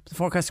afternoon. The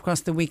forecast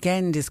across the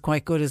weekend is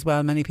quite good as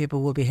well. Many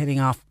people will be heading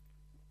off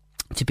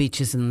to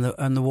beaches and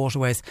the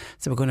waterways,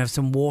 so we're going to have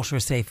some water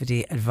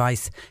safety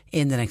advice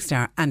in the next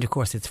hour. And of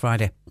course it's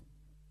Friday,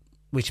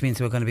 which means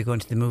we're going to be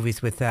going to the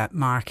movies with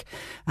Mark,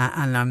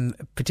 and I'm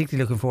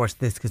particularly looking forward to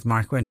this because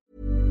Mark went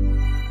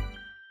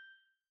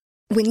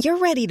When you're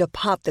ready to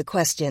pop the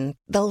question,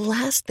 the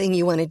last thing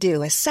you want to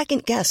do is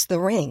second-guess the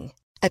ring.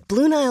 At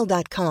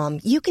BlueNile.com,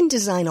 you can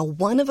design a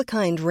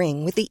one-of-a-kind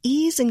ring with the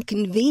ease and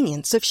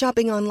convenience of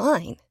shopping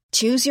online.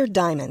 Choose your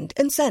diamond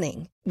and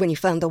setting. When you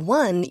find the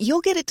one, you'll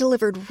get it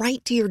delivered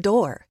right to your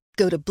door.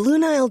 Go to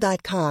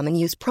BlueNile.com and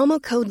use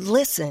promo code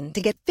LISTEN to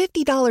get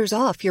 $50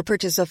 off your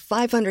purchase of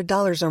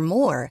 $500 or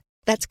more.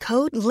 That's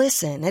code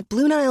LISTEN at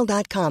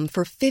BlueNile.com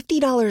for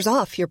 $50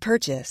 off your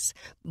purchase.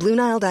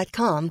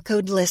 BlueNile.com,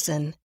 code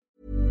LISTEN.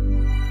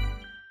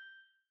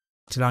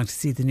 Along to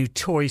see the new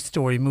Toy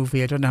Story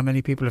movie. I don't know how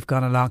many people have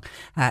gone along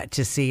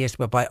to see it,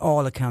 but by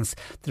all accounts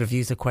the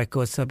reviews are quite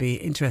good, so I'll be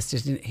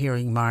interested in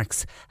hearing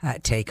Mark's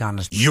take on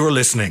it. You're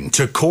listening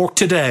to Cork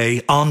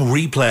Today on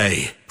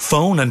replay.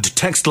 Phone and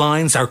text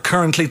lines are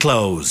currently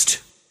closed.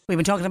 We've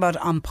been talking about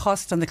An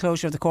Post and the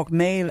closure of the Cork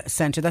Mail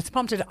Centre. That's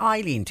prompted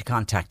Eileen to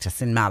contact us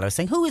in Mallow,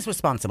 saying, who is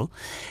responsible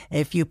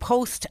if you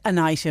post an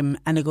item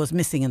and it goes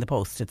missing in the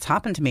post? It's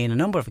happened to me on a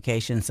number of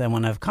occasions, and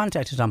when I've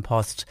contacted An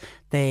Post,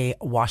 they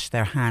wash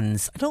their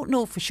hands. I don't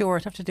know for sure.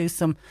 I'd have to do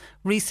some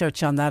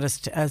research on that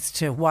as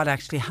to what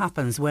actually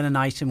happens when an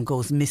item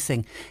goes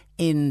missing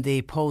in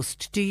the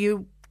post. Do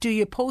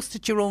you post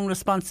at your own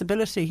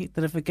responsibility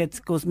that if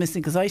it goes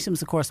missing? Because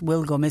items, of course,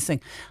 will go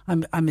missing.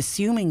 I'm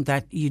assuming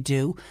that you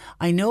do.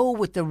 I know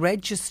with the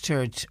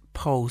registered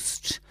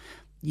post,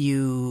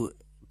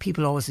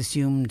 people always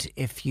assumed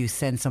if you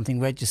send something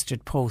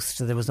registered post,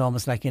 so there was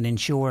almost like an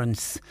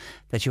insurance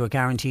that you were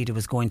guaranteed it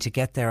was going to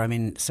get there. I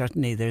mean,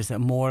 certainly there's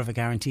more of a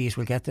guarantee it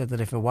will get there than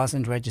if it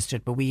wasn't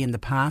registered. But we in the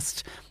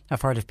past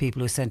have heard of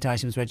people who sent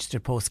items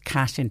registered post,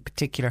 cash in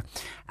particular,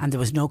 and there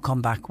was no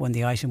comeback when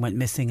the item went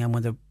missing and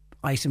when the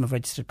item of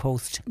registered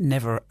post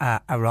never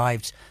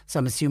arrived. So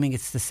I'm assuming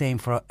it's the same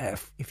for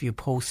if you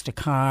post a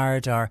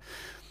card or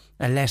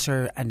a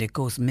letter and it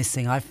goes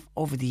missing.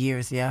 Over the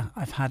years,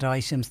 I've had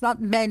items, not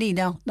many,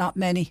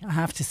 I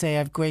have to say. I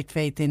have great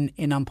faith in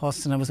An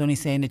Post, and I was only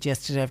saying it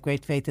yesterday, I have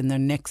great faith in their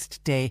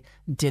next day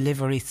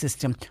delivery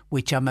system,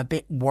 which I'm a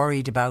bit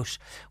worried about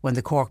when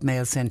the Cork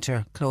Mail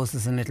Centre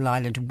closes in Little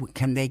Island.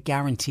 Can they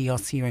guarantee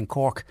us here in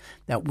Cork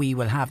that we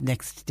will have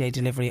next day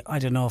delivery? I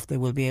don't know if they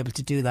will be able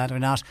to do that or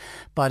not.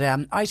 But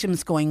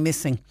items going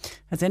missing,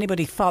 has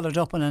anybody followed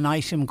up on an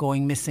item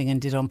going missing, and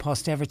did An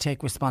Post ever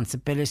take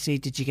responsibility?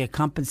 Did you get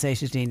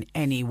compensated in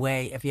any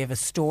way? If you have a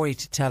story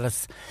to tell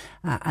us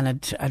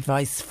and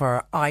advice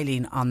for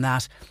Eileen on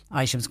that,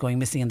 items going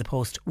missing in the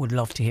post, would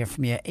love to hear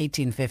from you.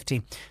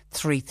 1850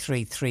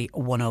 333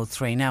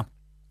 103. Now,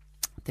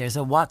 there's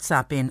a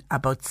WhatsApp in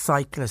about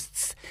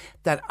cyclists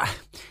that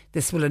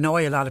this will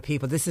annoy a lot of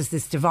people. This is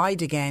this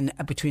divide again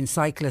between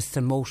cyclists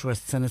and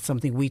motorists, and it's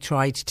something we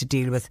tried to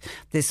deal with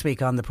this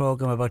week on the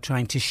programme, about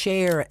trying to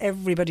share,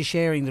 everybody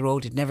sharing the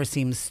road. It never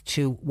seems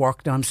to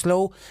work. Now, I'm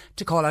slow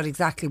to call out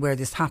exactly where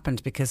this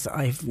happened because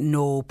I've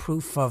no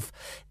proof of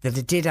that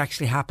it did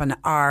actually happen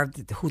or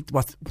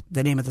what's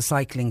the name of the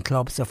cycling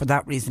club. So for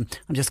that reason,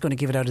 I'm just going to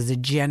give it out as a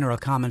general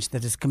comment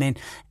that has come in,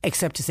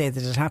 except to say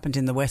that it happened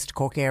in the West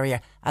Cork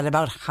area at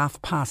about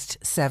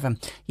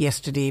 7:30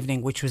 yesterday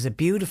evening, which was a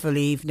beautiful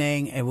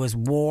evening. It was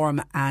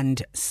warm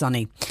and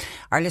sunny.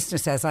 Our listener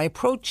says, I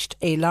approached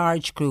a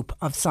large group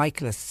of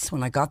cyclists.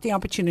 When I got the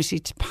opportunity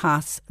to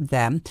pass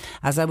them,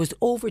 as I was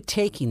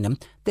overtaking them,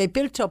 they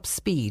built up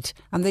speed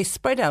and they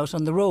spread out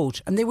on the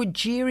road, and they were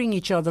jeering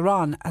each other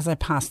on as I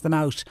passed them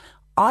out.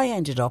 I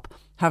ended up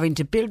having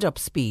to build up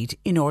speed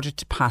in order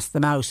to pass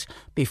them out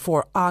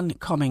before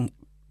oncoming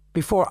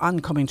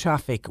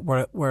traffic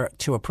were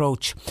to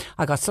approach.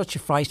 I got such a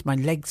fright, my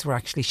legs were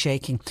actually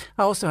shaking.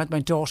 I also had my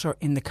daughter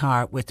in the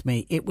car with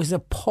me. It was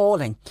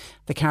appalling,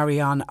 the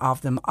carry-on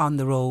of them on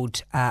the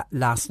road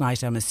last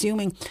night. I'm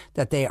assuming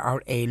that they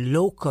are a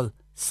local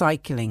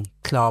cycling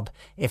club.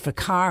 If a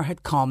car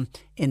had come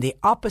in the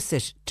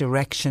opposite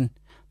direction,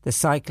 the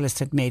cyclist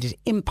had made it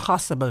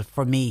impossible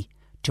for me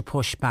to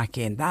push back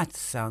in. That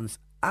sounds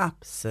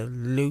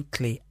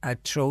absolutely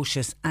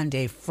atrocious and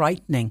a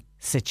frightening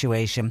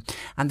situation.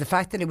 And the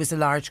fact that it was a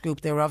large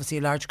group, they were obviously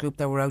a large group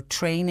that were out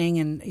training,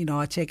 and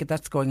I take it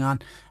that's going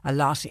on a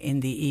lot in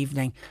the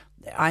evening.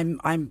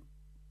 I'm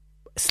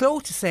slow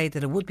to say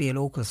that it would be a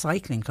local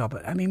cycling club.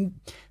 I mean,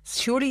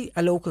 surely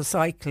a local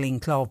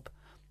cycling club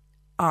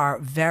are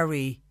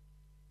very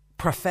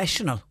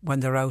professional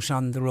when they're out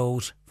on the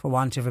road, for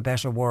want of a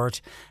better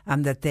word,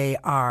 and that they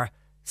are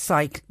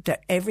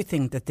that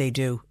everything that they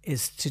do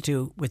is to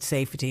do with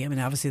safety. I mean,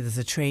 obviously there's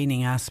a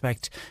training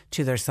aspect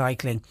to their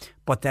cycling,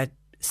 but that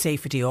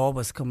safety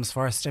always comes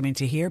first. I mean,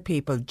 to hear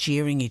people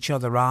jeering each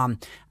other on,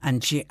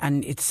 and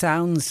it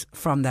sounds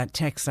from that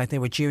text like they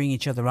were jeering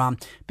each other on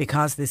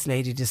because this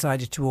lady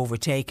decided to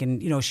overtake,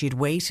 and she'd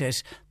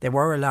waited. They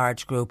were a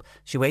large group.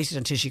 She waited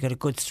until she got a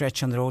good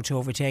stretch on the road to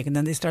overtake, and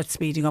then they start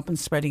speeding up and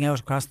spreading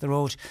out across the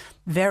road.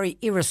 Very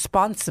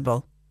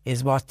irresponsible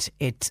is what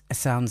it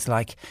sounds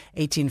like.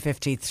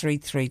 1850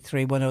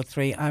 333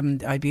 103.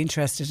 I'd be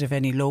interested if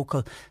any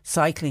local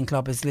cycling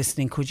club is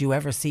listening. Could you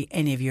ever see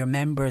any of your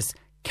members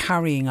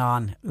carrying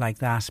on like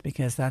that?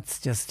 Because that's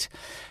just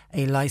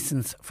a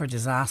licence for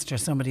disaster.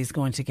 Somebody's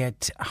going to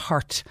get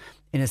hurt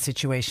in a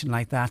situation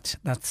like that,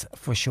 that's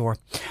for sure.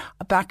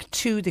 Back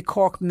to the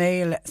Cork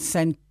Mail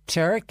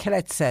Centre,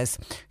 Colette says,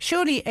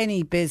 surely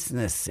any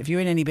business, if you're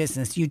in any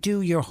business, you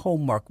do your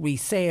homework,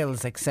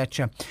 resales,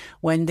 etc.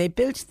 When they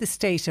built the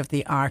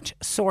state-of-the-art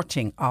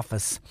sorting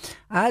office,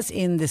 as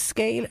in the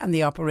scale and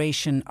the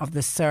operation of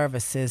the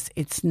services,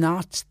 it's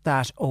not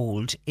that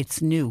old,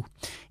 it's new.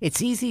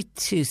 It's easy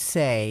to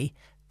say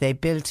they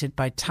built it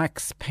by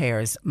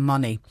taxpayers'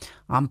 money.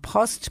 An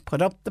Post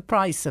put up the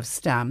price of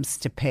stamps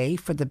to pay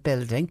for the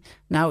building.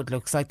 Now it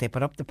looks like they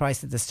put up the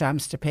price of the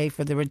stamps to pay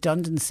for the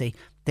redundancy.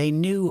 They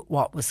knew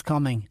what was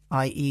coming,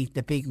 i.e.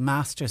 the big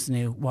masters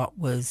knew what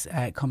was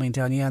coming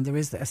down. Yeah, and there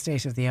is a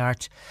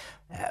state-of-the-art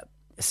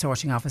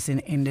sorting office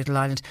in Little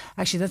Island.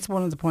 Actually, that's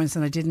one of the points,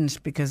 and I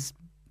didn't because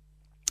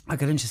I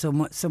got into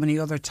so many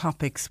other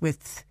topics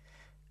with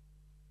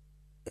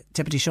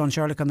Deputy Sean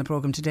Sherlock on the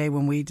programme today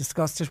when we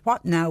discussed it.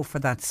 What now for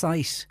that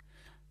site?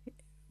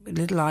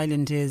 Little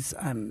Island is,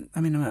 I'm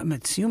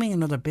assuming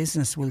another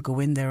business will go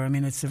in there. I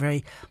mean, it's a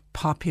very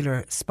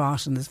popular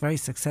spot and there's very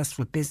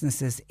successful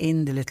businesses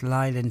in the Little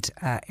Island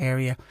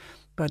area.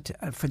 But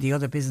for the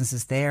other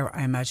businesses there,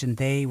 I imagine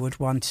they would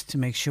want to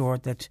make sure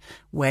that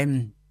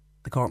when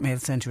the Cork Mail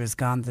Centre is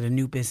gone, that a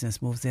new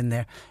business moves in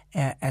there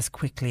as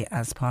quickly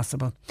as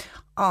possible.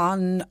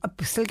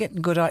 Still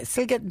getting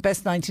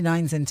best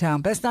 99s in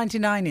town. Best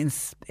 99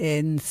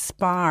 in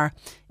Spar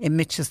in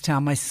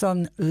Mitchelstown. My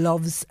son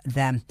loves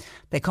them.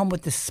 They come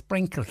with the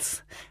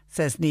sprinkles,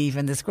 says Niamh,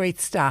 and there's great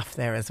staff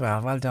there as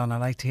well. Well done. I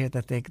like to hear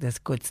that there's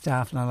good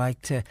staff, and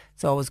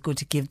it's always good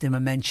to give them a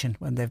mention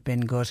when they've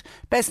been good.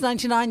 Best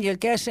 99 you'll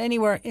get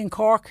anywhere in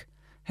Cork.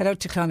 Head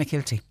out to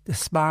Clonakilty. The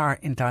Spar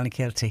in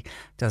Clonakilty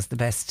does the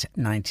best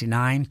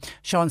 99.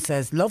 Sean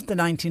says, love the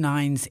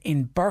 99s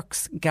in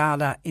Burke's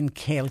Gala in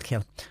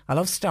Calekill. I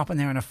love stopping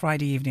there on a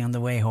Friday evening on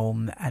the way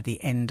home at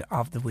the end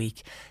of the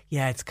week.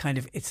 Yeah, it's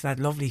that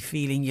lovely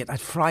feeling, that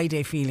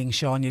Friday feeling,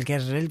 Sean. You'll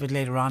get it a little bit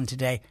later on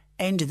today.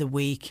 End of the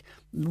week.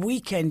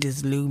 Weekend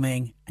is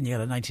looming and you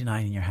got a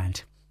 99 in your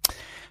hand.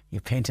 You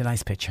paint a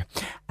nice picture.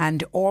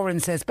 And Oren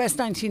says, best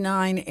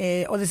 99.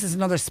 This is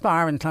another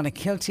Spar in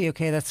Clonakilty.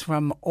 Okay, that's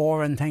from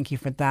Oren. Thank you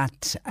for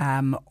that,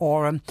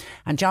 Oren.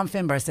 And John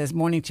Finbar says,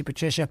 morning to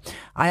Patricia.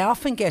 I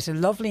often get a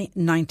lovely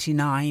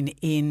 99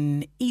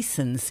 in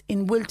Eason's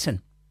in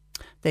Wilton.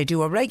 They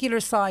do a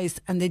regular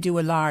size and they do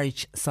a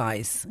large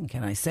size. And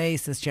can I say,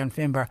 says John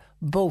Finbar,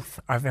 both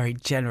are very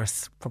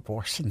generous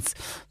proportions,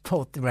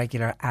 both the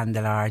regular and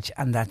the large.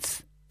 And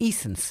that's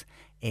Eason's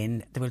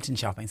in the Wilton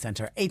Shopping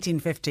Centre.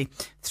 1850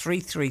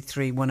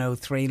 333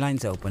 103.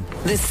 Lines open.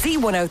 The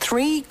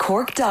C103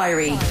 Cork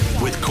Diary.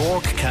 With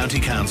Cork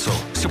County Council.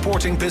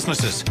 Supporting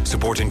businesses,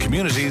 supporting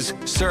communities,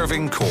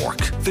 serving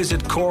Cork.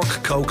 Visit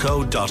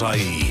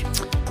corkcoco.ie.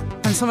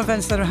 And some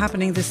events that are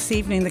happening this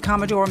evening. The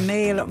Commodore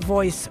Male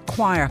Voice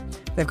Choir.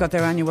 They've got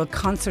their annual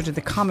concert at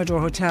the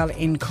Commodore Hotel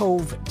in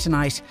Cove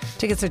tonight.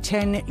 Tickets are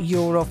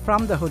 €10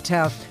 from the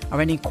hotel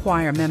or any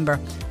choir member,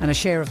 and a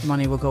share of the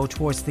money will go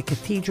towards the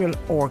cathedral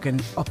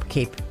organ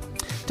upkeep.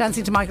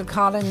 Dancing to Michael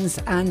Collins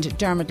and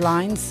Dermot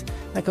Lyons.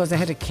 That goes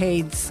ahead at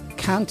Cades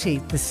County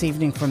this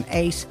evening from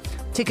 8.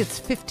 Tickets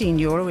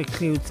 €15,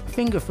 includes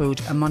finger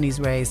food, and money's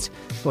raised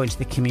going to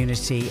the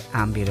community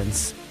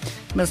ambulance.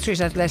 Mill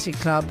Street Athletic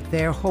Club,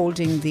 they're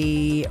holding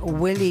the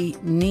Willie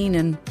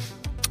Neenan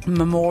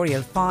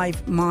Memorial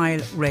 5-mile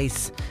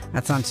race.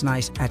 That's on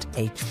tonight at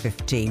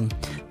 8:15.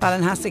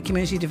 Ballinhassig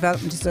Community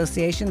Development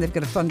Association, they've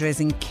got a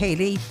fundraising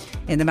Kaylee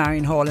in the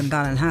Marion Hall in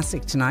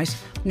Ballinhassig tonight.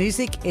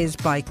 Music is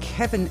by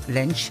Kevin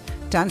Lynch.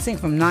 Dancing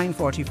from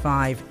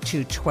 9:45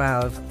 to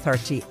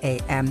 12:30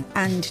 a.m.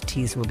 and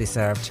teas will be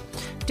served.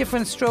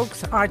 Different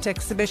Strokes art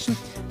exhibition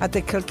at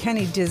the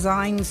Kilkenny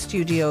Design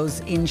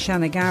Studios in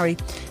Shanagarry.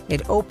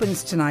 It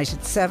opens tonight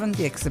at 7.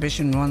 The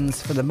exhibition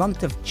runs for the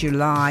month of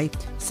July,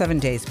 7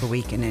 days per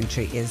week, and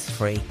entry is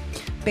free.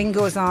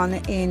 Bingo's on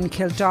in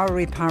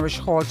Kildorrery Parish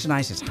Hall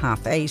tonight at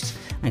 8:30,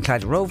 and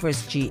Clyde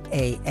Rovers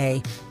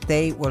GAA,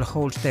 they will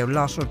hold their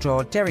lotto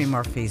draw. Derry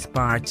Murphy's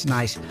Bar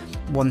tonight.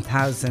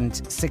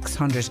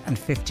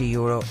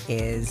 €1,650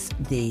 is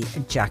the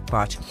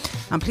jackpot.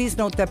 And please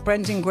note that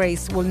Brendan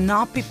Grace will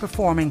not be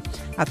performing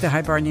at the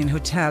Hibernian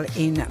Hotel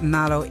in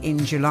Mallow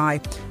in July,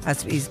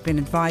 as he's been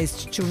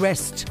advised to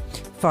rest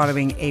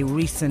following a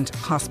recent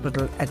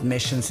hospital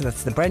admission. So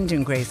that's the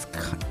Brendan Grace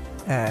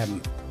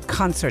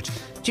concert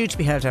due to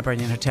be held at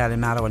Hibernian Hotel in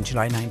Mallow on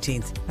July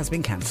 19th has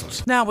been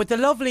cancelled. Now, with the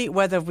lovely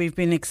weather we've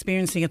been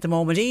experiencing at the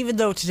moment, even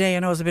though today I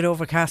know it's a bit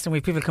overcast and we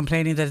have people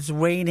complaining that it's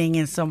raining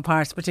in some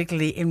parts,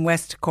 particularly in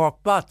West Cork,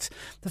 but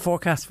the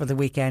forecast for the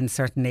weekend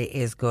certainly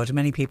is good.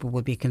 Many people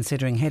will be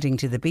considering heading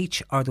to the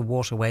beach or the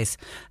waterways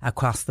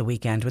across the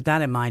weekend. With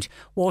that in mind,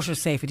 Water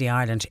Safety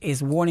Ireland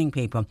is warning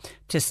people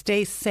to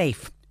stay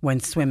safe when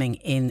swimming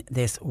in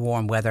this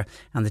warm weather.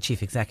 And the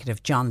Chief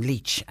Executive, John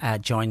Leach,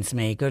 joins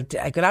me. Good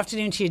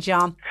afternoon to you,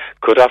 John.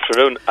 Good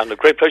afternoon, and a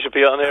great pleasure to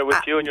be on air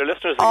with you and your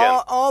listeners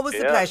again. Always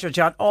a pleasure,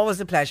 John. Always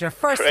a pleasure.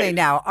 Firstly,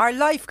 now, our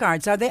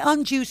lifeguards, are they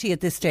on duty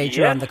at this stage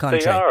around the country?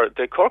 Yes, they are.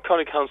 The Cork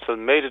County Council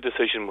made a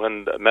decision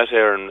when Met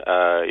Éireann,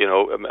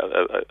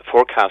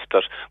 forecast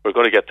that we're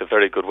going to get the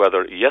very good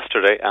weather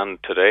yesterday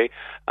and today,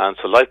 and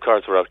so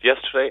lifeguards were out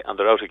yesterday, and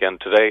they're out again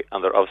today,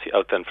 and they're obviously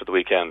out then for the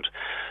weekend.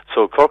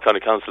 So Cork County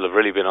Council have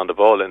really been on the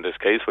ball in this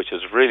case, which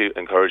is really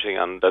encouraging,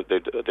 and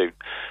they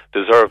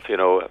deserve,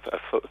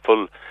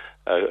 full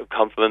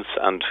compliments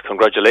and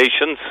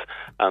congratulations,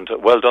 and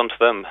well done to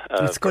them.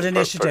 It's a good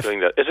initiative. For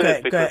doing that. It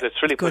is, because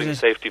it's really putting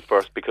safety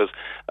first, because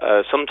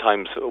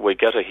sometimes we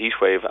get a heat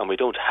wave and we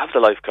don't have the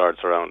lifeguards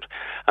around,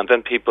 and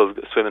then people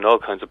swim in all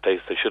kinds of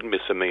places they shouldn't be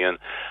swimming in,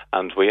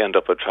 and we end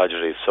up with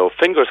tragedies. So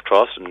fingers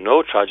crossed,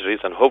 no tragedies,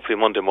 and hopefully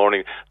Monday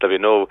morning there'll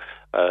be no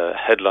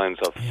headlines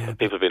of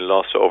people being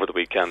lost over the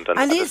weekend.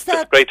 And it's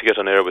great to get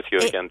on air with you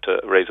again to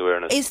raise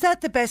awareness. Is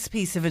that the best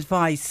piece of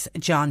advice,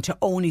 John, to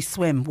only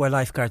swim where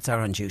lifeguards are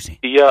on duty?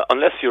 Yeah,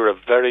 unless you're a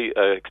very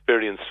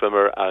experienced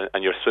swimmer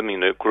and you're swimming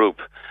in a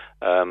group.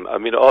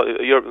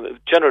 Your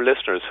general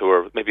listeners who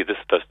are maybe this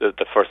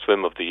the first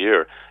swim of the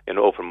year in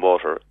open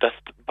water, that's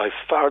by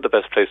far the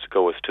best place to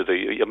go. Is to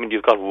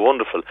you've got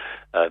wonderful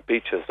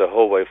beaches the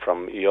whole way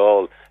from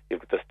Youghal. You've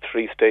got the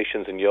 3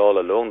 stations in Youghal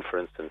alone, for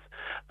instance.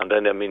 And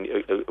then,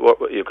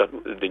 you've got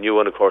the new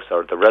one, of course,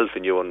 or the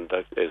relatively new one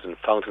that is in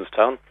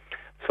Fountainstown.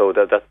 So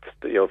that's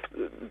deals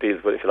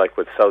with, if you like,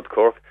 with South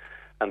Cork.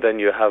 And then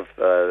you have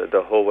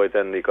the whole way.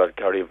 Then you got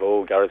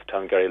Garryvoe,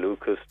 Garrettstown,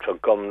 Garrylucas,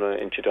 Trogumna,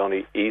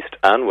 Inchydoney, East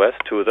and West,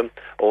 2 of them.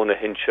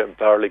 Onahincha,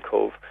 Barley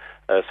Cove.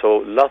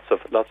 So lots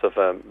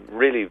of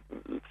really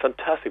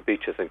fantastic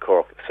beaches in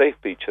Cork, safe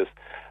beaches.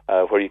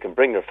 Where you can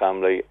bring your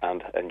family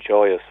and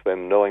enjoy a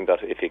swim, knowing that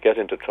if you get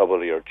into trouble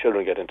or your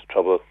children get into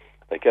trouble,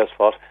 guess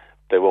what?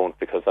 They won't,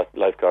 because that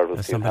lifeguard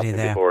was seen happening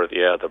before it.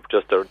 Yeah,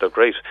 they're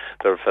great.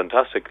 They're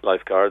fantastic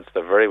lifeguards.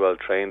 They're very well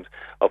trained,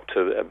 up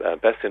to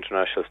best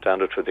international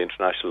standard through the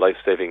International Life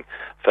Saving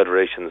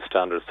Federation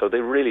standards. So they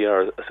really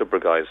are super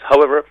guys.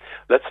 However,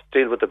 let's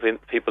deal with the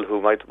people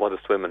who might want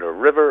to swim in a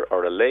river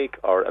or a lake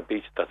or a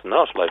beach that's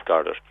not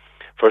lifeguarded.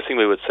 First thing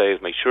we would say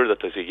is make sure that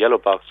there's a yellow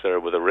box there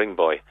with a ring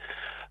buoy.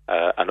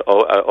 And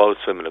all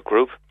swim in a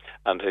group,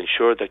 and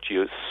ensure that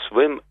you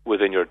swim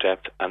within your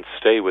depth and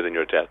stay within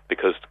your depth,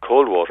 because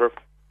cold water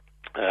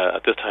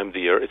at this time of the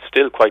year, it's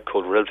still quite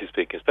cold, relatively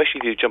speaking, especially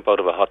if you jump out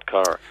of a hot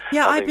car.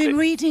 Yeah, I've been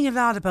reading a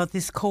lot about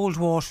this cold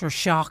water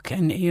shock,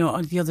 and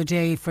the other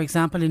day, for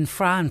example, in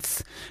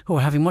France, who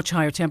are having much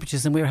higher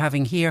temperatures than we're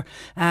having here,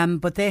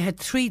 but they had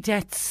 3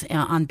 deaths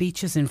on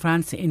beaches in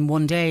France in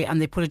one day,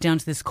 and they put it down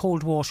to this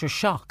cold water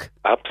shock.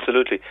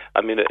 Absolutely.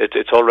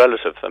 It's all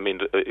relative.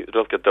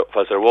 Don't get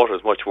as their water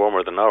is much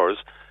warmer than ours.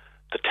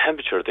 The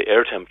temperature, the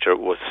air temperature,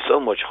 was so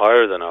much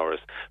higher than ours.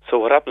 So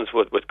what happens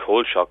with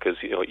cold shock is,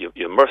 you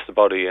immerse the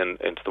body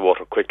into the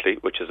water quickly,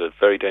 which is a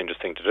very dangerous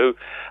thing to do,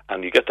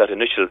 and you get that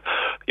initial,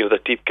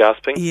 that deep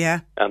gasping,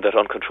 and that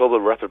uncontrollable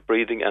rapid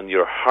breathing, and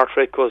your heart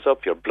rate goes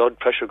up, your blood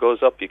pressure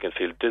goes up, you can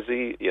feel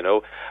dizzy,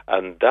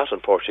 and that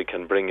unfortunately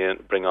can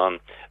bring on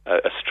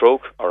a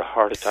stroke or a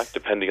heart attack,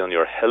 depending on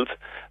your health.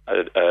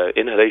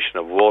 Inhalation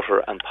of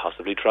water and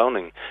possibly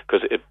drowning,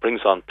 because it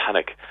brings on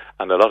panic.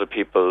 And a lot of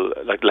people,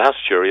 like last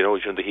year,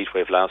 during the heat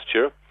wave last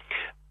year,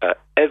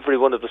 every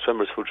one of the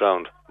swimmers who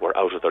drowned were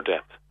out of their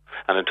depth.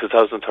 And in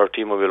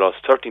 2013, when we lost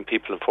 13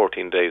 people in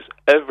 14 days,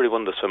 every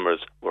one of the swimmers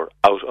were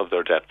out of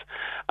their depth.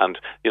 And,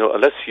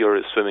 unless you're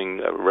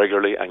swimming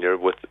regularly and you're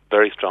with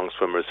very strong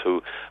swimmers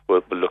who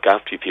will look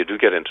after you if you do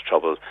get into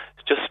trouble,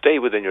 just stay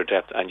within your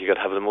depth, and you can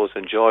have the most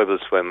enjoyable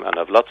swim and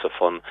have lots of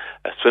fun.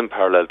 Swim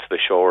parallel to the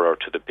shore or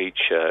to the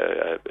beach,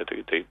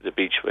 the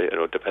beach,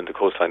 depend the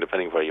coastline,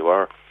 depending where you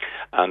are.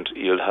 And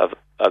you'll have,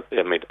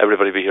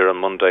 everybody will be here on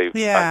Monday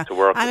back to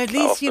work. And at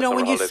least,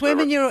 when you swim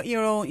in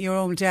your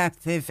own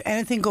depth, if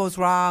anything goes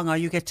wrong or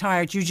you get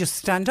tired, you just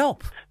stand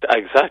up.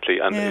 Exactly.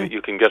 And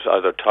you can get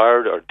either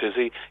tired or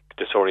dizzy,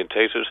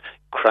 disorientated,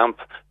 cramp,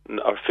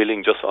 or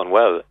feeling just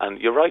unwell. And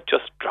you're right,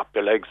 just drop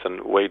your legs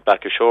and wade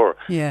back ashore.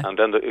 Yeah. And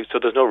then so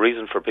there's no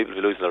reason for people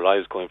to be losing their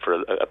lives going for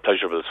a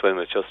pleasurable swim.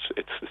 It's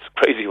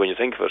crazy when you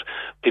think of it.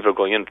 People are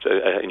going in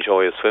to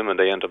enjoy a swim and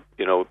they end up,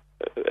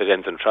 it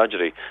ends in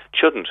tragedy. It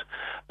shouldn't.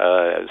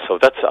 So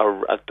that's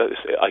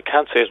I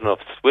can't say it enough.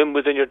 Swim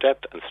within your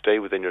depth and stay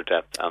within your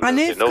depth. And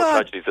there's no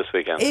tragedies this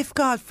weekend. If,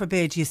 God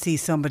forbid, you see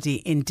somebody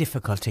in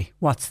difficulty,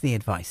 what's the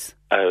advice?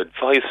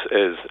 Advice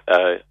is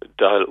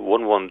dial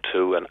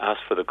 112 and ask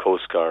for the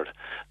Coast Guard.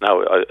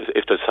 Now,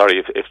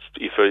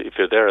 if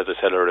you're there, as I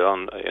said earlier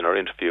on in our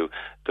interview,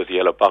 there's a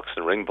yellow box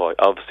and ring buoy.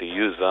 Obviously,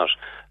 use that.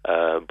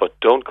 But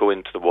don't go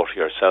into the water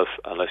yourself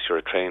unless you're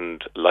a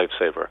trained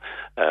lifesaver.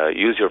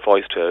 Use your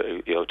voice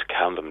to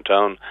calm them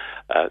down.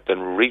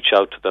 then reach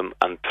out to them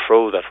and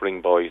throw that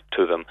ring buoy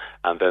to them,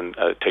 and then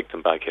take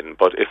them back in.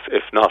 But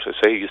if not,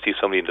 say you see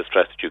somebody in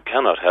distress that you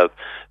cannot help,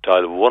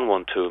 dial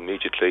 112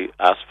 immediately.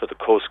 Ask for the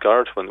Coast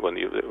Guard when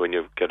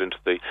you get into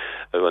the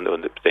when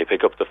they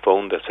pick up the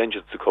phone. They send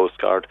you to the Coast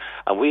Guard,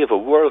 and we have a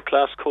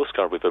world-class Coast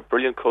Guard. We have a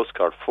brilliant Coast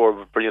Guard,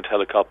 4 brilliant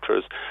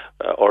helicopters,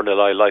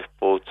 RNLI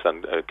lifeboats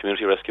and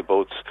community rescue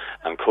boats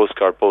and Coast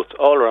Guard boats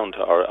all around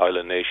our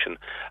island nation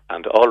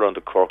and all around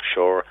the Cork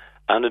shore.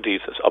 And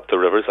indeed, up the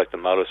rivers like the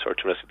Mallow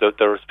Search and Rescue.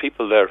 There is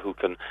people there who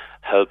can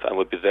help and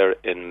will be there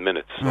in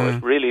minutes. So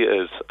it really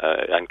is,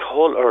 and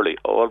call early.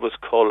 Always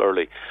call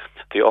early.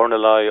 The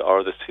RNLI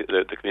or the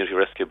community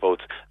rescue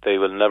boats, they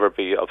will never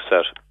be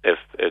upset if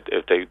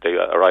they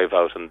arrive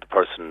out and the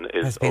person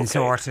is has been okay.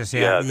 sorted.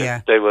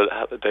 They will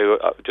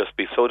just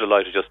be so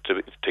delighted just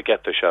to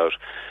get the shout,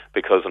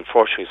 because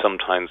unfortunately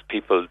sometimes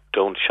people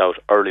don't shout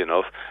early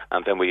enough,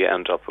 and then we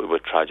end up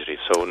with tragedy.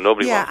 So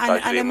nobody wants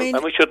tragedy,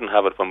 and we shouldn't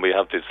have it when we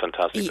have these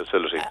fantastic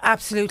facilities.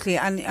 Absolutely,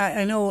 and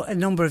I know a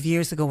number of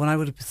years ago when I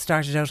would have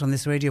started out on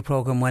this radio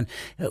programme, when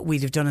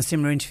we'd have done a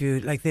similar interview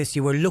like this,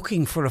 you were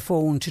looking for a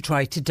phone to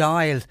try to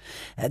dial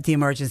the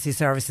emergency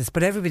services,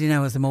 but everybody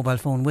now has a mobile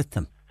phone with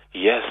them.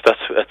 Yes, that's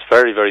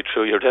very, very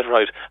true. You're dead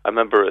right. I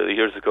remember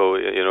years ago,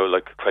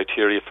 like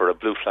criteria for a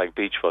blue flag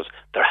beach was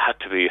there had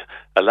to be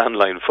a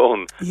landline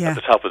phone at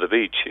the top of the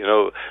beach,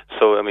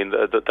 So, I mean,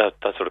 that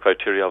sort of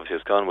criteria obviously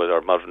has gone with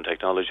our modern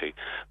technology.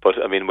 But,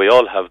 I mean, we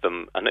all have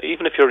them. And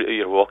even if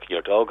you're walking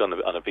your dog on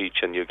a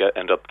beach and you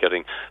end up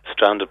getting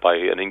stranded by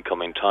an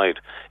incoming tide,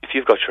 if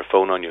you've got your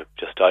phone on you,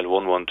 just dial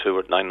 112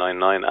 or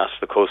 999, ask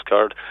the Coast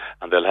Guard,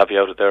 and they'll have you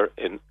out of there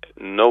in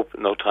no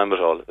time at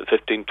all.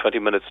 15, 20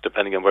 minutes,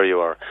 depending on where you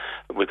are.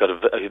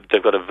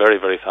 They've got a very,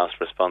 very fast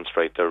response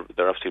rate. They're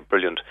absolutely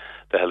brilliant,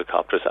 the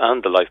helicopters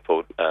and the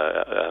lifeboat.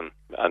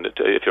 And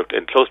if you're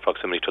in close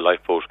proximity to a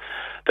lifeboat,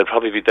 they'll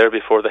probably be there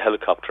before the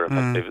helicopter.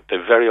 They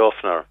very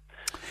often are.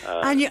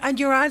 And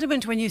you're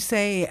adamant when you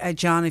say,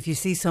 John, if you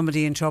see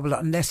somebody in trouble,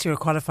 unless you're a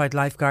qualified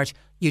lifeguard,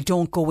 you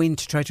don't go in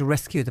to try to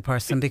rescue the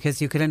person,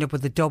 because you could end up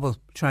with a double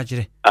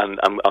tragedy. And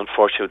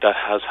unfortunately, that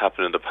has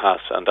happened in the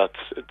past, and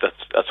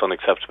that's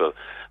unacceptable.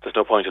 There's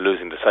no point in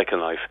losing the second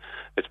life.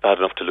 It's bad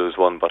enough to lose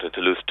one, but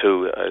to lose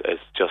two,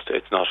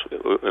 it's not.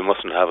 We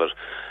mustn't have it.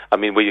 I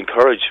mean, we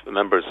encourage our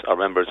members,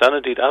 and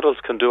indeed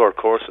adults can do our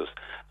courses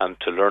and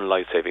to learn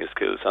life-saving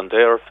skills, and they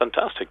are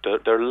fantastic.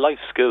 They're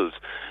life skills.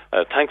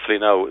 Thankfully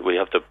now we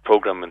have the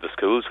program in the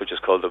schools, which is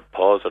called the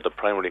PAWS, or the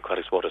Primary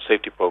Aquatics Water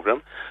Safety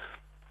Program.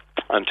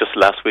 And just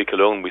last week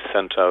alone, we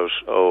sent out,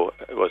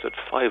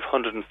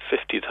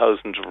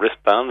 550,000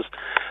 wristbands,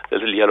 the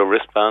little yellow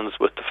wristbands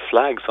with the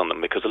flags on them,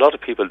 because a lot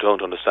of people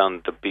don't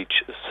understand the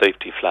beach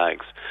safety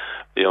flags.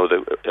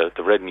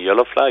 The red and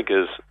yellow flag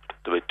is,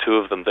 there will be 2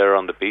 of them there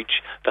on the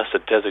beach. That's a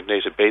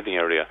designated bathing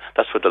area.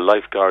 That's where the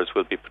lifeguards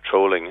will be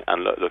patrolling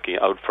and looking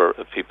out for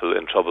people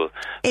in trouble.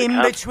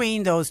 In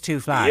between those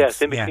 2 flags?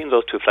 Yes, in between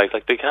those 2 flags.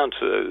 Like, they can't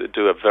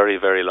do a very,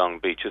 very long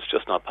beach. It's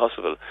just not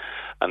possible.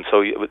 And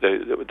so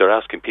they're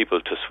asking people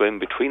to swim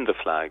between the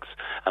flags.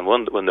 And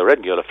when the red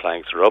and yellow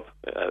flags are up,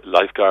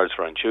 lifeguards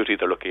are on duty.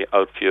 They're looking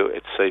out for you.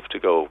 It's safe to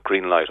go.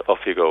 Green light,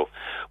 off you go.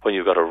 When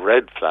you've got a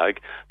red flag,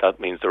 that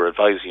means they're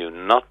advising you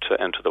not to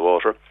enter the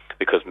water,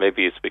 because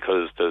maybe it's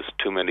because there's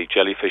too many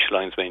jellyfish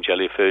lines, main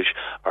jellyfish,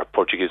 or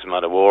Portuguese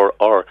man of war,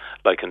 or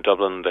like in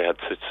Dublin they had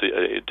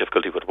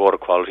difficulty with water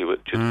quality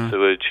due to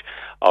sewage,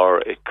 or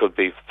it could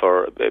be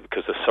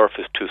because the surf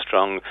is too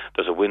strong,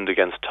 there's a wind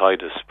against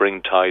tide, there's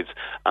spring tides,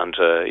 and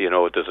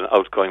there's an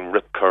outgoing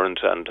rip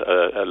current and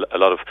a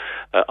lot of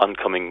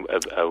oncoming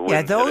wind.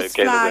 Yeah, those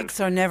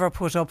flags are never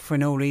put up for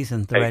no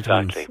reason, the red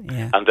ones. Exactly.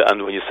 Yeah.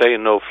 And when you say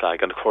no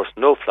flag, and of course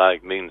no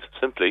flag means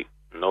simply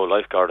no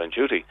lifeguard on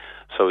duty.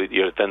 So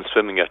you're then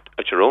swimming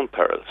at your own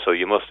peril. So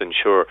you must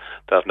ensure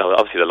that, now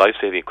obviously the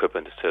life-saving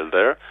equipment is still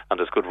there, and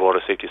there's good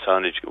water safety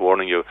signage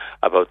warning you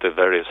about the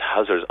various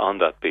hazards on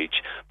that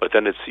beach. But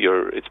then it's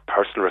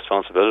personal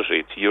responsibility.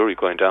 It's you're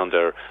going down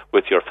there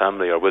with your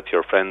family or with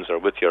your friends or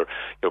with your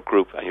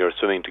group, and you're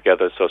swimming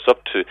together. So it's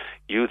up to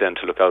you then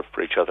to look out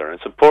for each other. And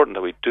it's important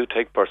that we do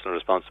take personal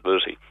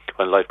responsibility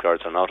when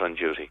lifeguards are not on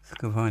duty. That's a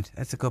good point.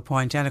 That's a good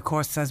point. And of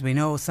course, as we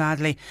know,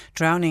 sadly,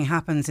 drowning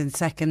happens in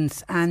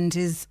seconds and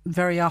is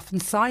very often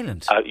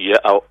silent.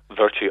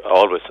 Virtually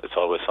always. It's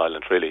always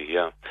silent, really,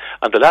 yeah.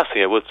 And the last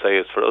thing I would say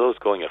is, for those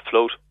going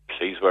afloat,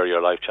 please wear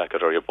your life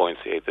jacket or your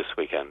buoyancy aid this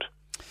weekend.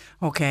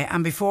 Okay,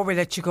 and before we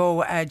let you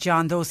go,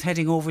 John, those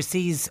heading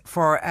overseas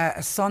for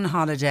a sun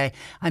holiday,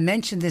 I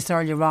mentioned this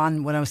earlier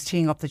on when I was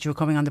teeing up that you were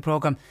coming on the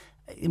programme.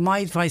 My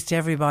advice to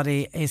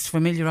everybody is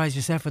familiarise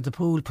yourself with the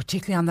pool,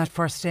 particularly on that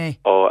first day.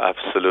 Oh,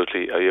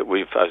 absolutely.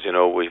 We've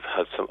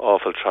had some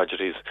awful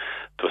tragedies.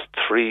 There was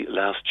 3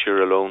 last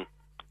year alone.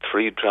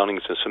 3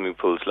 drownings in swimming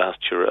pools last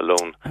year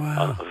alone.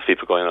 Wow. Of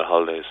people going on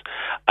holidays.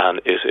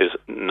 And it is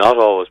not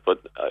always,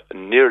 but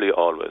nearly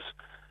always,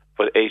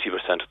 but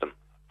 80% of them,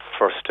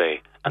 first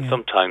day, and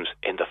sometimes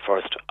in the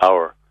first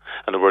hour.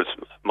 In other words,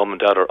 mum and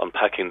dad are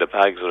unpacking the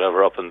bags,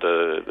 whatever, up in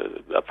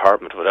the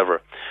apartment,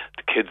 whatever.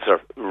 The kids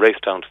are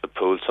raced down to the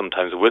pool,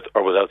 sometimes with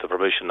or without the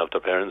permission of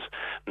their parents.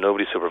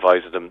 Nobody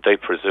supervises them. They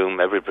presume,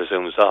 everybody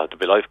presumes, there'll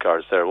be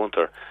lifeguards there, won't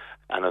there?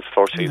 And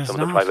unfortunately, some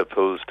of the private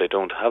pools, they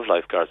don't have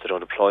lifeguards, they don't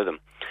deploy them.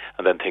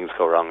 And then things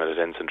go wrong and it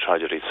ends in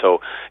tragedy.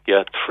 So,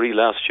 3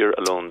 last year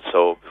alone.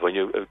 So when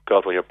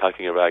you're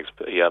packing your bags,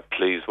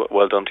 please,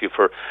 well done to you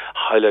for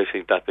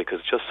highlighting that, because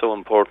it's just so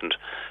important.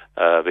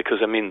 Because,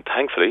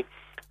 thankfully,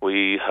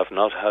 we have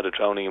not had a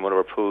drowning in one of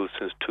our pools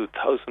since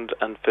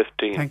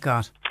 2015. Thank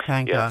God.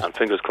 Thank God. And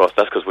fingers crossed.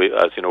 That's because we,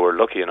 as you know, we're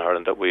lucky in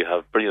Ireland that we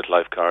have brilliant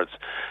lifeguards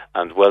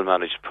and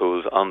well-managed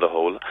pools on the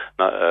whole,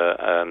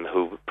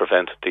 who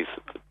prevent these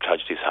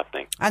tragedies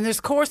happening. And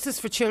there's courses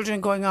for children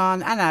going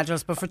on, and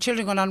adults, but for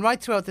children going on right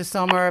throughout the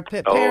summer.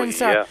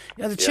 Parents are,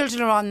 the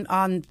children are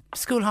on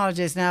school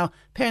holidays now.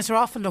 Parents are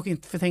often looking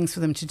for things for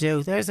them to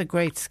do. There's a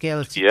great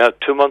skill. 2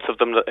 months of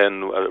them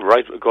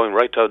going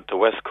right out to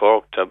West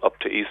Cork, up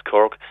to East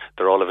Cork.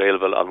 They're all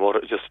available on water.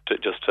 Just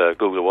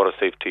Google Water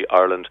Safety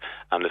Ireland,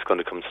 and it's going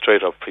to come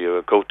straight up for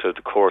you. Go to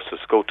the courses,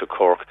 go to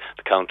Cork,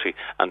 the county,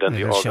 and then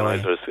the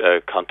organisers'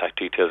 contact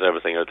details,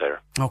 everything are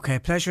there. Okay,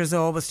 pleasure as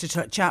always to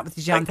chat with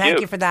you, John. Thank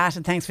you for that,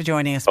 and thanks for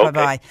joining us. Okay.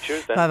 Bye-bye.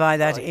 Cheers then. Bye-bye.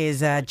 That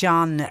is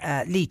John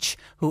Leach,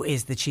 who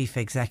is the Chief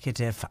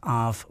Executive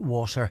of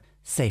Water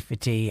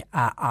Safety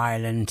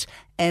Ireland.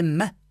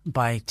 M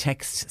by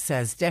text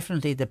says,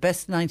 definitely the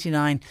best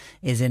 99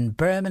 is in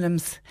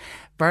Birmingham's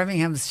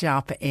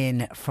shop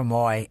in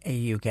Fermoy.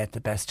 You get the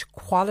best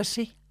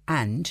quality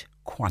and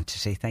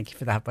quantity. Thank you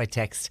for that by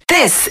text.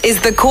 This is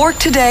the Cork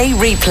Today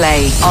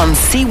replay on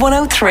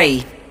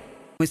C103.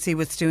 We see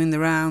what's doing the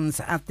rounds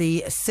at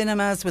the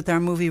cinemas with our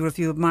movie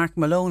review of Mark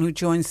Malone, who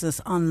joins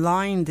us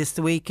online this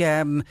week.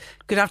 Good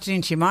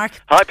afternoon to you, Mark.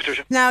 Hi,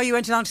 Patricia. Now, you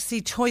went along to see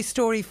Toy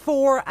Story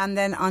 4 and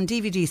then on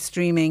DVD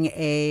streaming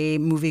a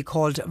movie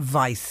called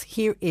Vice.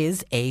 Here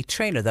is a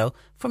trailer, though,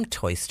 from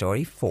Toy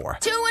Story 4.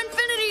 To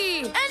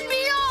infinity and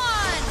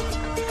beyond!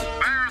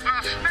 There's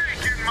a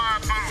snake in my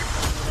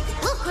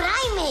boot. Look what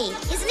I made.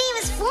 His name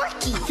is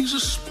Forky. He's a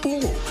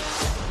spool.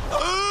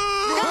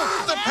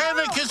 The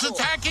panic is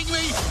attacking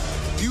me.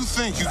 You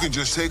think you can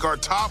just take our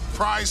top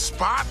prize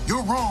spot?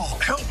 You're wrong.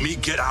 Help me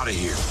get out of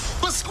here.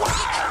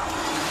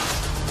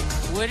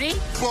 Woody?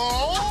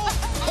 Ball?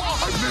 Oh,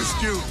 I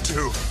missed you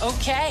too.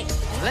 Okay,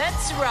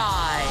 let's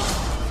ride.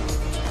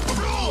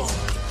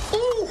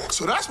 Ooh,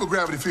 so that's what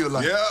gravity feels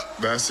like. Yeah,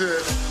 that's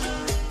it.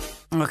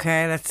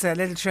 Okay, that's a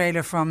little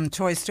trailer from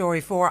Toy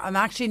Story 4. I'm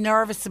actually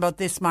nervous about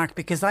this, Mark,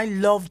 because I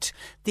loved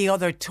the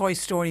other Toy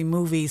Story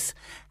movies.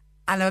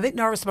 And I'm a bit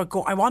nervous about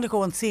I want to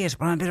go and see it,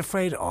 but I'm a bit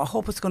afraid. I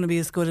hope it's going to be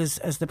as good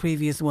as the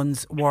previous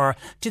ones were.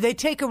 Do they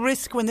take a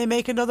risk when they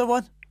make another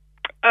one?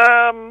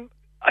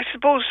 I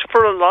suppose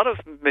for a lot of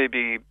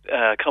maybe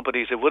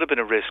companies it would have been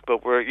a risk,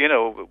 but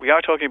we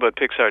are talking about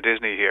Pixar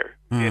Disney here,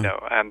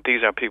 and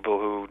these are people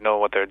who know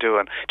what they're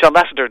doing. John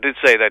Lasseter did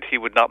say that he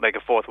would not make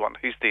a fourth one.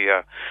 He's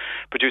the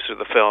producer of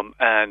the film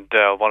and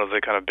one of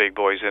the kind of big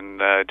boys in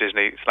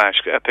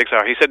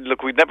Disney/Pixar. He said,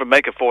 look, we'd never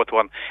make a fourth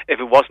one if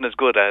it wasn't as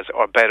good as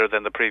or better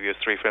than the previous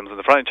three films in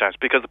the franchise,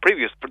 because the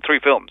previous three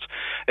films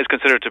is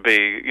considered to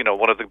be,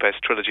 one of the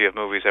best trilogy of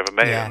movies ever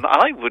made. Yeah. And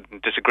I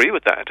wouldn't disagree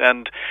with that.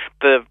 And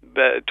the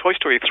Toy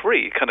Story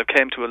 3 kind of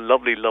came to a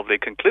lovely, lovely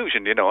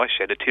conclusion. I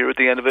shed a tear at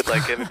the end of it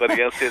like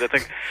everybody else did, I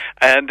think.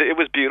 And it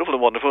was beautiful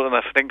and wonderful, and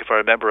I think if I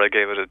remember I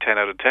gave it a 10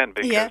 out of 10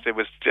 because it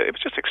was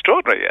just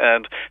extraordinary.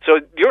 And so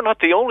you're not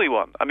the only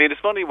one. I mean, it's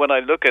funny when I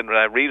look and when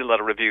I read a lot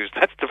of reviews,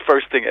 that's the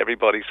first thing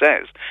everybody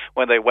says.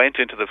 When they went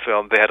into the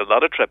film, they had a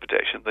lot of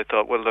trepidation. They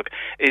thought, well, look,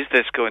 is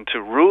this going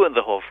to ruin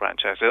the whole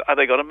franchise? Are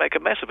they going to make a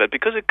mess of it?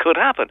 Because it could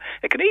happen.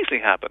 It can easily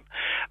happen.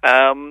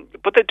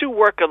 But they do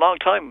work a long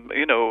time,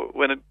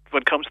 when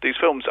it comes to these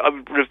films. I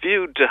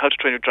reviewed How to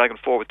Train Your Dragon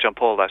 4 with John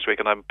Paul last week,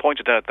 and I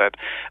pointed out that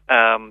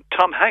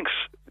Tom Hanks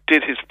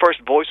did his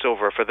first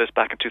voiceover for this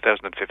back in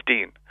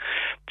 2015.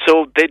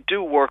 So they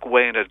do work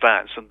way in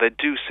advance, and they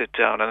do sit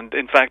down. And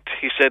in fact,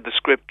 he said the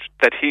script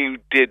that he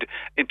did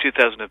in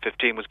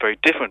 2015 was very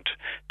different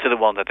to the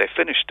one that they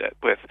finished it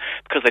with,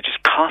 because they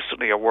just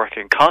constantly are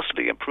working,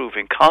 constantly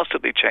improving,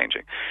 constantly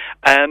changing.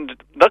 And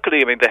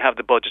luckily, they have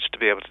the budgets to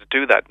be able to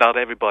do that. Not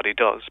everybody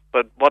does.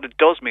 But what it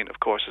does mean, of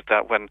course, is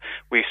that when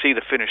we see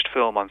the finished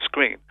film on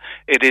screen,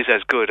 it is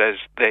as good as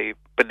they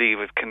believe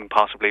it can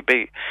possibly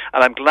be.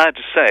 And I'm glad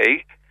to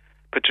say,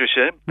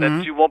 Patricia,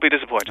 that you won't be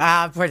disappointed.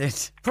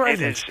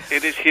 Brilliant.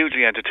 It is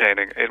hugely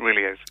entertaining. It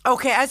really is.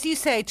 Okay, as you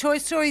say, Toy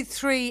Story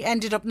 3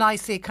 ended up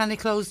nicely, kind of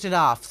closed it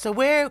off. So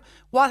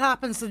what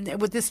happens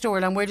with this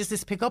storyline? Where does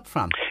this pick up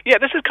from? Yeah,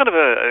 this is kind of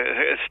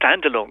a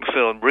standalone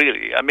film,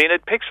 really.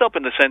 It picks up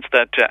in the sense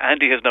that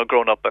Andy has now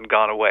grown up and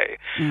gone away.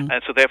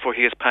 And so therefore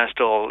he has passed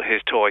all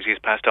his toys. He's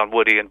passed on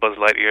Woody and Buzz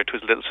Lightyear to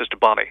his little sister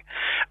Bonnie.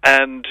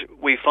 And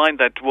we find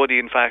that Woody,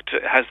 in fact,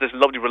 has this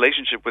lovely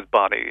relationship with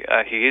Bonnie.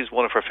 He is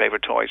one of her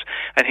favourite toys.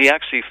 And he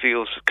actually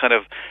feels kind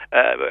of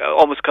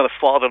almost almost kind of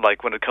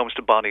father-like when it comes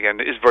to Bonnie,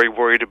 and is very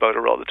worried about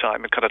her all the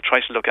time, and kind of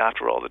tries to look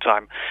after her all the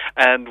time.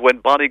 And when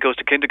Bonnie goes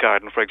to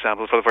kindergarten, for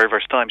example, for the very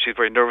first time, she's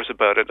very nervous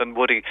about it, and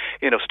Woody,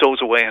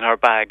 stows away in her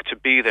bag to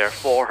be there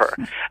for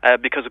her,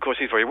 because of course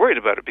he's very worried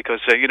about it, because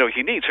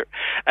he needs her.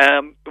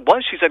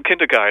 Once she's at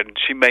kindergarten,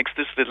 she makes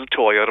this little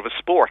toy out of a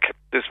spork,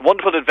 this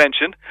wonderful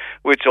invention,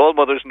 which all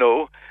mothers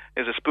know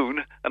is a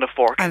spoon and a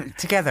fork. And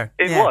together.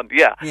 In one,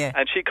 yeah.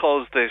 And she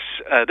calls this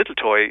little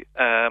toy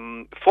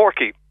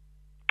Forky.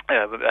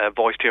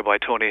 Voiced here by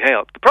Tony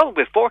Hale. The problem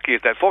with Forky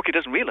is that Forky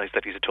doesn't realise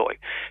that he's a toy.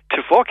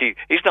 To Forky,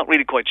 he's not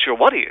really quite sure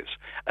what he is,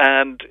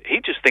 and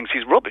he just thinks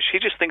he's rubbish. He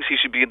just thinks he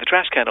should be in the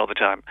trash can all the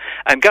time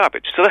and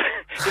garbage. So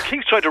he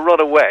keeps trying to run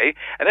away,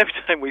 and every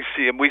time we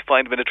see him, we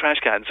find him in a trash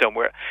can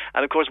somewhere.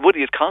 And of course,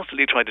 Woody is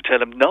constantly trying to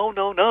tell him, no,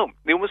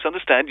 you must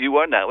understand, you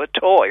are now a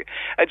toy.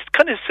 And it's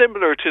kind of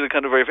similar to the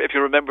kind of, if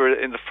you remember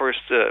in the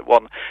first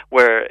one,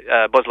 where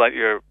Buzz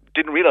Lightyear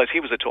didn't realise he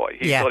was a toy.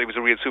 He thought he was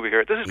a real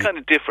superhero. This is kind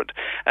of different.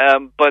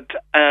 But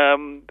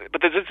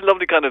there's this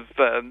lovely kind of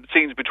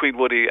scenes between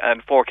Woody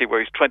and Forky where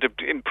he's trying to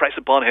impress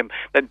upon him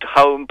that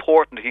how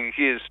important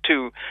he is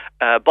to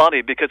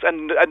Bonnie, because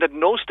and at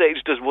no stage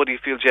does Woody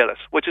feel jealous,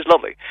 which is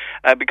lovely,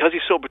 because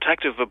he's so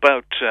protective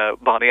about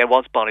Bonnie and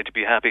wants Bonnie to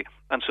be happy.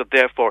 And so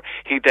therefore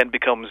he then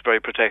becomes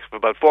very protective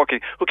about Forky,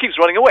 who keeps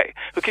running away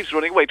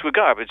to a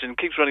garbage and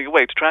keeps running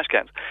away to trash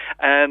cans.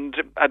 And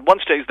at one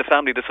stage the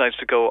family decides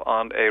to go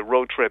on a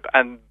road trip,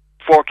 and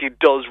Forky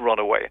does run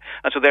away,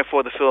 and so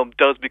therefore the film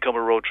does become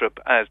a road trip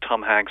as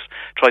Tom Hanks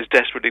tries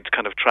desperately to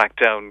kind of track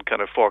down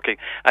kind of Forky,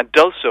 and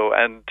does so,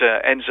 and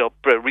ends up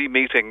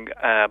re-meeting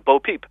Bo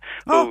Peep,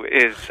 who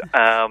is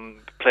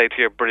played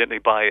here brilliantly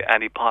by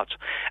Annie Potts.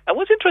 And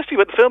what's interesting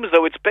about the film is,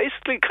 though, it's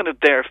basically kind of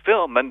their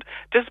film, and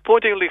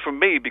disappointingly for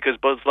me, because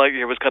Buzz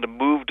Lightyear was kind of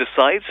moved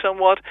aside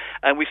somewhat,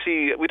 and we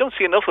don't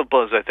see enough of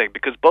Buzz, I think,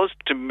 because Buzz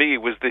to me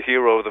was the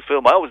hero of the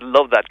film. I always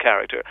loved that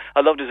character.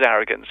 I loved his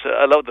arrogance.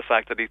 I loved the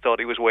fact that he thought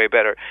he was way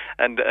better,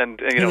 and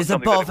he was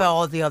above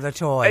all the other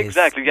toys.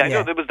 Exactly.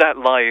 Yeah. There was that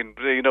line,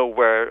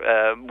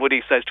 where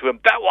Woody says to him,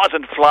 "That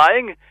wasn't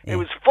flying; it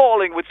was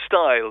falling with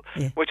style,"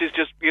 which is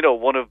just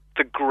one of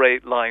the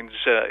great lines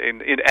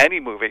in any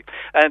movie.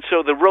 And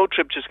so the road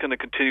trip just kind of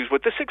continues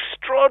with this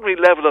extraordinary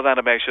level of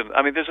animation.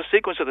 I mean, there's a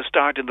sequence at the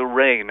start in the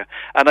rain,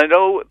 and I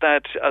know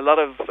that a lot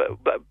of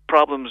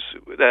problems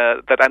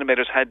that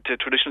animators had to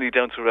traditionally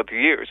done throughout the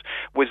years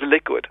was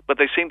liquid, but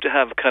they seem to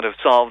have kind of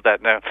solved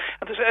that now.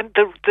 And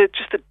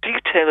just the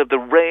detail of the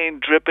rain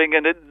dripping,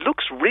 and it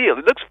looks real.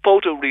 It looks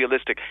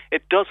photorealistic.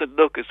 It doesn't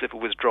look as if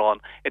it was drawn.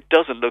 It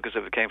doesn't look as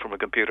if it came from a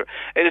computer.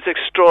 It is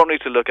extraordinary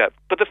to look at.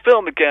 But the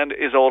film, again,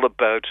 is all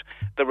about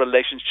the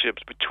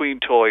relationships between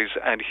toys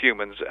and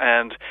humans.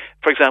 And,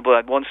 for example,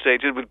 at one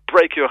stage, it would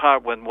break your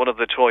heart when one of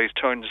the toys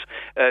turns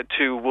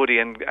to Woody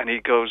and he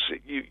goes,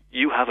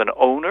 you have an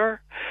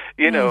owner?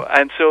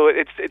 And so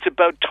it's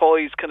about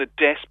toys' kind of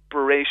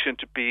desperation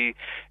to be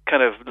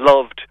kind of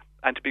loved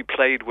and to be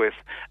played with,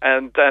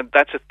 and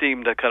that's a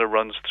theme that kind of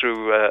runs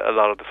through a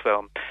lot of the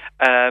film.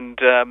 And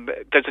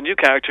there's a new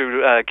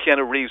character,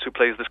 Keanu Reeves, who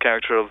plays this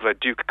character of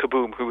Duke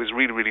Kaboom, who is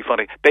really, really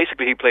funny.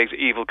 Basically, he plays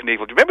Evel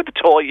Knievel. Do you remember the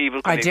toy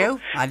Evel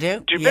Knievel? I do.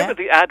 Do you remember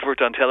the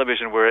advert on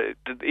television where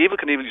Evel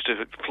Knievel used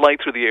to fly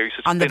through the air, used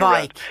to on the spin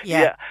bike? Around?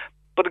 Yeah.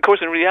 But of course,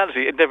 in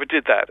reality, it never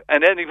did that.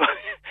 And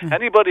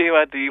anybody who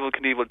had the Evel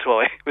Knievel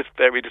toy was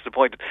very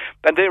disappointed.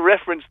 And they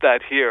reference that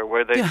here,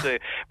 where they say,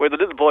 where the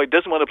little boy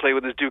doesn't want to play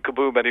with his Duke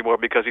Kaboom anymore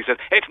because he says,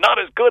 it's not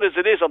as good as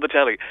it is on the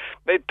telly.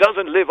 It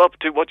doesn't live up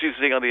to what you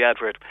see on the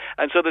advert.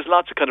 And so there's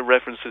lots of kind of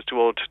references to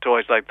old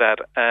toys like that.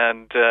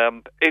 And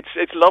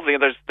it's lovely.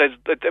 And there's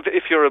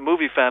if you're a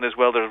movie fan as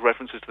well, there's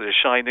references to The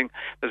Shining.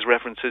 There's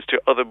references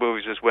to other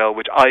movies as well,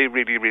 which I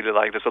really, really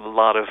like. There's a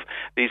lot of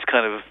these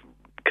kind of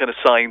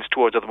signs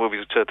towards other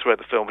movies throughout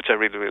the film, which I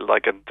really, really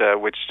like, and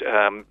which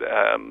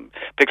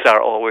Pixar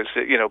always,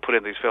 put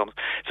in these films.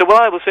 So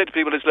what I will say to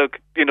people is, look,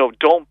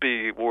 don't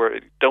be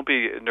worried, don't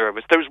be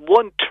nervous. There's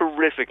one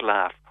terrific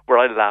laugh where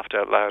I laughed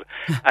out loud,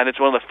 and it's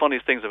one of the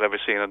funniest things I've ever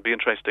seen. It'd be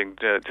interesting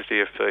to see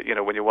if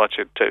when you watch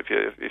it,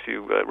 if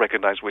you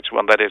recognise which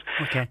one that is.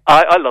 Okay.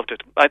 I loved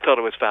it. I thought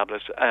it was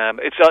fabulous.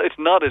 It's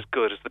not as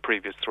good as the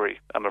previous three,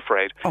 I'm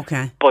afraid.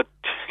 Okay. But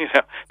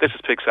this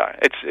is Pixar.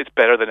 It's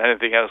better than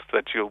anything else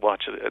that you'll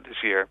watch this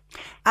year.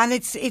 And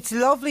it's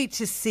lovely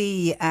to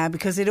see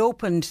because it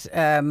opened.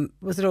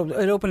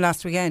 It opened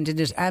last weekend,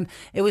 didn't it?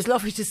 It was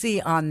lovely to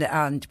see on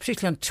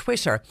particularly on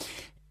Twitter.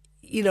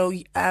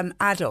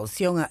 Adults,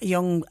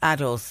 young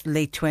adults,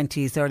 late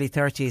 20s, early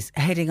 30s,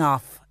 heading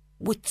off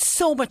with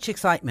so much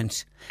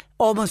excitement,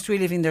 almost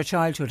reliving their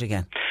childhood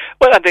again.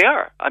 Well, and they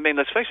are. I mean,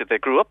 let's face it, they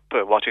grew up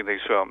watching these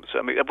films.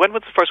 I mean, when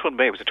was the first one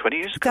made? Was it 20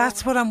 years ago?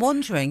 That's what I'm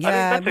wondering. Yeah,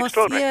 I mean, that's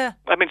extraordinary. Yeah.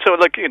 I mean, so,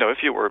 like, you know, if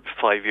you were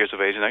 5 years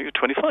of age now, you're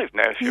 25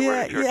 now. If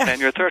you're 10,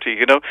 you're 30,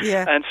 you know?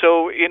 Yeah. And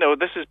so, you know,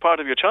 this is part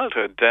of your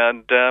childhood.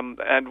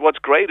 And what's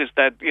great is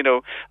that, you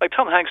know, like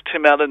Tom Hanks,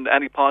 Tim Allen,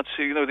 Annie Potts,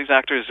 you know, these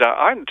actors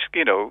aren't,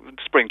 you know,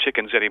 spring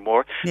chickens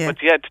anymore. Yeah.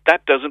 But yet,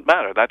 that doesn't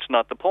matter. That's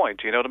not the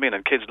point. You know what I mean?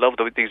 And kids love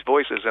these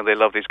voices and they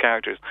love these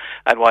characters.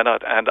 And why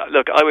not? And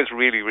look, I was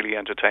really, really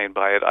entertained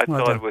by it. I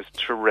thought it was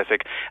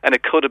terrific. And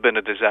it could have been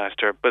a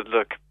disaster. But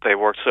look, they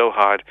worked so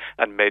hard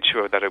and made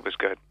sure that it was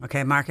good.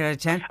 Okay, mark it out of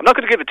 10? I'm not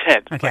going to give it 10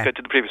 okay. like I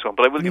did the previous one,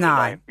 but I will give it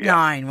 9. Yeah.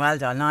 9, well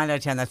done. 9 out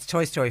of 10. That's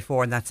Toy Story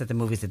 4 and that's at the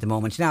movies at the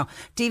moment. Now,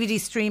 DVD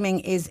streaming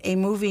is a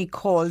movie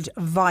called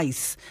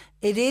Vice.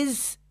 It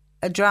is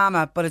a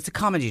drama, but it's a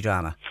comedy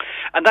drama.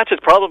 And that's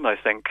its problem, I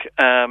think.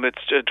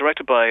 It's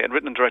directed by and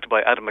written and directed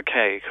by Adam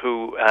McKay,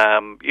 who,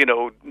 you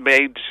know,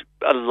 made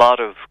a lot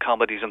of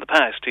comedies in the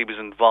past. He was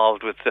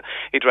involved with,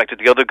 he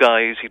directed The Other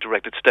Guys, he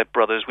directed Step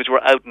Brothers, which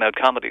were out-and-out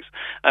comedies.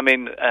 I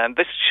mean, and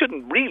this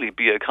shouldn't really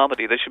be a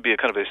comedy. This should be a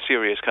kind of a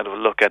serious kind of a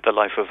look at the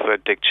life of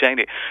Dick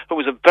Cheney, who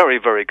was a very,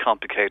 very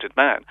complicated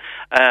man.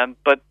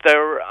 But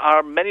there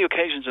are many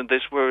occasions in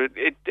this where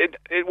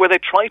where they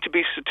try to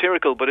be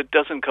satirical, but it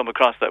doesn't come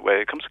across that way.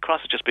 It comes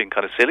across as just being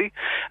kind of silly,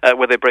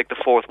 where they break the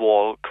fourth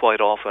wall quite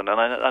often.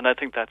 And I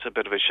think that's a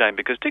bit of a shame,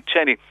 because Dick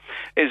Cheney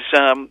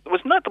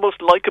was not the most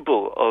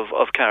likable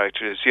of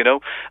characters, you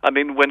know. I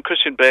mean, when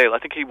Christian Bale, I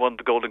think he won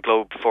the Golden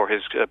Globe for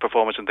his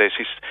performance in this,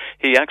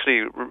 he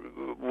actually,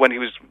 when he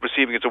was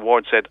receiving his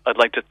award, said, "I'd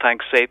like to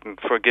thank Satan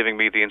for giving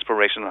me the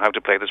inspiration on how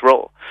to play this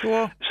role."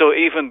 Yeah. So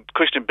even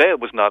Christian Bale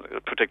was not a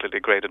particularly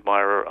great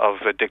admirer of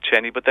Dick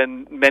Cheney, but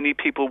then many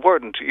people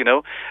weren't, you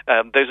know.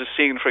 There's a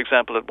scene, for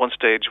example, at one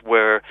stage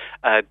where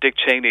Dick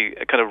Cheney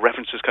kind of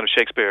references kind of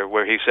Shakespeare,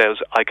 where he says,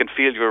 "I can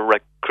feel your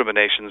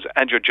recriminations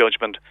and your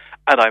judgment,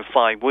 and I'm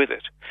fine with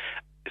it."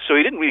 So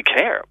he didn't really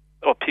care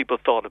what people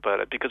thought about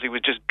it, because he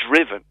was just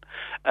driven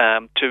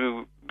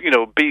to, you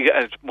know, be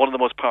one of the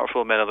most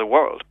powerful men of the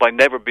world by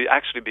never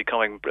actually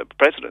becoming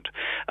president.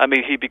 I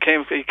mean, he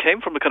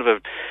came from a kind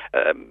of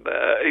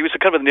he was a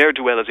kind of a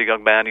ne'er-do-well as a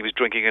young man. He was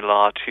drinking a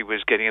lot. He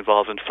was getting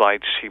involved in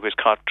fights. He was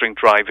caught drink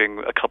driving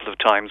a couple of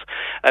times.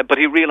 But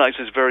he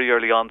realizes very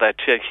early on that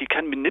he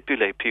can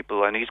manipulate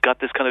people, and he's got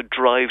this kind of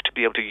drive to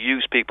be able to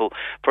use people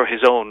for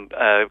his own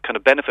kind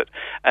of benefit.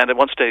 And at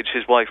one stage,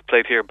 his wife,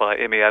 played here by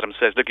Amy Adams,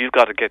 says, "Look, you've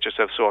got to get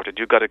yourself sorted.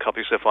 You've got to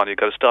copy yourself on. You've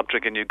got to stop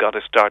drinking. You've got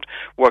to start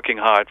working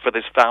hard for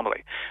this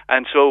family."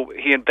 And so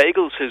he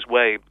inveigles his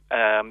way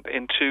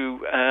into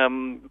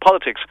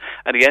politics,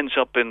 and he ends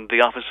up in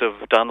the office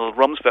of Donald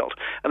Rumsfeld.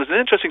 And there's an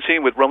interesting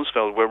scene with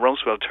Rumsfeld where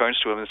Rumsfeld turns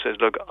to him and says,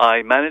 "Look,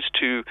 I managed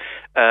to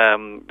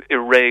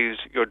erase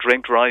your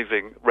drink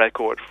driving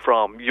record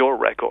from your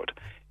record.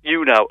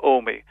 You now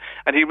owe me."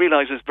 And he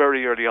realizes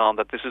very early on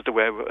that this is the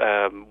way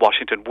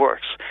Washington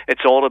works.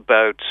 It's all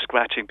about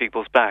scratching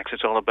people's backs.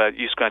 It's all about,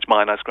 you scratch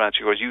mine, I scratch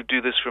yours. You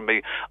do this for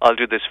me, I'll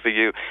do this for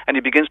you. And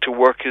he begins to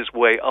work his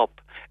way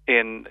up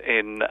in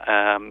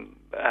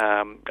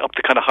up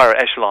to kind of higher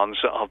echelons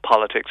of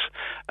politics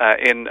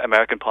in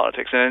American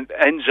politics, and it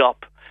ends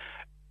up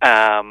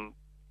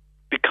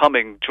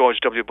becoming George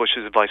W.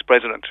 Bush's vice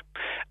president.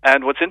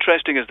 And what's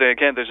interesting is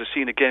there's a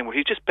scene again where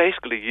he just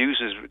basically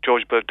uses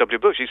George W.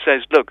 Bush. He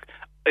says, "Look,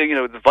 you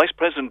know, the vice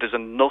president is a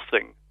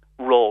nothing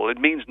role. It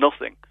means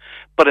nothing.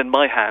 But in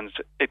my hands,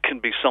 it can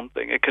be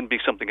something. It can be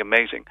something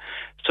amazing.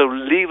 So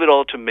leave it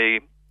all to me,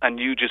 and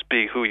you just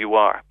be who you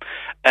are."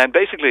 And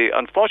basically,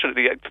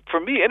 unfortunately, for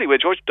me anyway,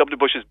 George W.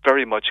 Bush is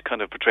very much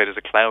kind of portrayed as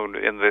a clown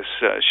in this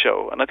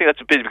show. And I think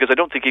that's a pity, because I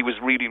don't think he was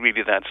really,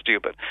 really that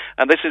stupid.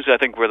 And this is, I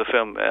think, where the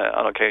film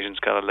on occasions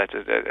kind of lets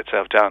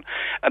itself down.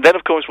 And then,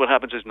 of course, what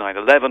happens is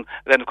 9/11.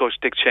 Then, of course,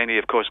 Dick Cheney,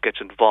 of course, gets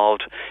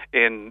involved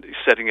in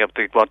setting up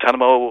the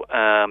Guantanamo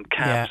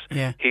camps.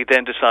 Yeah. He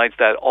then decides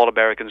that all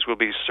Americans will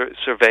be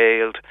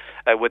surveilled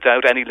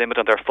without any limit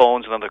on their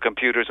phones and on their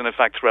computers, and in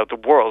fact throughout the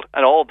world.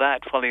 And all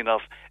that, funnily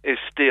enough, is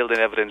still in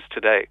evidence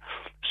today.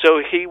 So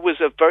he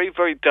was a very,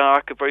 very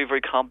dark, a very,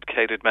 very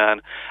complicated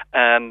man,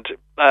 and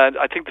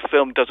I think the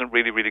film doesn't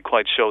really, really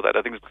quite show that.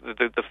 I think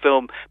the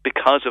film,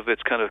 because of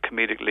its kind of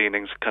comedic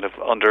leanings, kind of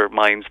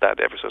undermines that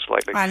ever so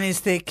slightly. And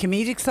is the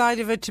comedic side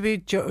of it to be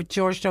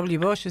George W.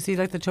 Bush? Is he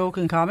like the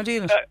token comedy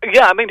in it?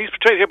 Yeah, I mean, he's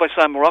portrayed here by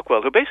Sam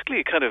Rockwell, who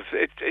basically kind of,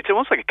 it's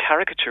almost like a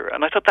caricature,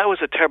 and I thought that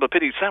was a terrible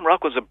pity. Sam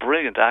Rockwell's a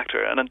brilliant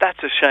actor, and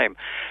that's a shame.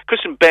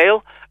 Christian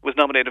Bale was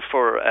nominated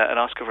for an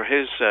Oscar for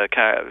his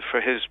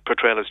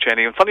portrayal as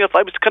Cheney, and funny enough,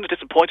 I was kind of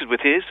disappointed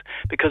with his,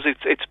 because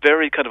it's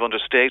very kind of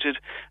understated,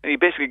 and he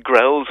basically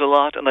growls a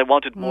lot, and I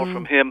wanted more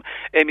from him.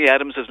 Amy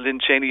Adams as Lynn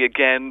Cheney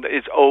again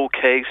is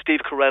okay. Steve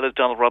Carell as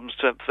Donald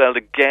Rumsfeld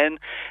again.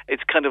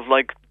 It's kind of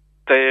like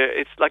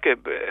it's like a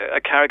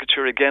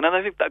caricature again, and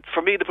I think that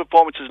for me the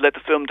performances let the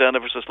film down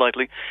ever so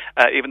slightly,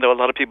 even though a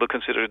lot of people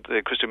consider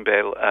the Christian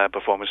Bale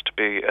performance to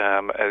be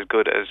as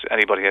good as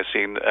anybody has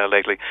seen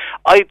lately.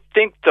 I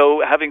think,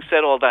 though, having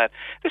said all that,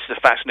 this is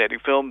a fascinating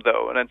film,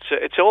 though, and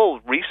it's all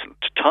recent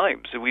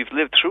times. We've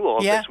lived through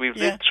all this. We've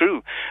lived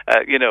through,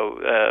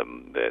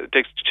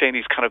 Dick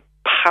Cheney's kind of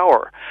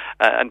power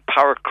and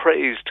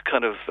power-crazed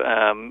kind of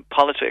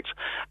politics,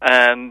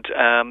 and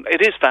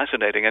it is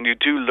fascinating, and you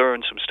do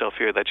learn some stuff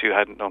here that you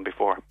hadn't known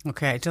before.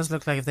 Okay, it does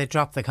look like if they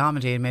dropped the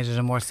comedy and made it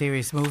a more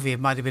serious movie, it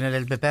might have been a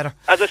little bit better.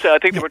 As I said, I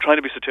think they were trying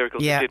to be satirical.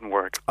 It didn't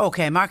work.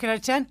 Okay, mark it out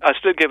of 10? I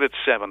still give it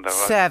 7, though.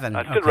 7.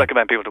 I still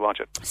recommend people to watch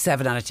it.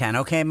 7 out of 10.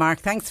 Okay, Mark,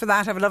 thanks for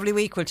that. Have a lovely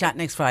week. We'll chat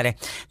next Friday.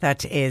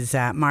 That is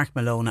Mark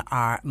Malone,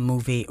 our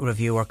movie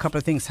reviewer. A couple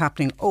of things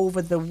happening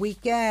over the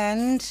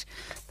weekend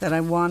that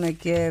I want to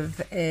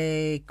give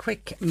a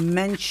quick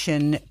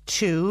mention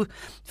to.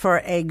 For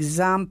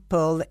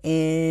example,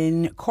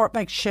 in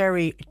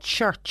Courtmacsherry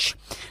Church,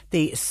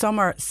 the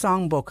Summer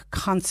Songbook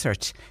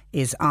concert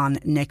is on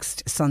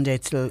next Sunday.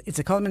 It's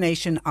a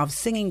culmination of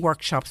singing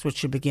workshops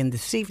which will begin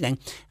this evening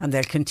and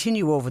they'll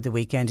continue over the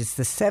weekend. It's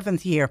the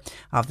 7th year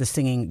of the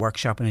singing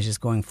workshop and it is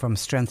going from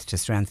strength to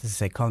strength, as I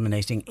say,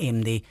 culminating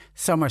in the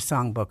Summer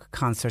Songbook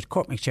concert,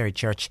 Courtmacsherry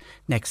Church,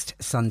 next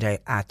Sunday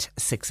at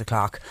 6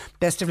 o'clock.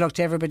 Best of luck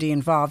to everybody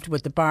involved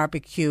with the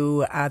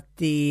barbecue at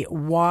the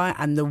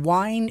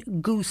Wine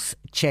Goose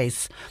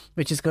Chase,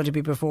 which is going to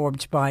be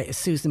performed by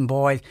Susan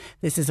Boyle.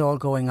 This is all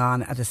going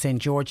on at the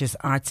St. George's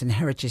Arts and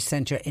Heritage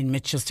Centre in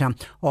Mitchelstown,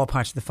 all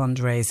part of the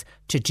fundraise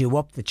to do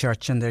up the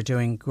church, and they're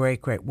doing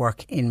great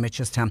work in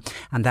Mitchelstown,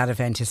 and that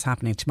event is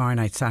happening tomorrow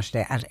night,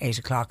 Saturday at 8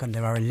 o'clock, and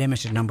there are a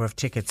limited number of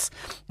tickets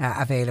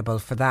available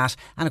for that.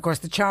 And of course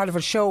the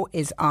Charleville Show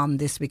is on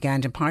this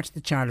weekend, and part of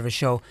the Charleville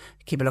Show,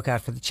 keep a look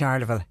out for the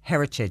Charleville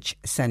Heritage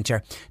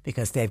Centre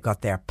because they've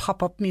got their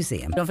pop-up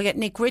museum. Don't forget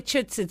Nick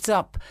Richards, it's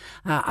up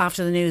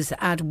after the news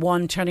at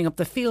 1, turning up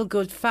the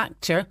feel-good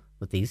factor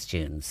with these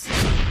tunes.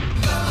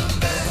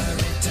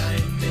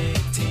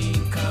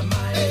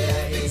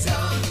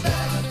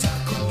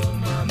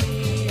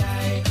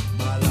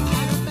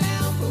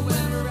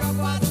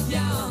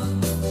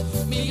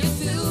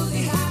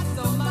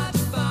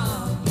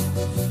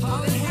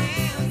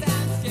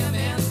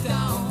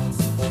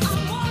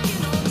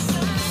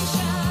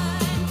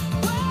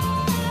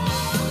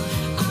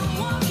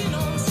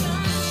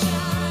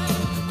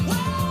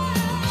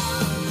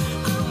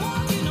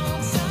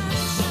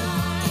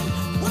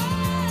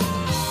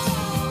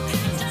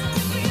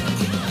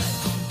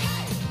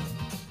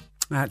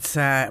 That's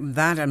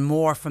that and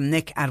more from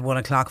Nick at 1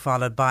 o'clock,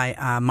 followed by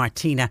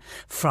Martina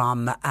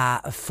from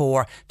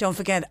 4. Don't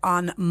forget,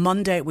 on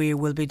Monday we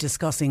will be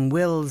discussing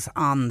wills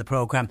on the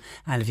programme,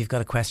 and if you've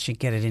got a question,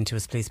 get it into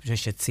us please,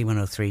 Patricia at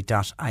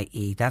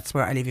c103.ie. That's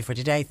where I leave you for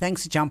today.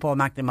 Thanks to John Paul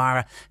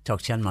McNamara.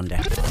 Talk to you on Monday.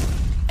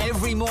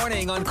 Every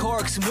morning on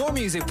Cork's More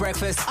Music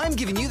Breakfast, I'm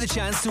giving you the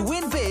chance to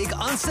win big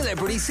on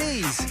Celebrity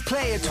Seas.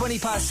 Play at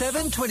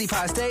 7:20,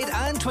 8:20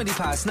 and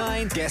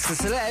 9:20. Guess the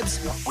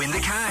celebs, win the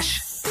cash.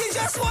 You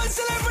just won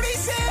Celebrity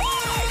Seas!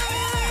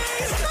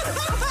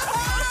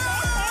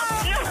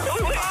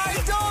 I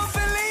don't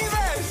believe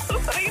it!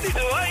 Neither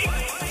do I.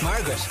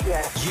 Margaret,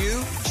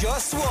 you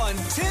just won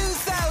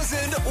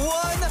 €2,100.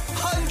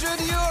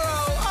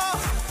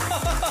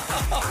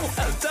 Oh,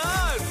 well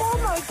done! Oh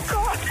my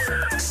God!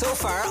 So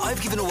far,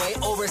 I've given away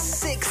over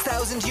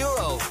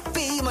 €6,000.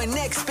 Be my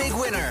next big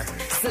winner.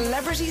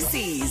 Celebrity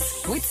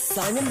Seas with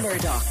Simon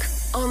Murdoch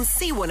on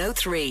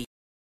C103.